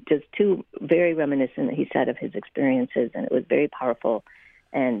was just very reminiscent, he said, of his experiences, and it was very powerful.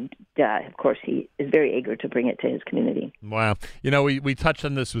 And, of course, he is very eager to bring it to his community. Wow. We touched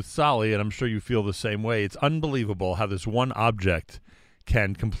on this with Sally, and I'm sure you feel the same way. It's unbelievable how this one object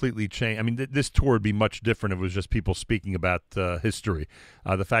can completely change. I mean, this tour would be much different if it was just people speaking about history.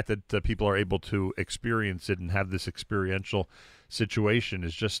 The fact that people are able to experience it and have this experiential situation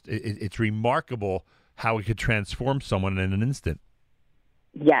is just, it's remarkable how it could transform someone in an instant.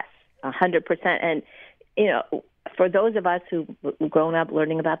 Yes, 100%. And, for those of us who've grown up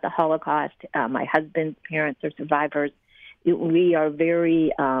learning about the Holocaust, my husband's parents are survivors. We are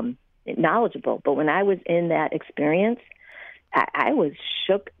very knowledgeable. But when I was in that experience, I was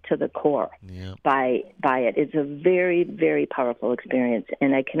shook to the core by it. It's a very, very powerful experience,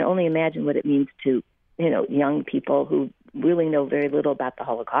 and I can only imagine what it means to young people who really know very little about the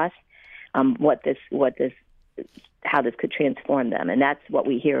Holocaust. How this could transform them, and that's what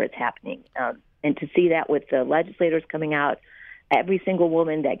we hear is happening. And to see that with the legislators coming out, every single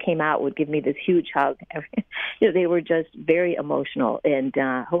woman that came out would give me this huge hug. They were just very emotional, and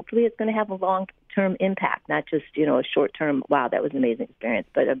hopefully it's going to have a long-term impact, not just a short-term, wow, that was an amazing experience,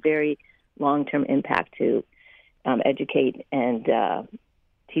 but a very long-term impact to educate and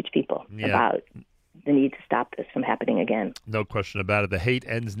teach people about the need to stop this from happening again. No question about it. The Hate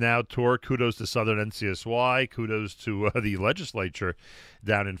Ends Now tour. Kudos to Southern NCSY. Kudos to the legislature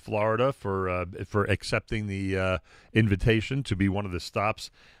down in Florida for accepting the invitation to be one of the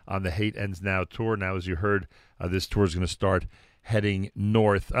stops on the Hate Ends Now tour. Now, as you heard, this tour is going to start heading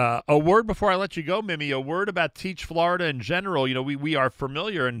north. A word before I let you go, Mimi, a word about Teach Florida in general. We are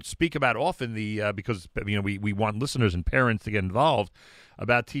familiar and speak about often because we want listeners and parents to get involved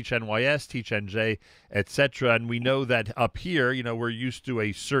about Teach NYS, Teach NJ, etc. And we know that up here, we're used to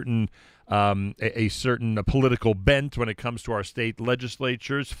a certain political bent when it comes to our state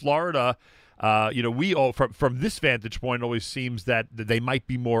legislatures. Florida, we all from this vantage point always seems that they might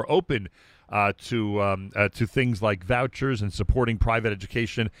be more open to things like vouchers and supporting private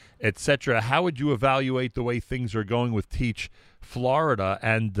education, etc. How would you evaluate the way things are going with Teach Florida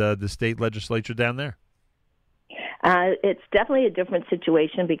and the state legislature down there? It's definitely a different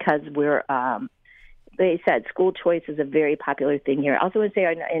situation because they said school choice is a very popular thing here. I also would say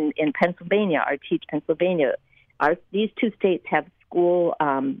in Pennsylvania, our Teach Pennsylvania, these two states have school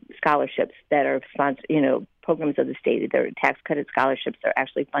scholarships that are sponsored, programs of the state. Their tax credit scholarships are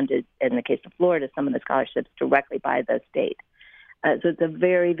actually funded, in the case of Florida, some of the scholarships directly by the state. So it's a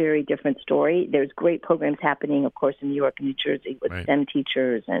very, very different story. There's great programs happening, of course, in New York and New Jersey with STEM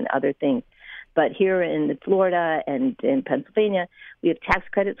teachers and other things. But here in Florida and in Pennsylvania, we have tax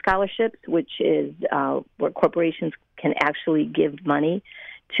credit scholarships, which is where corporations can actually give money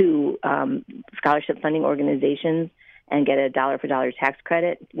to scholarship funding organizations and get a dollar-for-dollar tax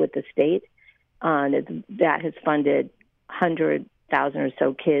credit with the state. That has funded 100,000 or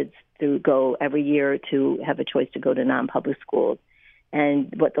so kids to go every year to have a choice to go to non-public schools.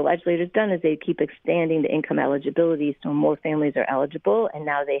 And what the legislator's done is they keep expanding the income eligibility so more families are eligible, and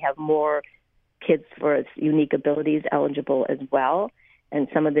now they have more kids for unique abilities eligible as well. And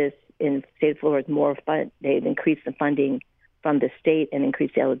some of this in the state of Florida is more fun. They've increased the funding from the state and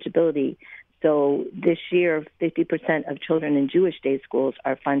increased the eligibility. So this year, 50% of children in Jewish day schools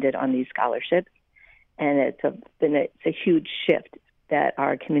are funded on these scholarships. And it's a huge shift that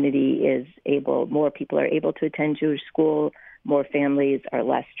our community is more people are able to attend Jewish school, more families are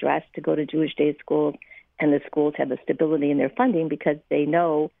less stressed to go to Jewish day schools, and the schools have a stability in their funding because they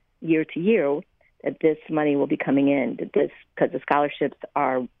know year to year that this money will be coming in, because the scholarships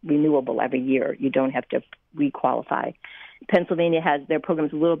are renewable every year. You don't have to requalify. Pennsylvania has their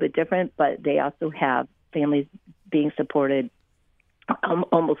programs a little bit different, but they also have families being supported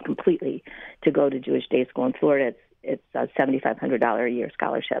almost completely to go to Jewish day school. In Florida, it's a $7,500 a year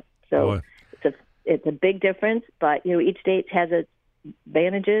scholarship. So it's a big difference, but each state has its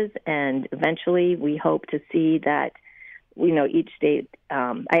advantages, and eventually we hope to see that each state,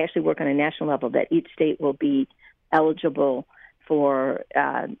 I actually work on a national level, that each state will be eligible for,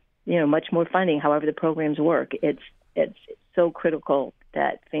 much more funding, however the programs work. It's so critical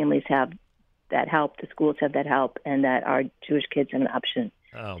that families have that help, the schools have that help, and that our Jewish kids have an option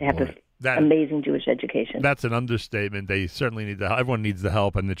to have an amazing Jewish education. That's an understatement. They certainly need the help. Everyone needs the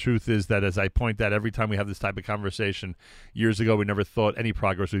help. And the truth is that, as I point out every time we have this type of conversation, years ago we never thought any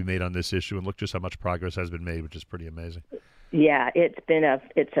progress would be made on this issue. And look just how much progress has been made, which is pretty amazing. Yeah,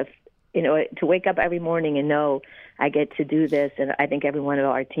 to wake up every morning and know I get to do this. And I think every one of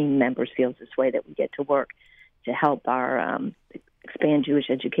our team members feels this way, that we get to work to help our expand Jewish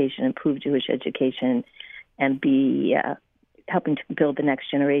education, improve Jewish education, and be helping to build the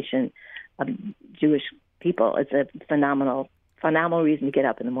next generation of Jewish people. It's a phenomenal reason to get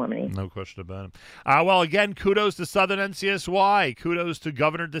up in the morning. No question about it. Well, again, kudos to Southern NCSY. Kudos to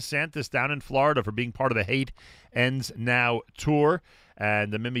Governor DeSantis down in Florida for being part of the Hate Ends Now tour.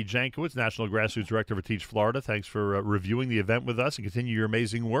 And Mimi Jankowicz, National Grassroots Director for Teach Florida, thanks for reviewing the event with us, and continue your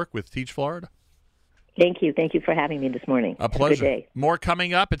amazing work with Teach Florida. Thank you. Thank you for having me this morning. A pleasure. Have a good day. More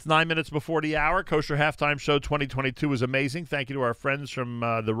coming up. It's 9 minutes before the hour. Kosher Halftime Show 2022 was amazing. Thank you to our friends from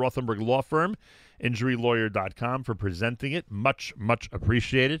the Rothenberg Law Firm, InjuryLawyer.com, for presenting it. Much, much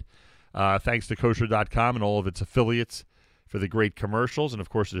appreciated. Thanks to Kosher.com and all of its affiliates for the great commercials, and, of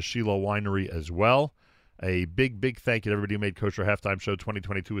course, the Shiloh Winery as well. A big, big thank you to everybody who made Kosher Halftime Show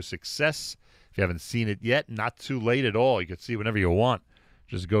 2022 a success. If you haven't seen it yet, not too late at all. You can see it whenever you want.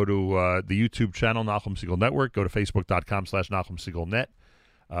 Just go to the YouTube channel, Nachum Segal Network. Go to Facebook.com/Nachum Segal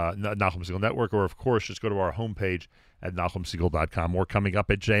Nachum Segal Network. Or, of course, just go to our homepage at NachumSegal.com. More coming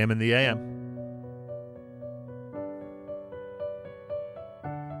up at JM in the AM.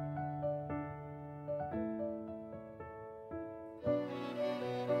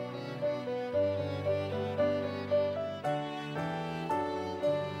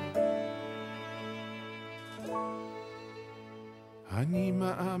 אני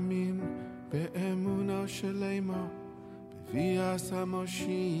מאמין באמונה שלמה בביאת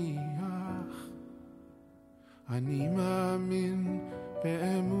המשיח. אני מאמין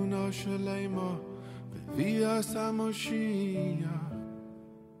באמונה שלמה בביאת המשיח.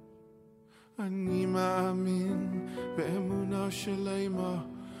 אני מאמין באמונה שלמה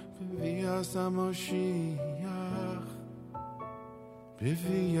בביאת המשיח.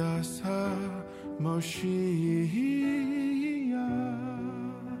 בביאת המשיח.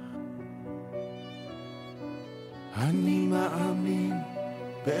 אני מאמין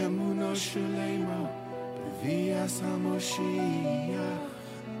באמונה שלמה בביאת המשיח.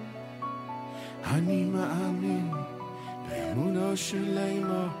 אני מאמין באמונה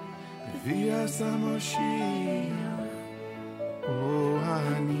שלמה בביאת המשיח.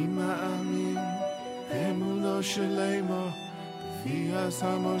 אני מאמין באמונה שלמה בביאת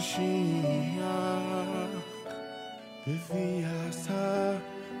המשיח. בביאת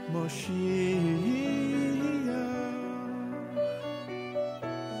המשיח.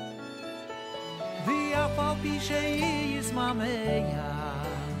 ואף על פי שיזממיה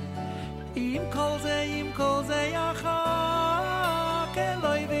עם כל זה יחק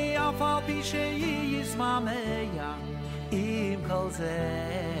אלוהי ואף על פי שיזממיה עם כל זה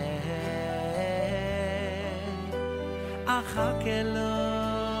אחק אלוהי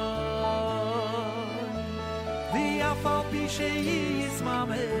ואף על פי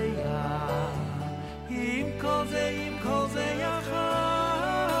שיזממיה עם כל זה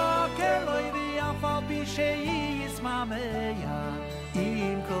יחק אלוהי ואף על פי שיזממיה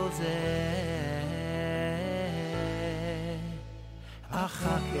עם כל זה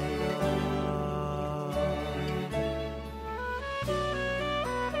אחק אלוהי.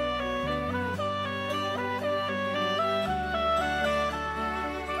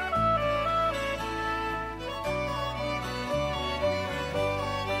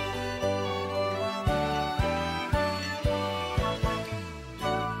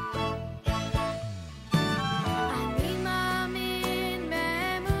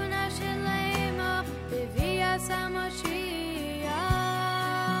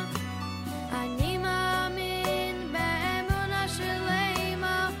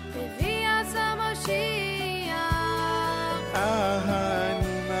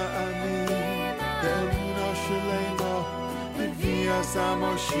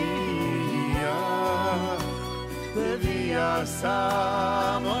 המשיח, בביאת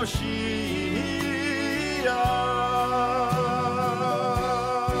המשיח.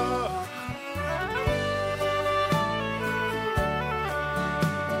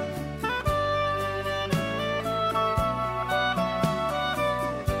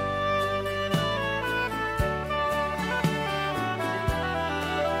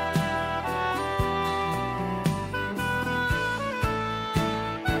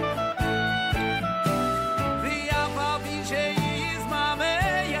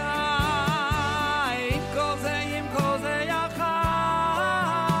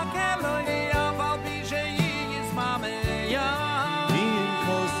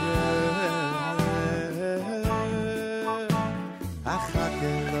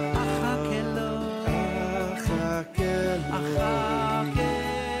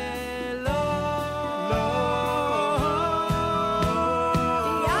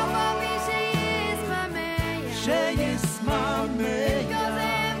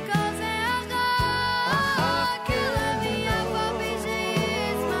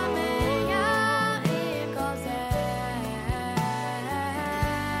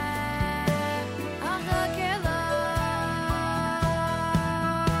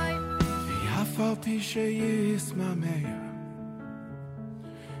 שיסממיה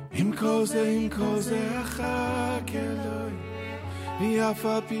עם כל זה אחק אלוהי ואף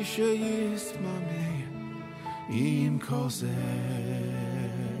על פי שיסממיה עם כוסף.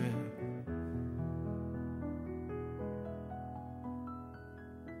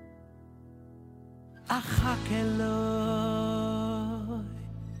 אחכה לו,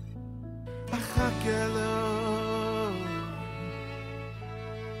 אחכה לו,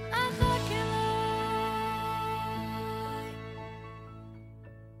 אחכה לו.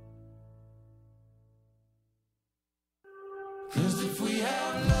 Cause if we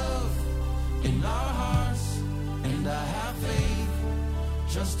have love in our hearts, and I have faith,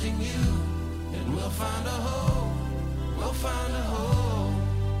 trusting you, then we'll find a home, we'll find a home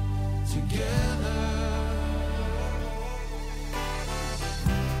together.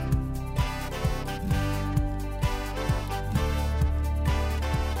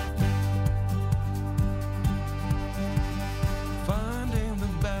 Finding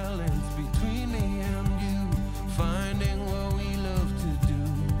the balance between me and you, finding what we love to do,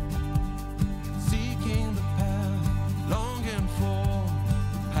 seeking the path, longing for the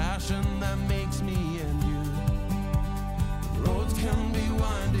passion that makes me and you. The roads can be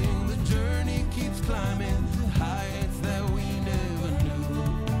winding, the journey keeps climbing to heights that we never knew.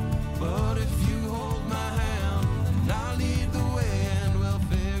 But if you hold my hand, then I'll lead the way and we'll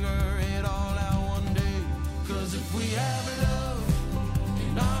figure it all out one day. Cause if we have love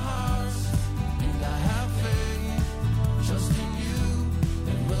in our hearts, and I have faith, trust in you,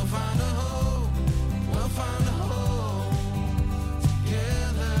 then we'll find a home, we'll find a home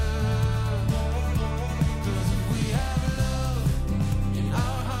together. Cause if we have love in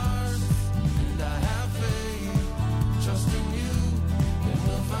our hearts, and I have faith, trust in you, then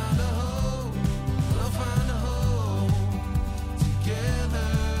we'll find a home, we'll find a home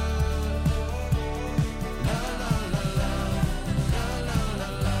together. La la la la, la la la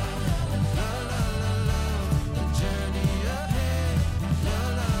la, la la la la, the journey ahead. La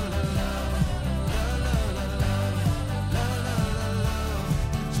la la la, la la la la, la la la la,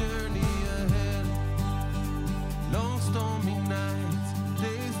 the journey ahead. Long stormy nights,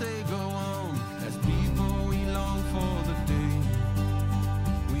 days they go on, as people we long for the day.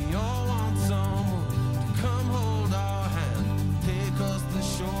 We all want someone to come hold our hand, take us the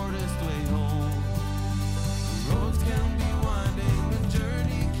shortest way home. The roads can be winding, the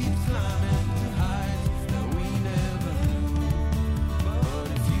journey keeps climbing to heights that we never knew. But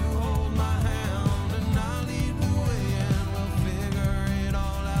if you hold my hand, and I'll lead the way, and we'll figure it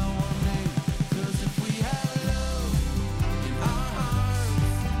all out one day. Cause if we have love in our hearts,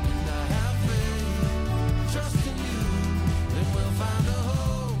 and I have faith, trust in you, then we'll find a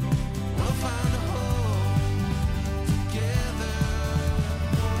home, we'll find a home together.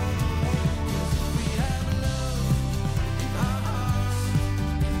 Cause if we have love in our hearts,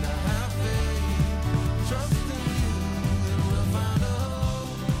 and I have faith, trust in you, then we'll find a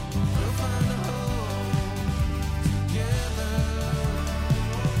home, we'll find a home together.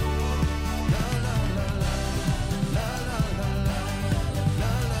 La la la la, la la la la, la la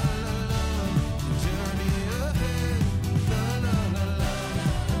la la, the journey ahead. La la la la,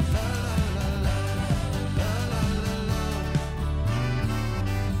 la la la la, la la la la.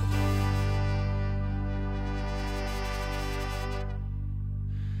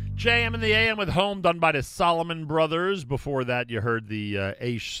 JM in the AM with Home, done by the Solomon Brothers. Before that, you heard the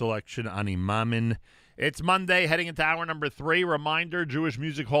Aish selection, Ani Mamin. It's Monday, heading into hour number 3. Reminder, Jewish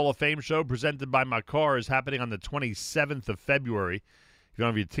Music Hall of Fame show presented by Makar is happening on the 27th of February. If you don't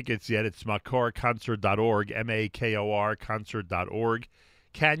have your tickets yet, it's makorconcert.org, M-A-K-O-R concert.org.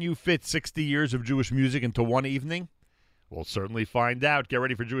 Can you fit 60 years of Jewish music into one evening? We'll certainly find out. Get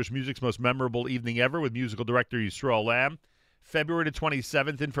ready for Jewish music's most memorable evening ever with musical director Yisrael Lamb. February the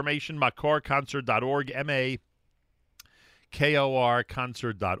 27th. Information, makorconcert.org, M-A-K-O-R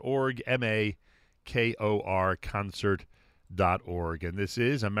concert.org, M-A-K-O-R concert.org. And this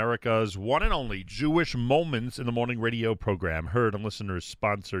is America's one and only Jewish Moments in the Morning radio program, heard on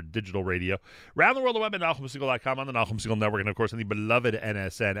listeners-sponsored digital radio. Around the world, the web at NachumSegal.com, on the Nachum Segal Network, and, of course, on the beloved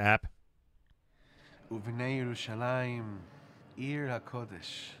NSN app. Uvnei Yerushalayim, Ir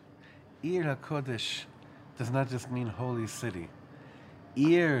HaKodesh. Ir HaKodesh does not just mean holy city.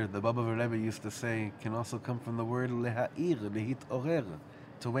 Ir, the Baba Rebbe used to say, can also come from the word leha'ir, lehitorer,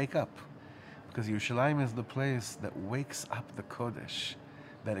 to wake up. Because Yerushalayim is the place that wakes up the Kodesh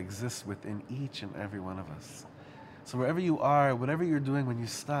that exists within each and every one of us. So wherever you are, whatever you're doing, when you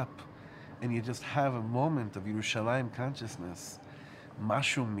stop and you just have a moment of Yerushalayim consciousness,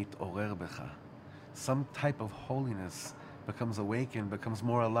 mashu mitorer becha. Some type of holiness becomes awakened, becomes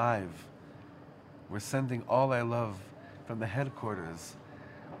more alive. We're sending all our love from the headquarters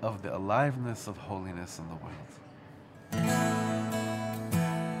of the aliveness of holiness in the world.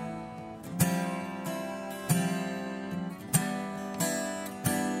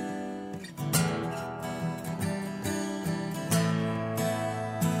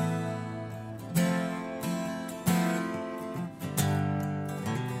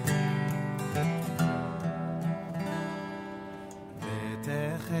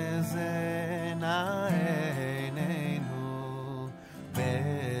 ותחזינה עינינו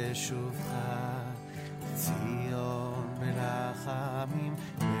בשובך ציון ברחמים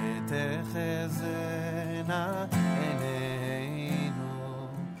ותחזינה עינינו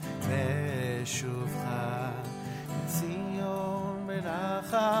בשובך ציון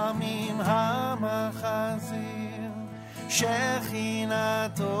ברחמים המחזיר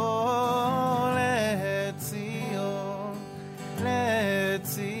שכינתו לציון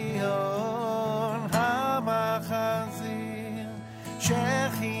לציון המחזיר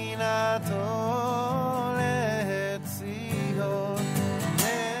שכינתו לציון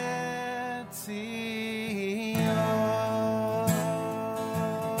לציון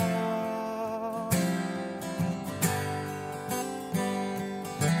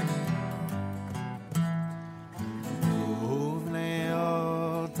ובני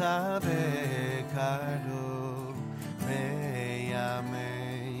אותה בקרוב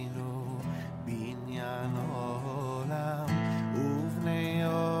בימינו בניין עולם ובני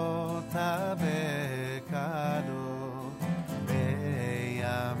אותה בקרוב בימינו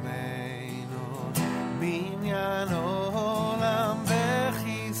בניין עולם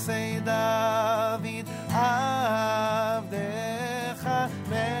בכיסא דוד עבדך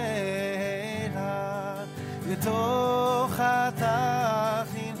מלך לתוך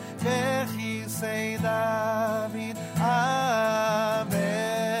התחין בכיסא דוד עבדך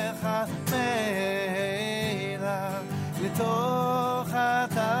מלך לתוך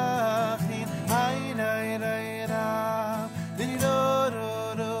התחין היי ליי ליי רב דידו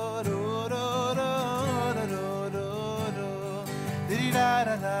רו רו רו רו רו רו רו דידה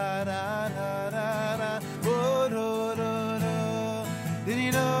דה דה דה דה דה רו רו רו רו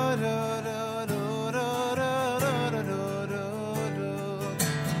דידו רו רו רו רו רו רו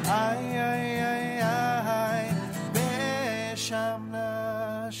איי איי איי איי בשם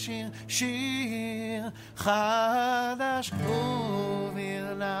נשיר שיר חדש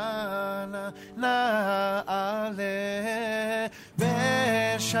וברננה נעלה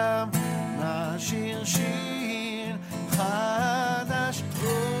בשם נשיר שיר חדש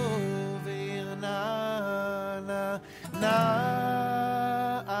וברננה נעלה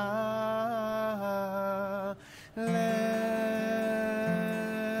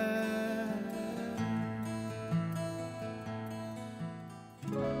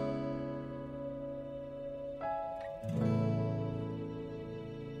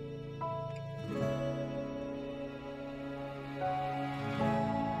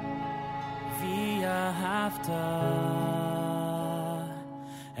ואהבת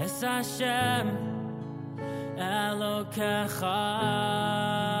את השם אלוקיך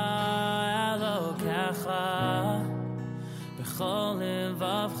אלוקיך בכל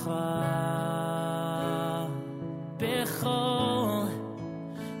לבבך בכל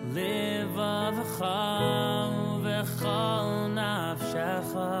לבבך ובכל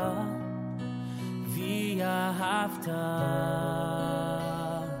נפשך ואהבת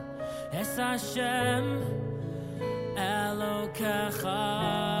את השם אלוקיך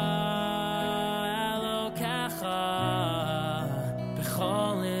אלוקיך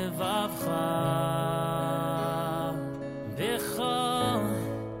בכל לבבך בכל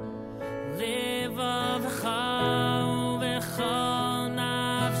לבבך ובכל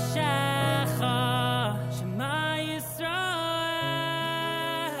נפשך שמע ישראל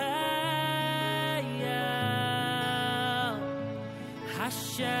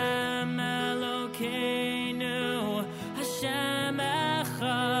השם אלוקינו השם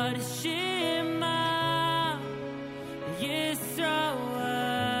אחד שמע ישראל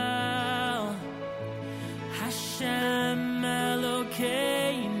השם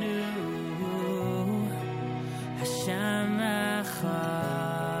אלוקינו השם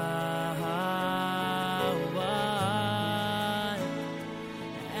אחד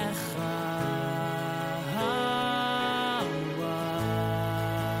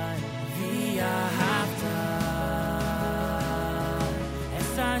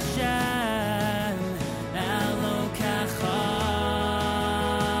Hashem Elokecha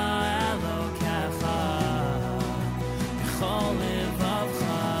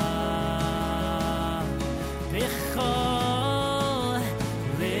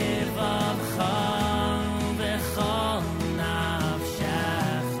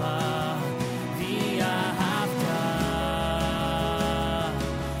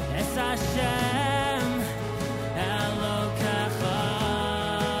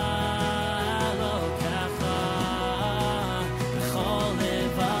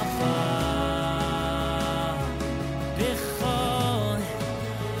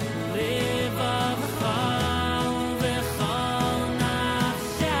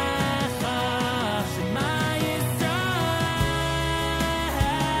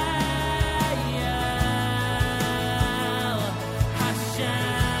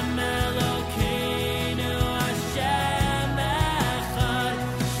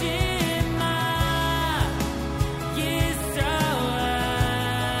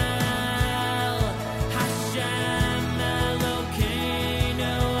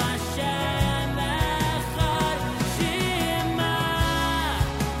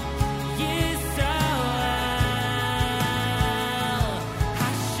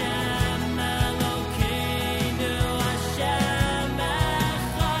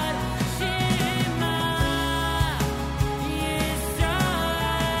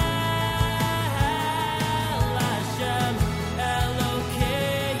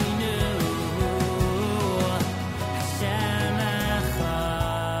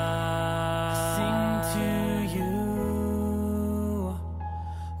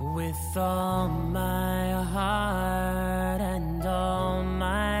with all my heart and all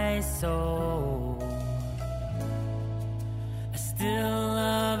my soul. I still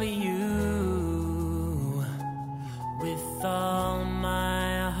love you with all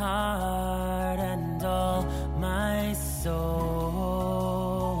my heart and all my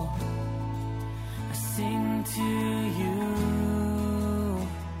soul. I sing to you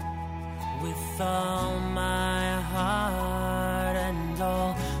with all my heart and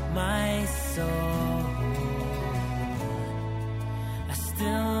all my soul. I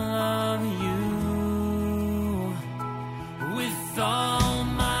still love you with all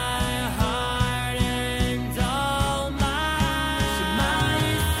my heart and all my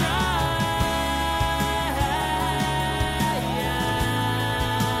Israel.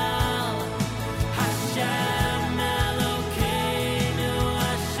 Hashem Elokeinu,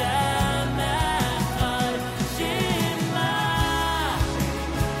 Hashem Echad, Shema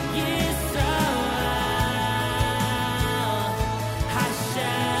Yisrael.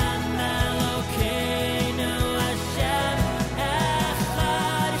 Hashem Elokeinu, Hashem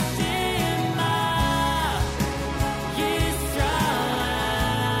Echad, Shema Yisrael.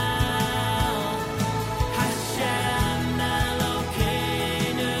 Hashem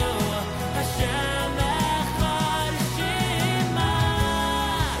Elokeinu, Hashem Echad, Shema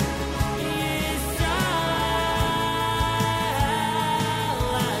Yisrael.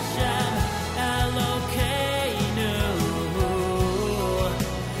 Hashem Elokeinu,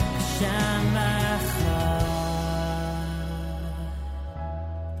 Hashem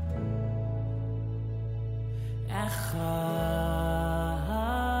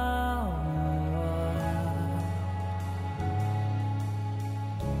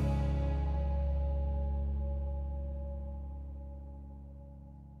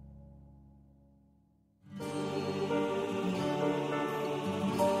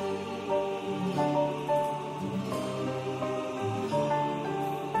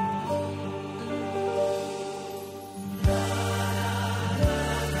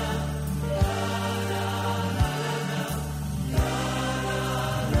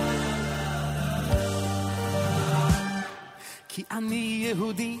כי אני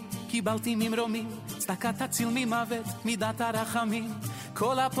יהודי, קיבלתי ממרומים, צדקה תציל ממוות, מידת הרחמים,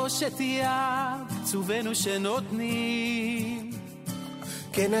 כל הפושט יד, צובנו שנותנים.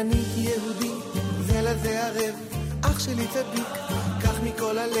 כן אני יהודי, זה לזה ערב, אח שלי צדיק, כך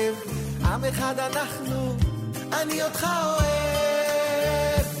מכל הלב, עם אחד אנחנו, אני אותך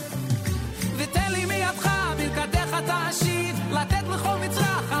אוהב. ותן לי מידך, ברכתך תעשיר, לתת לכל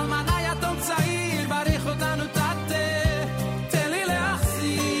מצרך, אלמנה יתום צעיר, ברך אותנו תתה, תן לי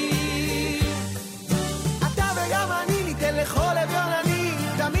להחזיר. אתה וגם אני ניתן לכל אביון אני,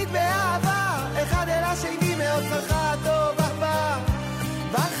 תמיד באהבה, אחד אל השני מאוד שמחה טוב הבא,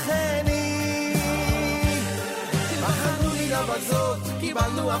 בחני. בחנו לי גם בזאת,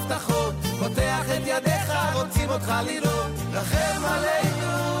 קיבלנו הבטחות, פותח את ידיך, רוצים אותך לראות, רחם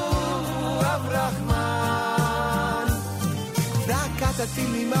עלינו, אב רחמן. דקה תציל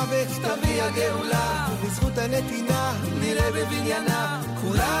ממוות, תביא הגאולה, בזכות הנתינה, נראה בבניינה,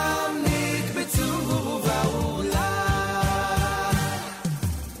 כולם נקבצו באולם.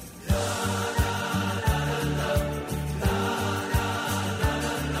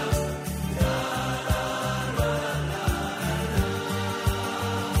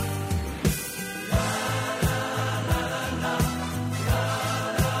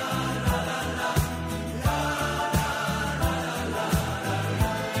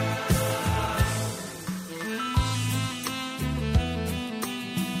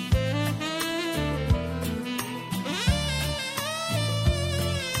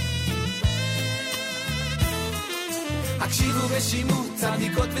 הקשיבו ושימו,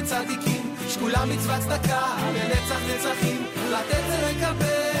 צדיקות וצדיקים, שכולם מצוות צדקה, לנצח נצחים, לתת זה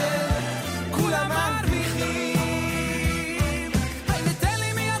לקבל, כולם מרוויחים. היי ותן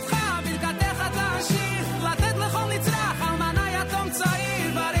לי מידך, ברכתך תעשיר, לתת לכל נצרך, אלמנה יתום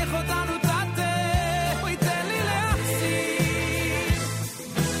צעיר, ברך אותנו תתה, ותן לי להחזיר.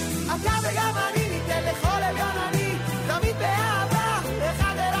 אתה וגם אני ניתן לכל אביון אני, תמיד באהבה,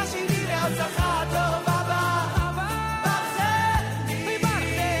 אחד אל השני מאוד שמחה טוב הבא.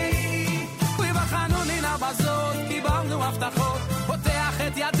 בזאת קיבלנו הבטחות, פותח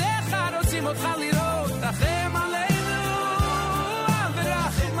את ידיך, רוצים אותך לראות, רחם עלינו, אב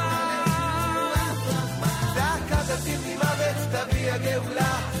רחמן. דקה תציל ממוות, תביא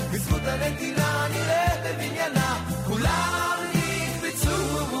הגאולה, בזכות הנתינה נראה בבניינה, כולם נקבצו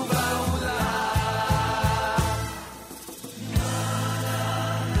באולם.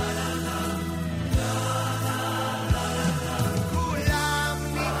 כולם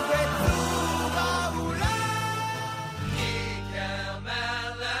נקבצו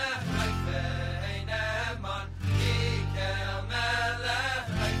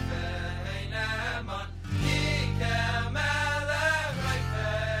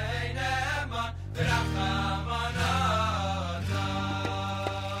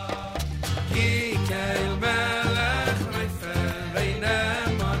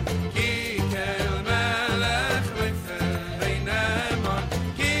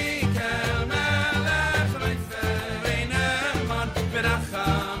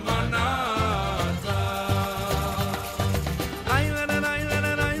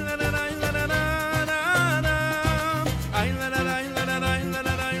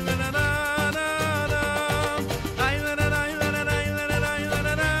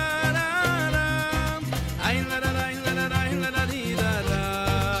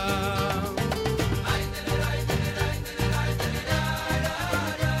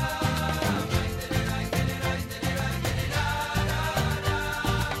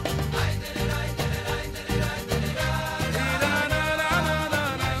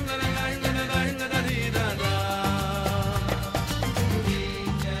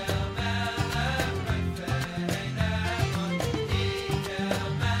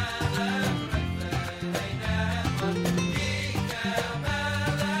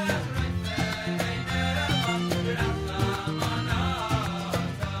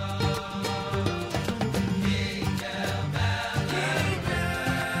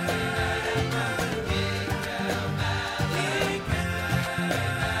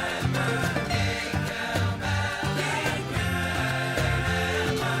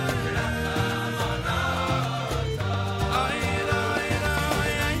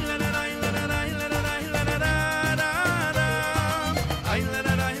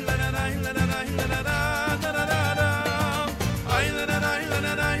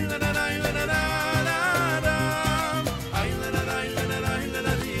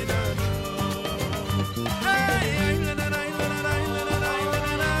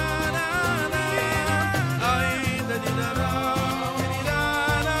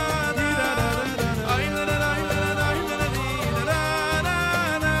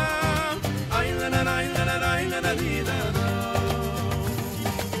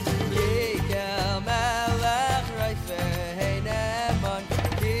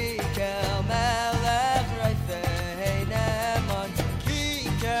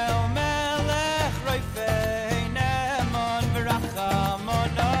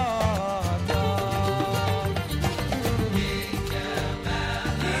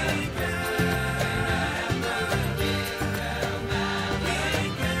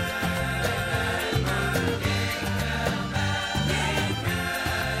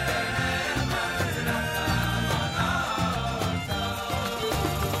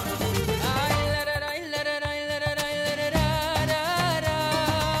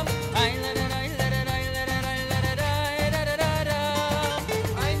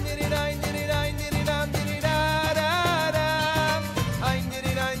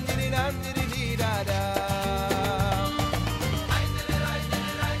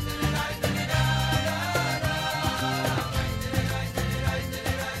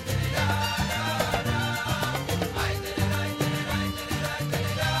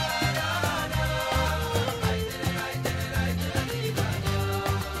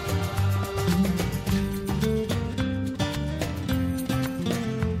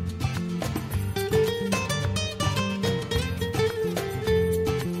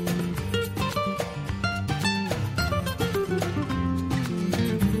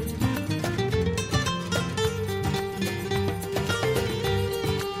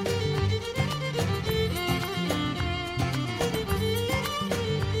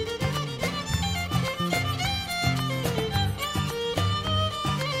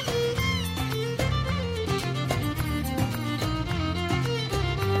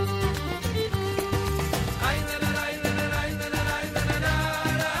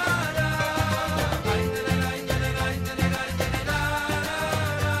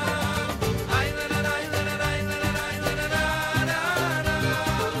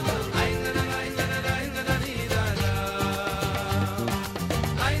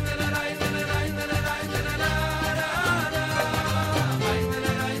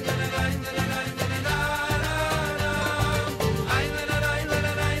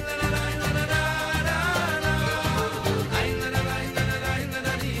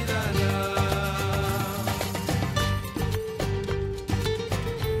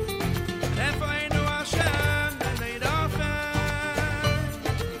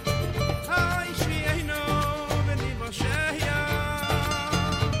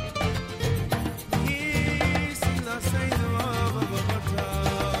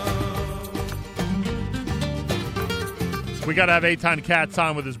We got to have Eitan Katz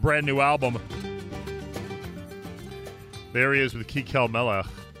on with his brand new album. There he is with Kikel Melech.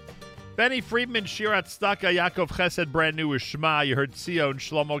 Benny Friedman, Shirat Staka, Yaakov Chesed, brand new with Shema. You heard Sion,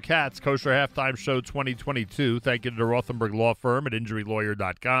 Shlomo Katz, Kosher Halftime Show 2022. Thank you to the Rothenberg Law Firm at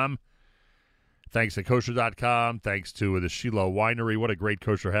InjuryLawyer.com. Thanks to Kosher.com. Thanks to the Shiloh Winery. What a great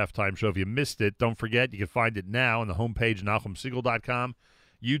Kosher Halftime Show. If you missed it, don't forget, you can find it now on the homepage, NachumSiegel.com,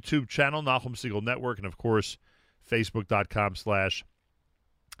 YouTube channel, Nachum Siegel Network, and, of course,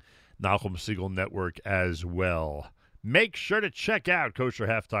 Facebook.com/Nachum Siegel Network as well. Make sure to check out Kosher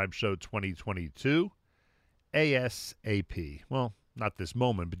Halftime Show 2022 ASAP. Well, not this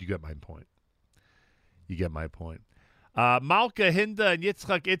moment, but you get my point. You get my point. Malka Hinda and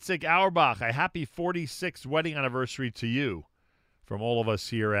Yitzchak Itzik Auerbach, a happy 46th wedding anniversary to you from all of us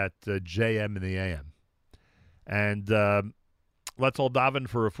here at JM in the AM. And let's all daven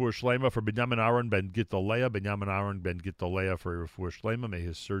for Refuah Shlema for Binyamin Aaron ben Gitolea. Binyamin Aaron ben Gitolea for Refuah Shlema. May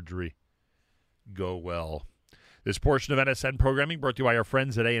his surgery go well. This portion of NSN programming brought to you by our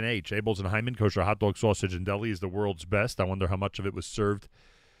friends at A&H. Abel's and Hyman, kosher hot dog, sausage, and deli is the world's best. I wonder how much of it was served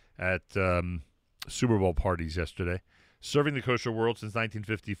at Super Bowl parties yesterday. Serving the kosher world since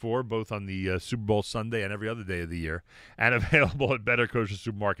 1954, both on the Super Bowl Sunday and every other day of the year, and available at better kosher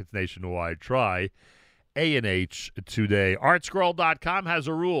supermarkets nationwide. Try A&H today. ArtScroll.com has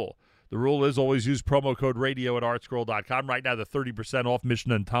a rule. The rule is always use promo code radio at ArtScroll.com. Right now, the 30% off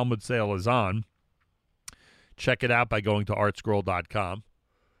Mishnah and Talmud sale is on. Check it out by going to artscroll.com.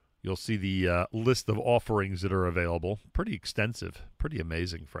 You'll see the list of offerings that are available. Pretty extensive. Pretty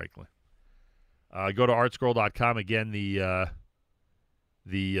amazing, frankly. Go to artscroll.com. Again, the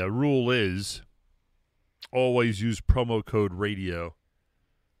rule is always use promo code radio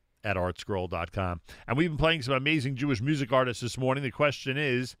at artscroll.com. And we've been playing some amazing Jewish music artists this morning. The question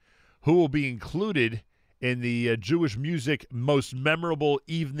is, who will be included in the Jewish music most memorable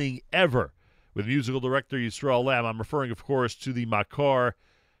evening ever? With musical director Yisrael Lam. I'm referring, of course, to the Makar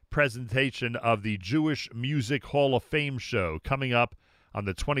presentation of the Jewish Music Hall of Fame show coming up on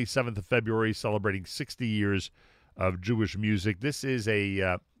the 27th of February, celebrating 60 years of Jewish music. This is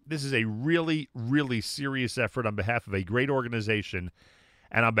a really, really serious effort on behalf of a great organization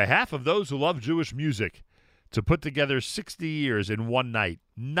and on behalf of those who love Jewish music to put together 60 years in one night.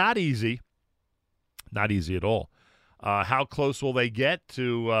 Not easy. Not easy at all. How close will they get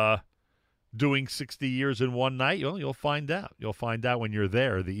to doing 60 years in one night? Well, you'll find out. You'll find out when you're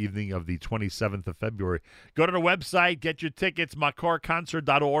there the evening of the 27th of February. Go to the website, get your tickets,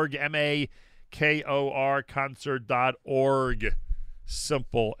 makorconcert.org, M-A-K-O-R concert.org.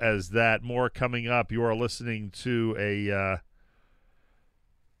 Simple as that. More coming up. You are listening to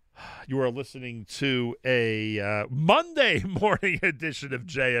a Monday morning edition of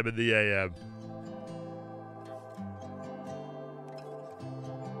JM in the AM.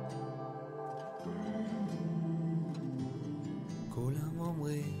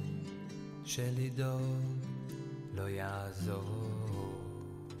 שלדאוג לא יעזור,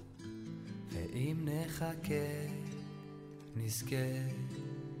 ואם נחכה נזכה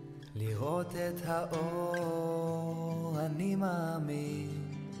לראות את האור. אני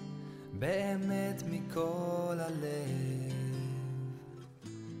מאמין באמת מכל הלב,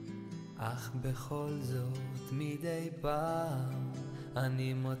 אך בכל זאת מדי פעם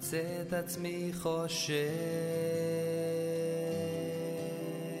אני מוצא את עצמי חושב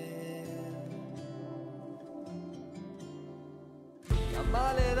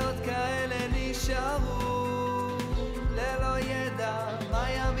כמה לילות כאלה נשארו ללא ידע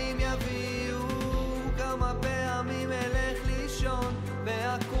מה ימים יביאו, כמה פעמים אלך לישון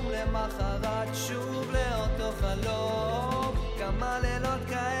ואקום למחרת שוב לאותו חלום. כמה לילות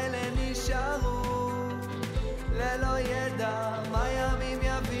כאלה נשארו ללא ידע מה ימים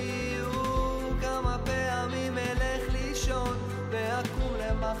יביאו, כמה פעמים אלך לישון ואקום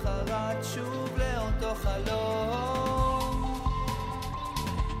למחרת שוב לאותו חלום.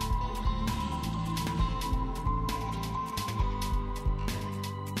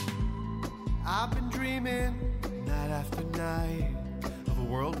 I've been dreaming night after night of a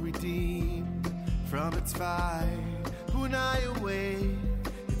world redeemed from its fight. When I awake,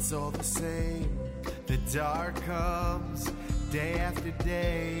 it's all the same. The dark comes day after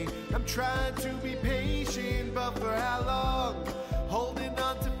day. I'm trying to be patient, but for how long? Holding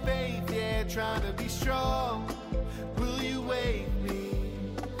on to faith, yeah, trying to be strong. Will you wake me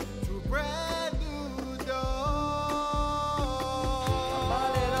to a brand new dawn?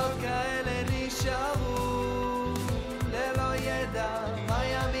 ללא ידע מה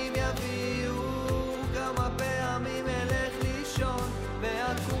ימים יביאו, כמה פעמים אלך לישון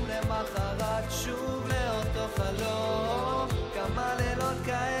ואקום למחרת שוב לאותו חלום.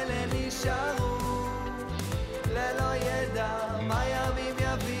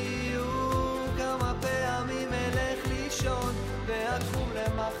 ויקום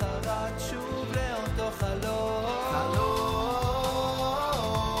למחרת שוב לאותו חלום.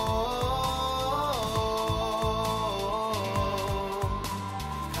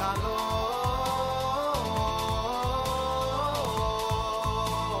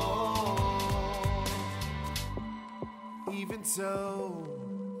 Even so,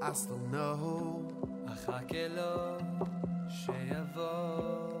 I still know אחכה לו שיבוא.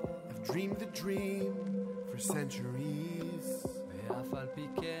 I've dreamed the dream for centuries, ואף על פי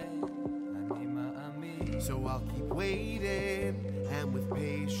כן אני מאמין. so I'll keep waiting, and with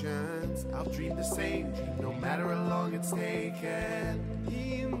patience I'll dream the same dream no matter how long it's taken.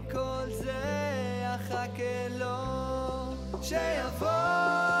 עם כל זה אחכה לו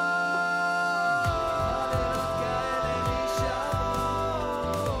שיבוא.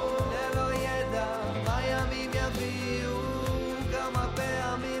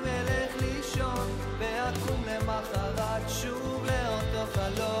 שוב לאותו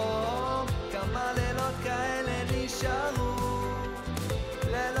חלום, כמה לילות כאלה נשארו,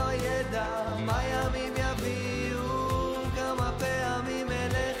 ללא ידע מה ימים יביאו, כמה פעמים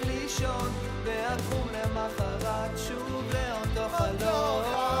אלך לישון, ואקום למחרת שוב לאותו חלום.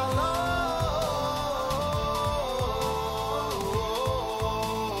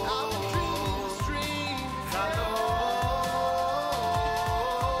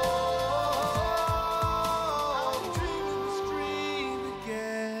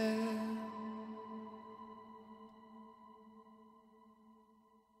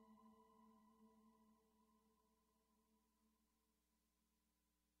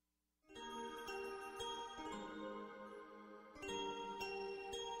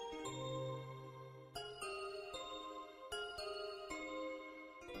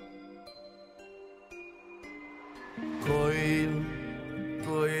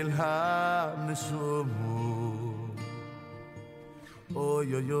 Koil ha-neshomu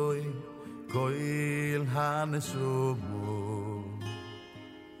Oy oy oy Koil ha-neshomu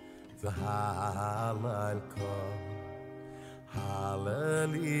Zahalalka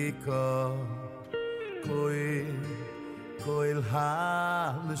Halalika Koil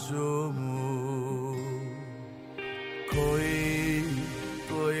ha-neshomu Koil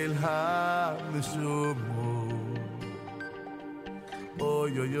ha-neshomu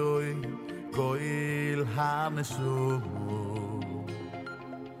Oy oy oy Koil ha-neshomu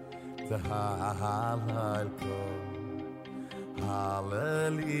Zahalalka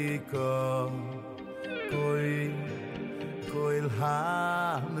Halalika Koil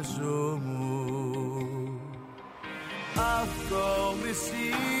ha-neshomu Afkol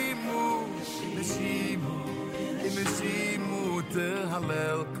nesimu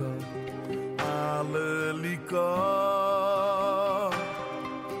Tehalelka Halalika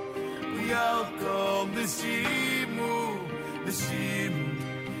Yalkom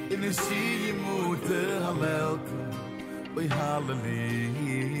nesimu Tehalelka Oy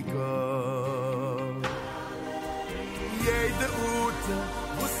Halalika Jede Ute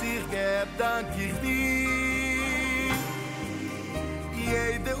was ich geb dank ich dir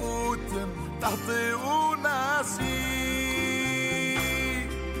Jede Ute dachte unasi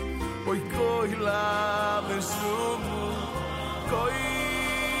Oy koila neshumu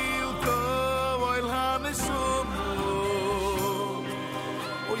koil haneshumu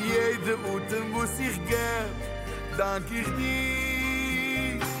Oy jede Ute was ich geb dank ich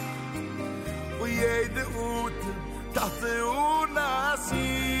dir Oy jede Ute dachte unasi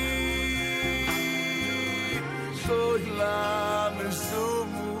koil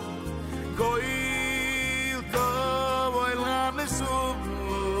haneshumu koil haneshumu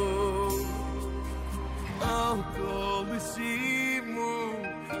Alcohol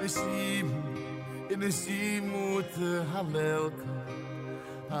nesimu Tehalelka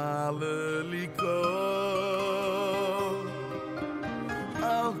Halalika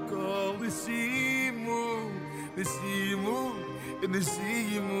Alcohol nesimu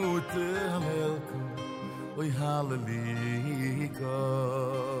Tehalelka Oy Halalika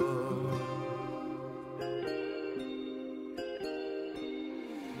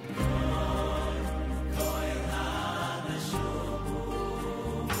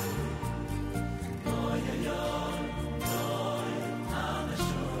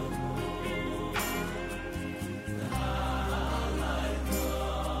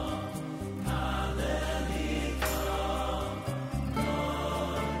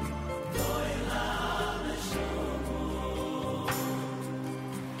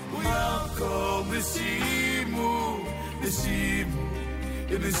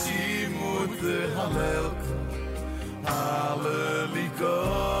Nesimu Tehalelka Halalika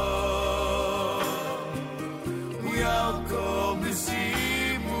We all call Nesimu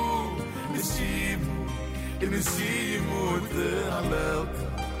Nisimu Halelka,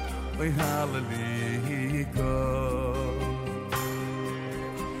 Oy Halleliko.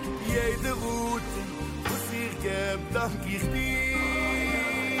 Jede Route, was ich geb, dank ich dir.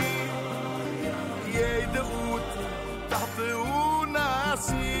 Jede Route, Tate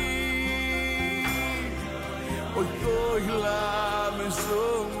Unasi. Oy Koi la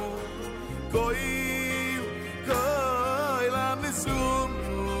Mesumu, Koi la Mesumu.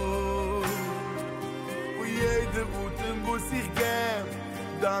 Jede Route, was ich geb,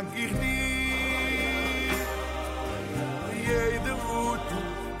 dank ich dir. Jede Route,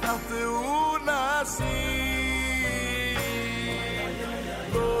 Tate Unasi.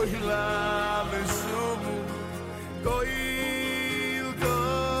 Koi la Mesumu, Koi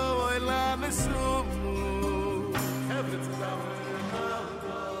la Mesumu. Hebben het samen,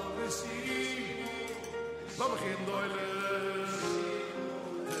 we zien. We beginnen doilen.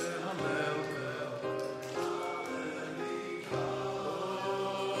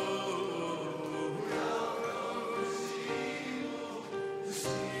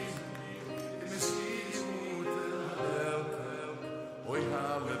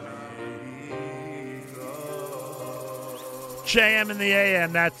 JM in the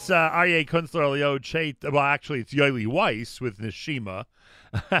AM. That's Aryeh Kunstler Eliyahu Chait. Well, actually, it's Yoeli Weiss with Nishima.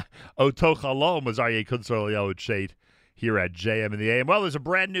 Oto Chalom was Aryeh Kunstler Eliyahu Chait here at JM in the AM. Well, there's a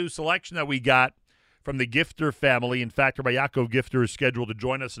brand new selection that we got from the Gifter family. In fact, Rabbi Yaakov Gifter is scheduled to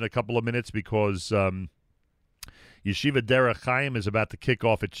join us in a couple of minutes because Yeshiva Derech Chaim is about to kick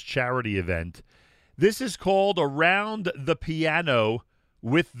off its charity event. This is called Around the Piano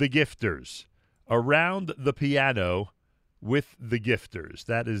with the Gifters. Around the Piano with the Gifters.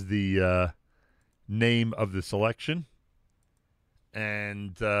 That is the name of the selection.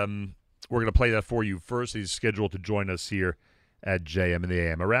 And we're going to play that for you first. He's scheduled to join us here at JM in the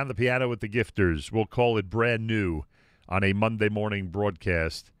AM. Around the Piano with the Gifters. We'll call it brand new on a Monday morning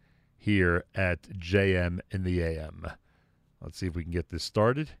broadcast here at JM in the AM. Let's see if we can get this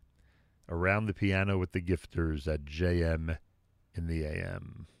started. Around the Piano with the Gifters at JM in the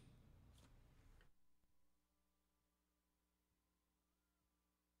AM.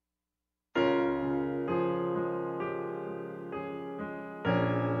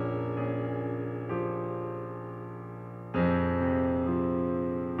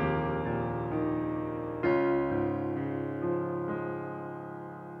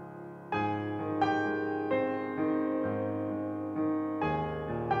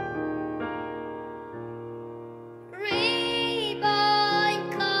 Reborn.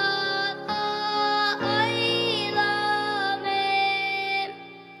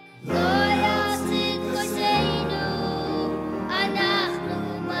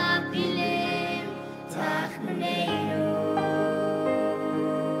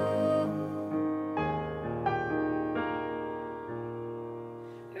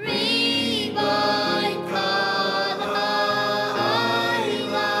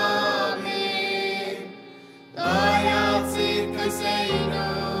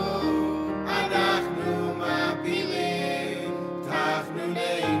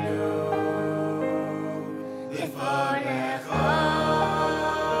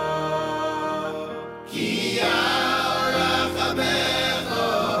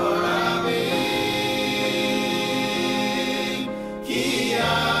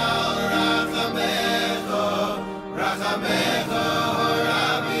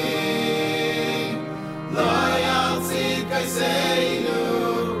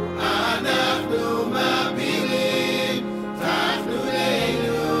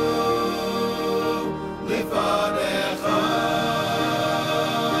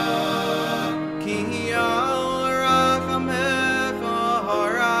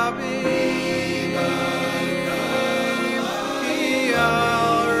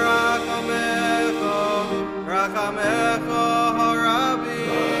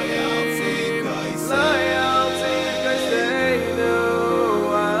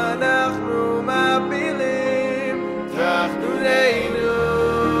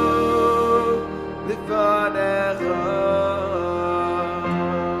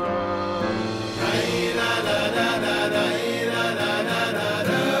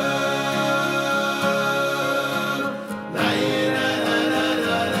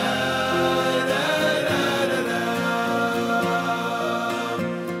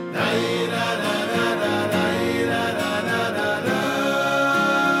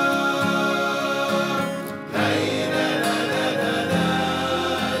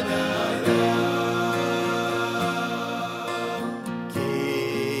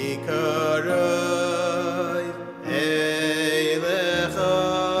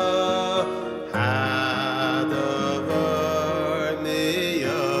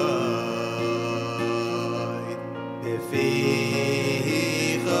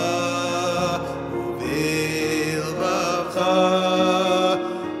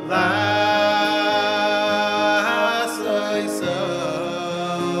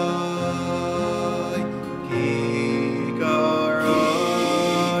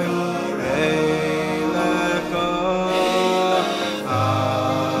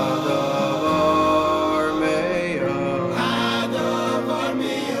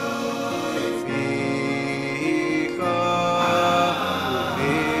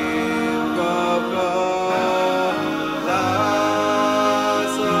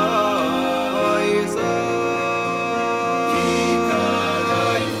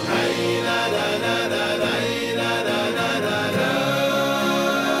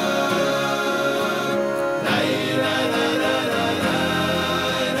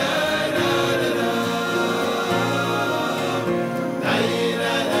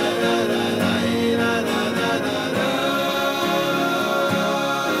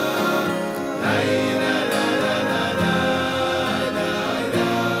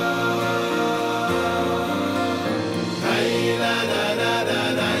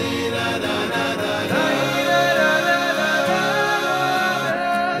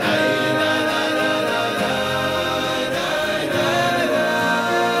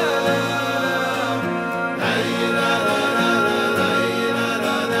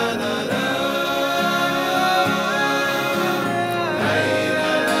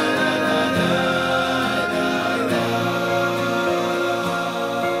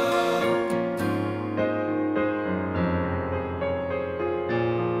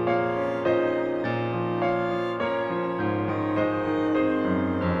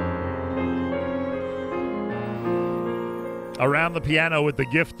 Around the Piano with the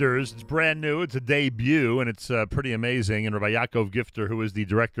Gifters. It's brand new. It's a debut, and it's pretty amazing. And Rabbi Yaakov Gifter, who is the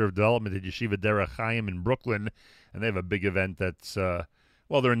Director of Development at Yeshiva Derech Chaim in Brooklyn, and they have a big event that's, they're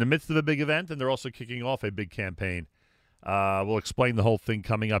in the midst of a big event, and they're also kicking off a big campaign. We'll explain the whole thing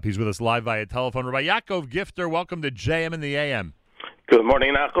coming up. He's with us live via telephone. Rabbi Yaakov Gifter, welcome to JM in the AM. Good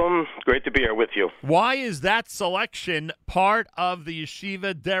morning, Nachum. Great to be here with you. Why is that selection part of the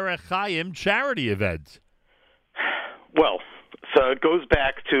Yeshiva Derech Chaim charity event? Well, so it goes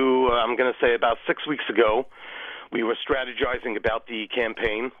back to, I'm going to say about 6 weeks ago. We were strategizing about the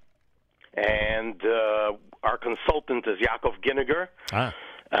campaign, and our consultant is Yaakov Ginniger.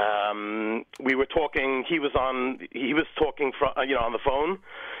 We were talking. He was talking from, on the phone,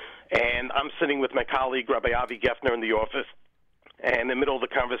 and I'm sitting with my colleague Rabbi Avi Geffner in the office. And in the middle of the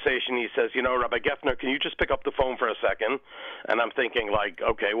conversation, he says, Rabbi Geffner, can you just pick up the phone for a second? And I'm thinking,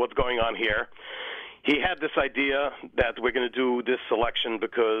 okay, what's going on here? He had this idea that we're going to do this selection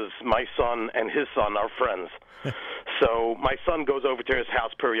because my son and his son are friends. So my son goes over to his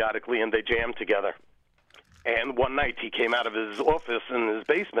house periodically, and they jam together. And one night he came out of his office in his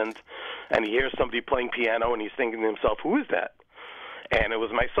basement, and he hears somebody playing piano, and he's thinking to himself, who is that? And it was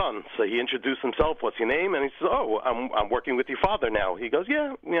my son. So he introduced himself, what's your name? And he says, I'm working with your father now. He goes,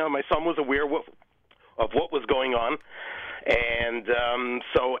 yeah, my son was aware of what was going on. And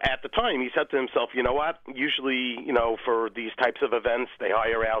so at the time, he said to himself, you know what, usually, for these types of events, they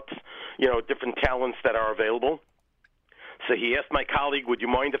hire out, different talents that are available. So he asked my colleague, would you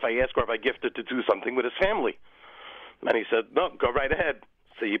mind if I ask Rabbi Gifter to do something with his family? And he said, no, go right ahead.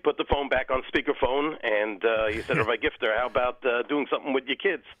 So he put the phone back on speakerphone, and he said, Rabbi Gifter, how about doing something with your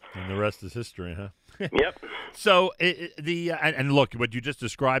kids? And the rest is history, huh? Yep. So and look, what you just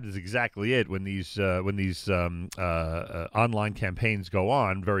described is exactly it. When these online campaigns go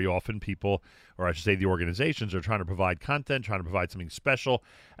on, very often people, or I should say the organizations, are trying to provide content, trying to provide something special,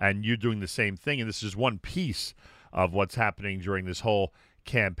 and you're doing the same thing. And this is one piece of what's happening during this whole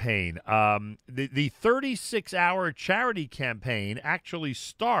campaign. The 36-hour charity campaign actually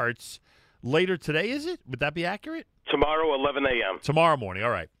starts later today, is it? Would that be accurate? Tomorrow, 11 a.m. Tomorrow morning, all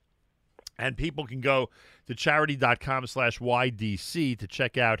right. And people can go to charity.com/YDC to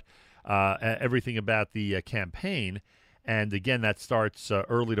check out everything about the campaign. And again, that starts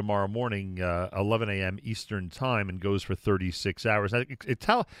early tomorrow morning, 11 a.m. Eastern time, and goes for 36 hours.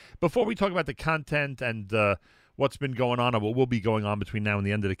 Before we talk about the content and what's been going on and what will be going on between now and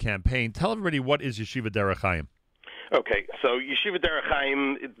the end of the campaign, tell everybody, what is Yeshiva Derech Chaim? Okay, so Yeshiva Derech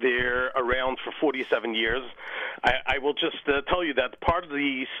Chaim, they're around for 47 years. I will just tell you that part of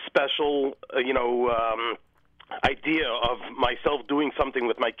the special, idea of myself doing something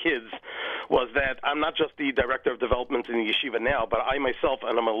with my kids was that I'm not just the director of development in the yeshiva now, but I myself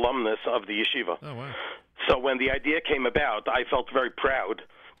am an alumnus of the yeshiva. Oh, wow. So when the idea came about, I felt very proud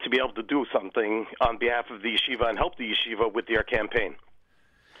to be able to do something on behalf of the yeshiva and help the yeshiva with their campaign.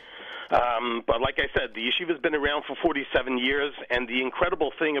 But like I said, the yeshiva has been around for 47 years, and the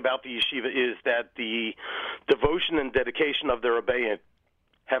incredible thing about the yeshiva is that the devotion and dedication of the Rebbeim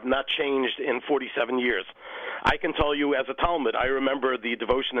have not changed in 47 years. I can tell you as a Talmud, I remember the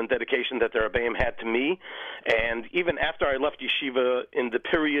devotion and dedication that the Rebbeim had to me, and even after I left yeshiva, in the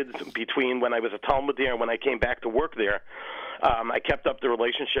periods between when I was a Talmud there and when I came back to work there, I kept up the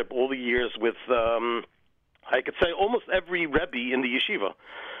relationship all the years with, I could say, almost every Rebbe in the yeshiva.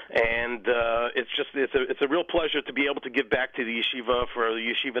 And it's a real pleasure to be able to give back to the yeshiva, for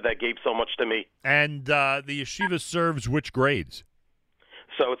the yeshiva that gave so much to me. And the yeshiva serves which grades?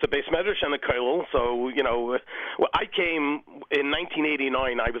 So it's a Beis Medrash and a kollel. So, I came in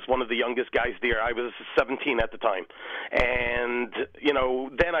 1989. I was one of the youngest guys there. I was 17 at the time. And,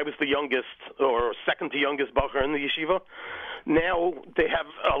 then I was the youngest or second to youngest bacher in the yeshiva. Now they have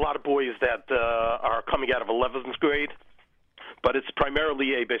a lot of boys that are coming out of 11th grade. But it's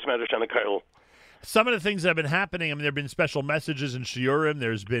primarily a Beis Medrash and a kollel. Some of the things that have been happening, there have been special messages in Shiurim.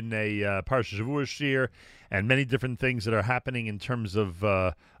 There's been a Parsha Shavua Shir, and many different things that are happening in terms of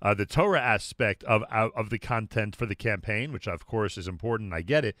the Torah aspect of the content for the campaign, which, of course, is important. I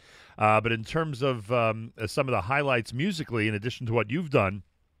get it. But in terms of some of the highlights musically, in addition to what you've done,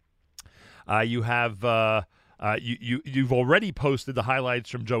 you have... You've already posted the highlights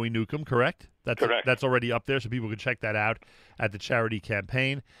from Joey Newcomb, correct? Correct. That's already up there, so people can check that out at the charity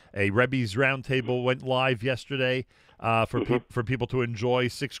campaign. A Rebbe's Roundtable went live yesterday for people to enjoy.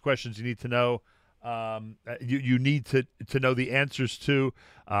 6 questions you need to know. You need to know the answers to.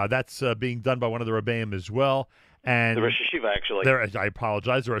 That's being done by one of the Rebbeim as well. And the Rosh Hashiva, actually. I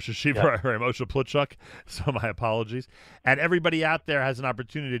apologize, the Rosh Hashiva, Moshe Plutchuk, so my apologies. And everybody out there has an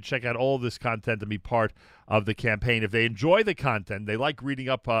opportunity to check out all of this content and be part of the campaign. If they enjoy the content, they like reading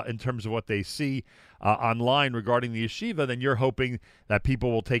up in terms of what they see online regarding the yeshiva, then you're hoping that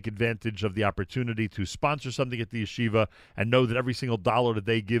people will take advantage of the opportunity to sponsor something at the yeshiva and know that every single dollar that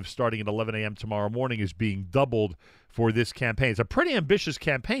they give starting at 11 a.m. tomorrow morning is being doubled for this campaign. It's a pretty ambitious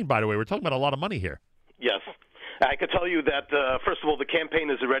campaign, by the way. We're talking about a lot of money here. Yes. I can tell you that, first of all, the campaign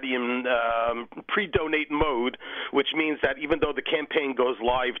is already in pre-donate mode, which means that even though the campaign goes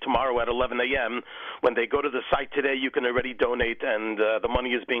live tomorrow at 11 a.m., when they go to the site today, you can already donate, and the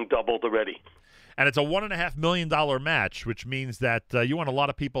money is being doubled already. And it's a $1.5 million match, which means that you want a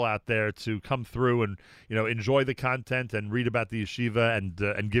lot of people out there to come through and enjoy the content and read about the yeshiva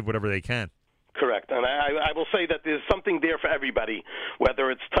and give whatever they can. Correct. And I will say that there's something there for everybody,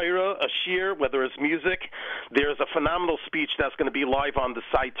 whether it's Torah, a shir, whether it's music. There's a phenomenal speech that's going to be live on the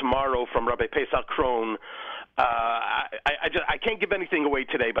site tomorrow from Rabbi Pesach Krohn. I can't give anything away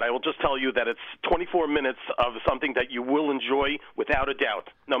today, but I will just tell you that it's 24 minutes of something that you will enjoy without a doubt,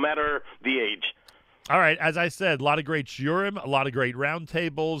 no matter the age. All right, as I said, a lot of great shiurim, a lot of great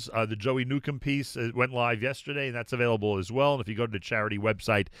roundtables. The Joey Newcomb piece went live yesterday, and that's available as well. And if you go to the charity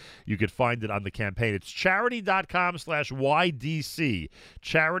website, you could find it on the campaign. It's charity.com/YDC,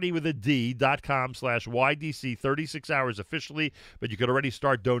 charity with a D.com/YDC, 36 hours officially, but you could already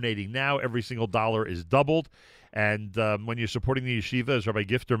start donating now. Every single dollar is doubled. And when you're supporting the yeshiva, as Rabbi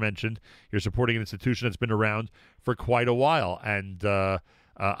Gifter mentioned, you're supporting an institution that's been around for quite a while. And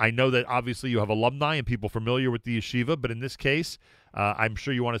I know that obviously you have alumni and people familiar with the yeshiva, but in this case, I'm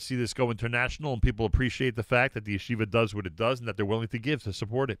sure you want to see this go international, and people appreciate the fact that the yeshiva does what it does and that they're willing to give to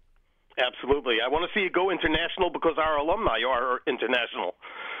support it. Absolutely. I want to see it go international because our alumni are international.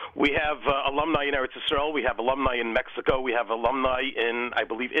 We have alumni in Eretz Yisrael. We have alumni in Mexico. We have alumni in, I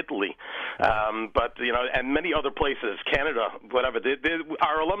believe, Italy. But, and many other places, Canada, whatever.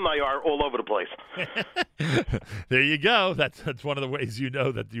 Our alumni are all over the place. There you go. That's one of the ways you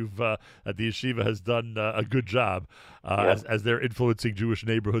know that that the yeshiva has done a good job as they're influencing Jewish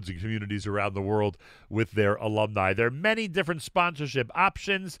neighborhoods and communities around the world with their alumni. There are many different sponsorship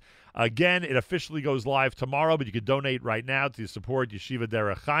options. Again, it officially goes live tomorrow, but you can donate right now to support Yeshiva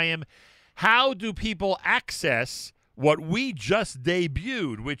Derech Chaim. How do people access what we just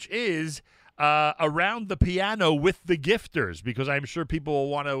debuted, which is Around the Piano with the Gifters? Because I'm sure people will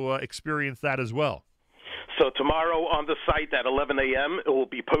want to experience that as well. So tomorrow on the site at 11 a.m., it will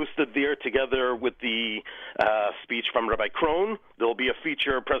be posted there together with the speech from Rabbi Krohn. There will be a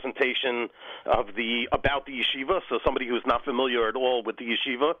feature presentation about the yeshiva, so somebody who's not familiar at all with the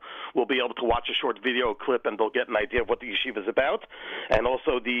yeshiva will be able to watch a short video clip and they'll get an idea of what the yeshiva is about. And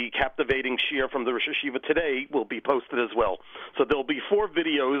also the captivating shir from the Rosh Hashiva today will be posted as well. So there will be 4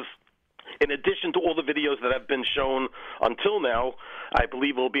 videos. In addition to all the videos that have been shown until now, I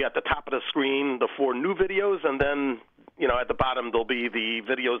believe will be at the top of the screen, the 4 new videos, and then, at the bottom there'll be the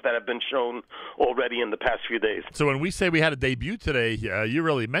videos that have been shown already in the past few days. So when we say we had a debut today, you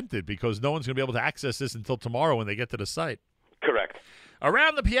really meant it, because no one's going to be able to access this until tomorrow when they get to the site. Correct.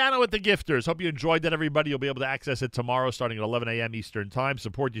 Around the Piano with the Gifters. Hope you enjoyed that, everybody. You'll be able to access it tomorrow starting at 11 a.m. Eastern Time.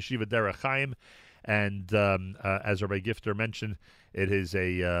 Support Yeshiva Derech Chaim. And as Rabbi Gifter mentioned, it is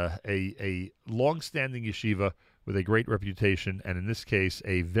a long-standing yeshiva with a great reputation, and in this case,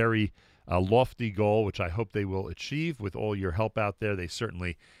 a very lofty goal, which I hope they will achieve. With all your help out there, they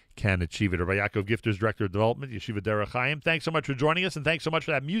certainly can achieve it. Rabbi Yaakov Gifter's Director of Development, Yeshiva Derech Chaim. Thanks so much for joining us, and thanks so much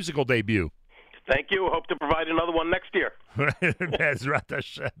for that musical debut. Thank you. Hope to provide another one next year. Bezrat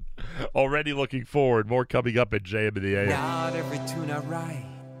Hashem. Already looking forward. More coming up at JM in the AM. Not every tune I write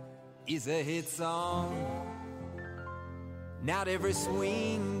is a hit song. Not every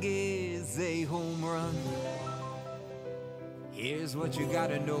swing is a home run. Here's what you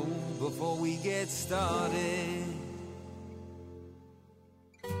gotta know before we get started.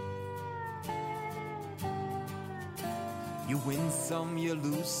 You win some, you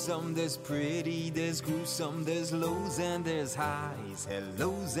lose some. There's pretty, there's gruesome. There's lows and there's highs.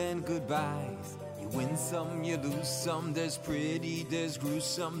 Hellos and goodbyes. You win some, you lose some. There's pretty, there's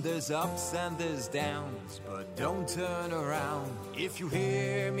gruesome. There's ups and there's downs. But don't turn around. If you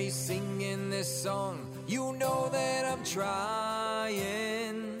hear me singing this song, you know that I'm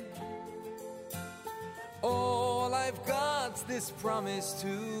trying. All I've got's this promise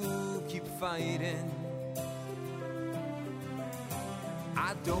to keep fighting.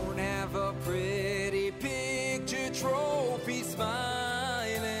 I don't have a pretty picture trophy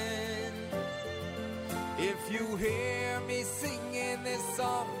smiling. If you hear me singing this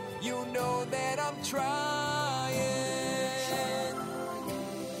song, you know that I'm trying.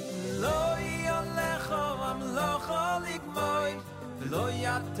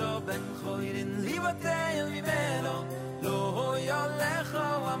 yato ben khoirin libatel mimeno lo yolecho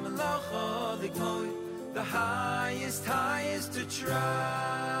amlocho likmoy the highest to try.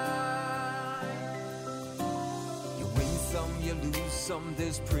 You win some, you lose some,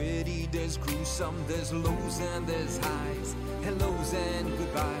 there's pretty, there's gruesome, there's lows and there's highs, hellos and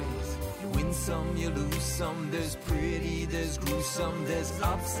goodbyes. You win some, you lose some, there's pretty, there's gruesome, there's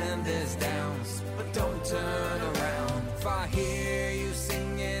ups and there's downs, but don't turn around. If I hear you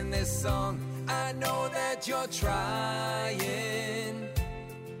singing this song, I know that you're trying.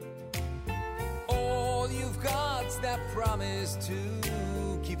 All you've got's that promise to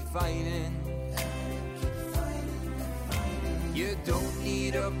keep fighting. You don't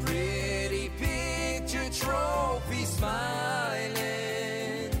need a pretty picture trophy smiling.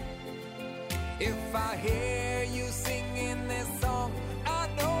 If I hear you singing this song, I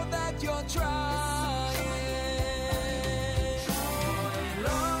know that you're trying.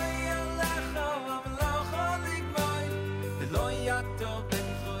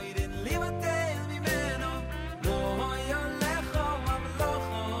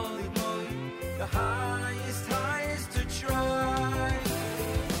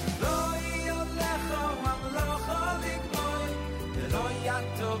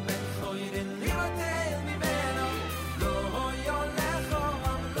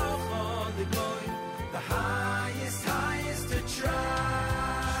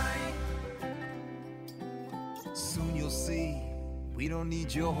 We don't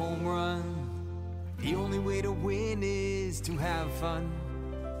need your home run. The only way to win is to have fun.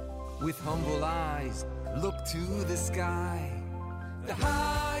 With humble eyes, look to the sky. The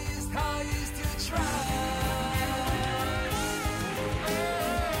highest to try.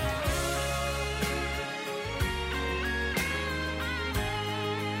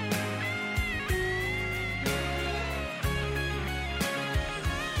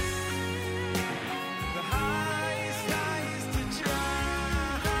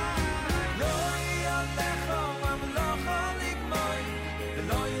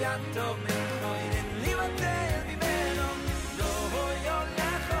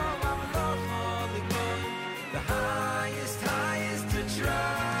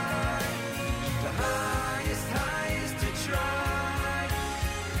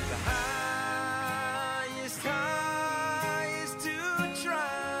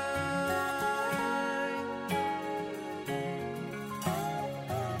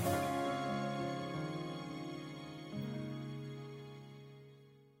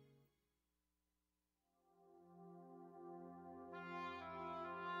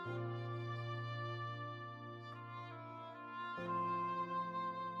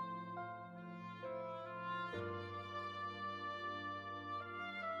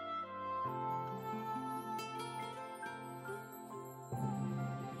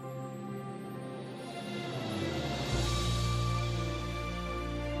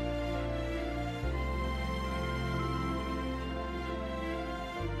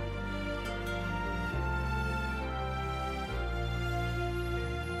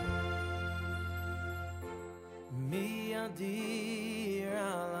 Adir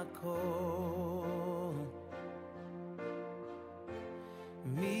al hakol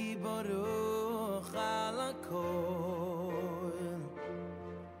mi baruch al hakol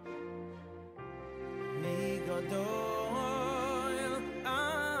mi gadol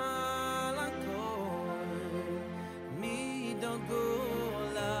al hakol mi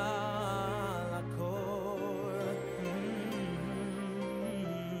dogol al hakol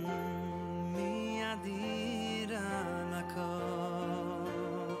mi adir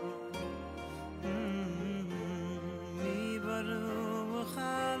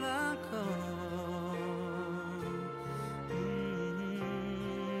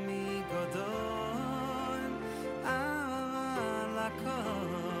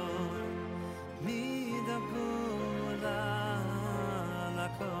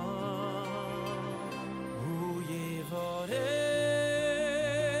Hu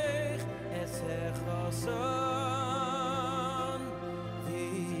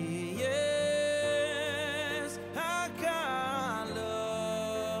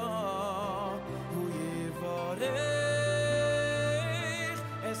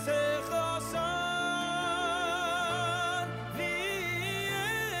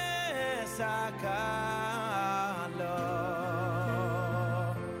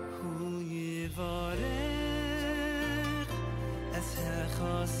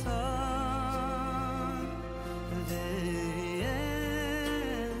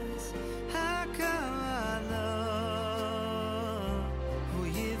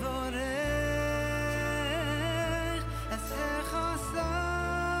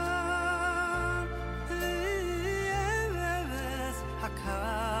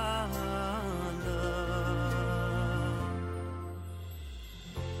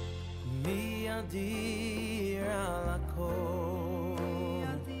adir al hakol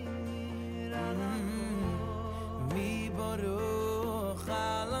mi baruch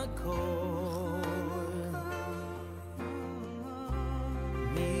al hakol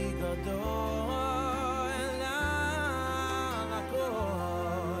mi gadol al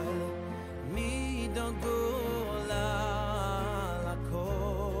hakol mi dagol al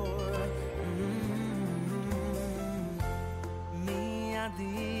hakol mi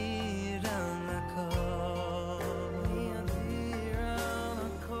adir al hakol mi adir al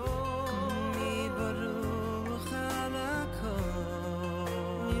hakol mi baruch al hakol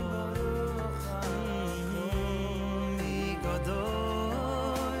mi baruch al hakol mi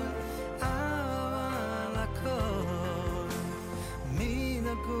gadol al hakol mi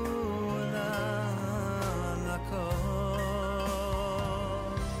nagol al hakol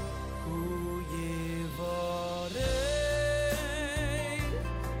hu yivarei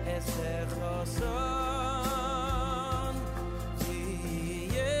esech hasan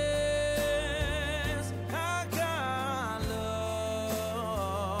v'yes hagala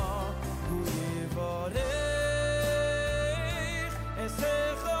hu yivarei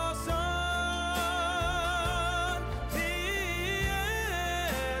esech hasan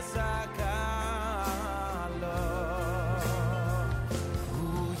v'yes hagala hu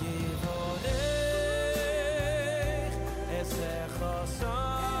yivarei esech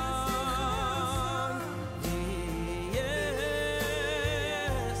hasan v'yes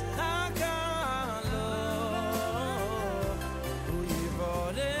hagala hu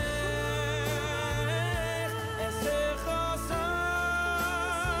yivarei esech hasan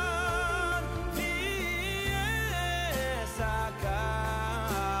v'yes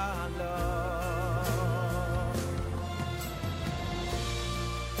hagala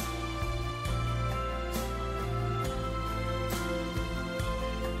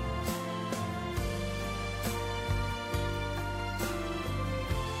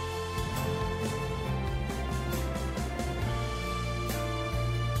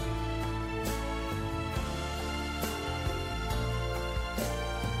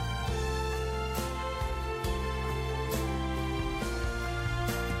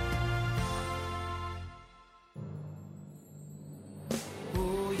hu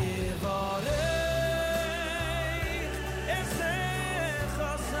yivarei esech hasan v'yes hagala hu yivarei esech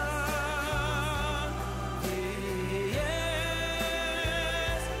hasan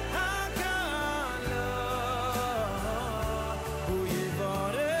v'yes hagala hu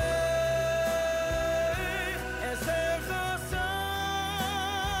yivarei esech hasan v'yes hagala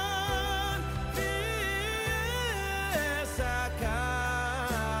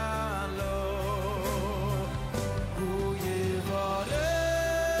hu yivarei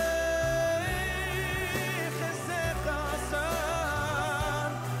esech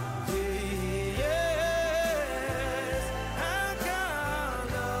hasan v'yes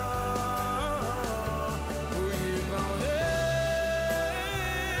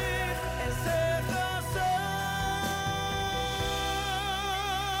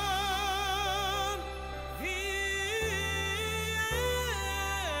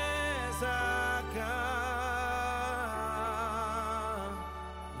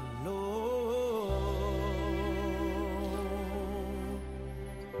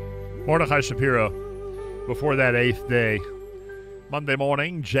Mordechai Shapiro, before that eighth day. Monday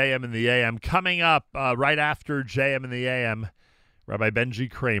morning, JM in the AM. Coming up right after JM in the AM, Rabbi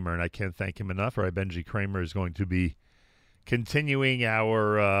Benji Kramer, and I can't thank him enough. Rabbi Benji Kramer is going to be continuing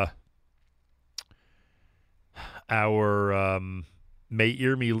our Me'ir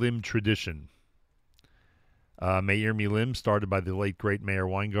Milim tradition. Me'ir Milim, started by the late, great Meir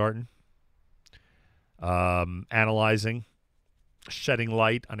Weingarten, analyzing, shedding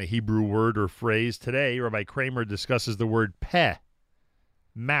light on a Hebrew word or phrase. Today, Rabbi Kramer discusses the word peh,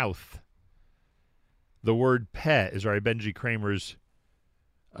 mouth. The word peh is Rabbi Benji Kramer's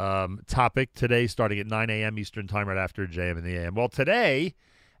topic today, starting at 9 a.m. Eastern Time, right after JM in the AM. Well, today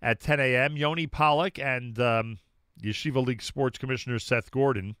at 10 a.m., Yoni Pollack and Yeshiva League Sports Commissioner Seth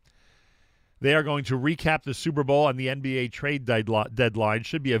Gordon, they are going to recap the Super Bowl and the NBA trade deadline.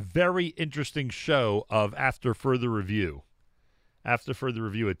 Should be a very interesting show of After Further Review. After Further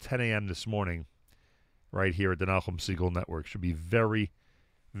Review at 10 a.m. this morning, right here at the Nachum Segal Network. Should be very,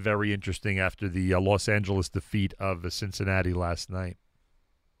 very interesting after the Los Angeles defeat of Cincinnati last night.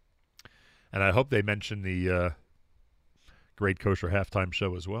 And I hope they mention the Great Kosher Halftime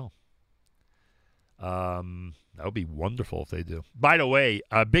Show as well. That would be wonderful if they do. By the way,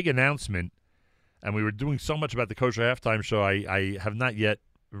 a big announcement, and we were doing so much about the Kosher Halftime Show, I have not yet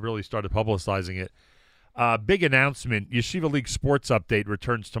really started publicizing it. Big announcement. Yeshiva League Sports Update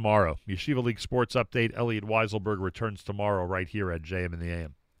returns tomorrow. Yeshiva League Sports Update, Elliot Weiselberg returns tomorrow right here at JM in the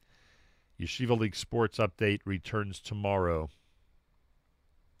AM. Yeshiva League Sports Update returns tomorrow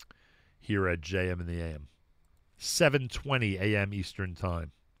here at JM in the AM. 7:20 a.m. Eastern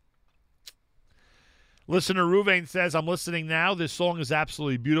Time. Listener Ruvain says, I'm listening now. This song is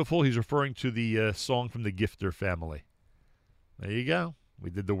absolutely beautiful. He's referring to the song from the Gifter family. There you go. We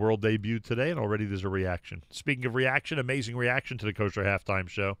did the world debut today, and already there's a reaction. Speaking of reaction, amazing reaction to the Kosher Halftime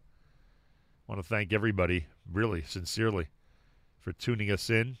Show. I want to thank everybody, really, sincerely, for tuning us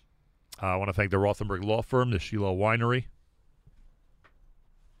in. I want to thank the Rothenberg Law Firm, the Shiloh Winery,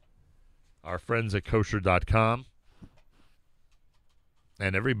 our friends at kosher.com,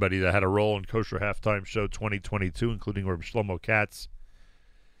 and everybody that had a role in Kosher Halftime Show 2022, including Rabbi Shlomo Katz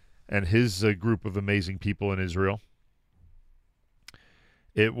and his group of amazing people in Israel.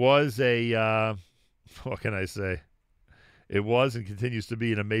 It was what can I say? It was and continues to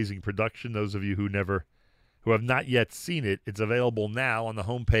be an amazing production. Those of you who have not yet seen it, it's available now on the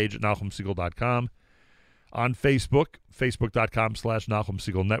homepage at NachumSegal.com, on Facebook, Facebook.com/Nachum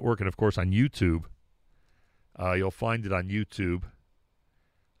Segal Network, and of course on YouTube. You'll find it on YouTube.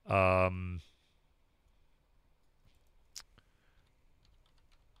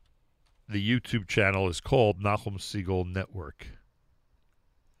 The YouTube channel is called Nachum Segal Network.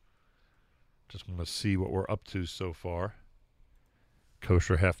 Just want to see what we're up to so far.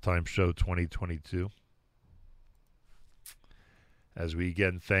 Kosher Halftime Show 2022. As we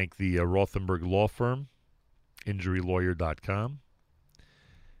again thank the Rothenberg Law Firm, InjuryLawyer.com,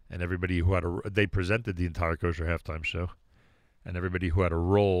 and everybody who had they presented the entire Kosher Halftime Show, and everybody who had a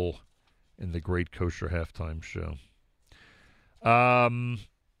role in the great Kosher Halftime Show.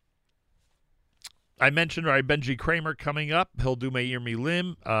 I mentioned Benji Kramer coming up. He'll do Meir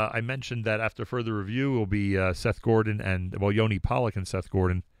Milim. I mentioned that after further review will be Seth Gordon and, Yoni Pollock and Seth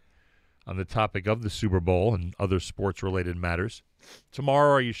Gordon on the topic of the Super Bowl and other sports-related matters.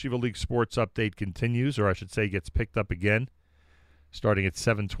 Tomorrow, our Yeshiva League Sports Update continues, or I should say gets picked up again, starting at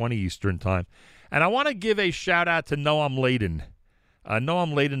 7:20 Eastern Time. And I want to give a shout-out to Noam Laden.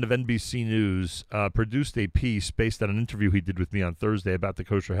 Noam Laden of NBC News produced a piece based on an interview he did with me on Thursday about the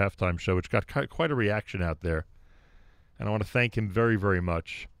Kosher Halftime Show, which got quite a reaction out there. And I want to thank him very, very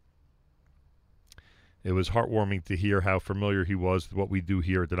much. It was heartwarming to hear how familiar he was with what we do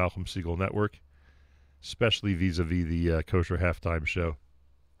here at the Nachum Segal Network, especially vis-a-vis the Kosher Halftime Show.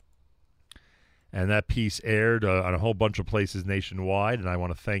 And that piece aired on a whole bunch of places nationwide, and I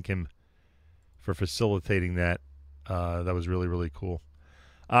want to thank him for facilitating that. That was really, really cool.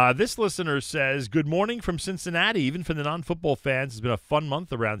 This listener says, good morning from Cincinnati. Even for the non-football fans, it's been a fun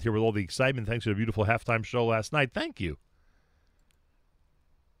month around here with all the excitement. Thanks for the beautiful halftime show last night. Thank you.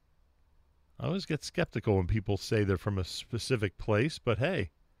 I always get skeptical when people say they're from a specific place, but hey,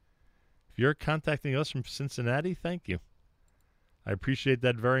 if you're contacting us from Cincinnati, thank you. I appreciate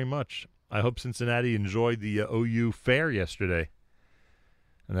that very much. I hope Cincinnati enjoyed the OU fair yesterday,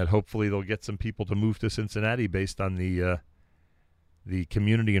 and that hopefully they'll get some people to move to Cincinnati based on the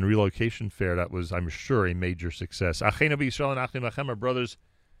community and relocation fair. That was, I'm sure, a major success. Achenu b'Yisrael and Achim Lachem, our brothers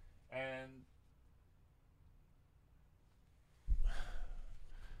and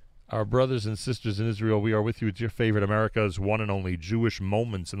our brothers and sisters in Israel. We are with you. It's your favorite America's one and only Jewish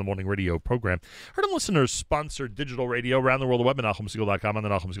Moments in the Morning radio program. Heard and listeners sponsored digital radio around the world, the web at NachumSegal.com, on the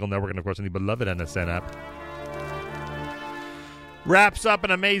Nachum Segal Network, and of course on the beloved NSN app. Wraps up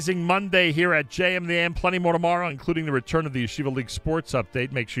an amazing Monday here at JM the AM. Plenty more tomorrow, including the return of the Yeshiva League Sports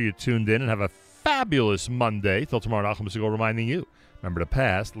Update. Make sure you're tuned in and have a fabulous Monday. Till tomorrow, Nachum Segal reminding you, remember the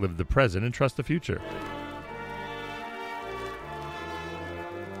past, live the present, and trust the future.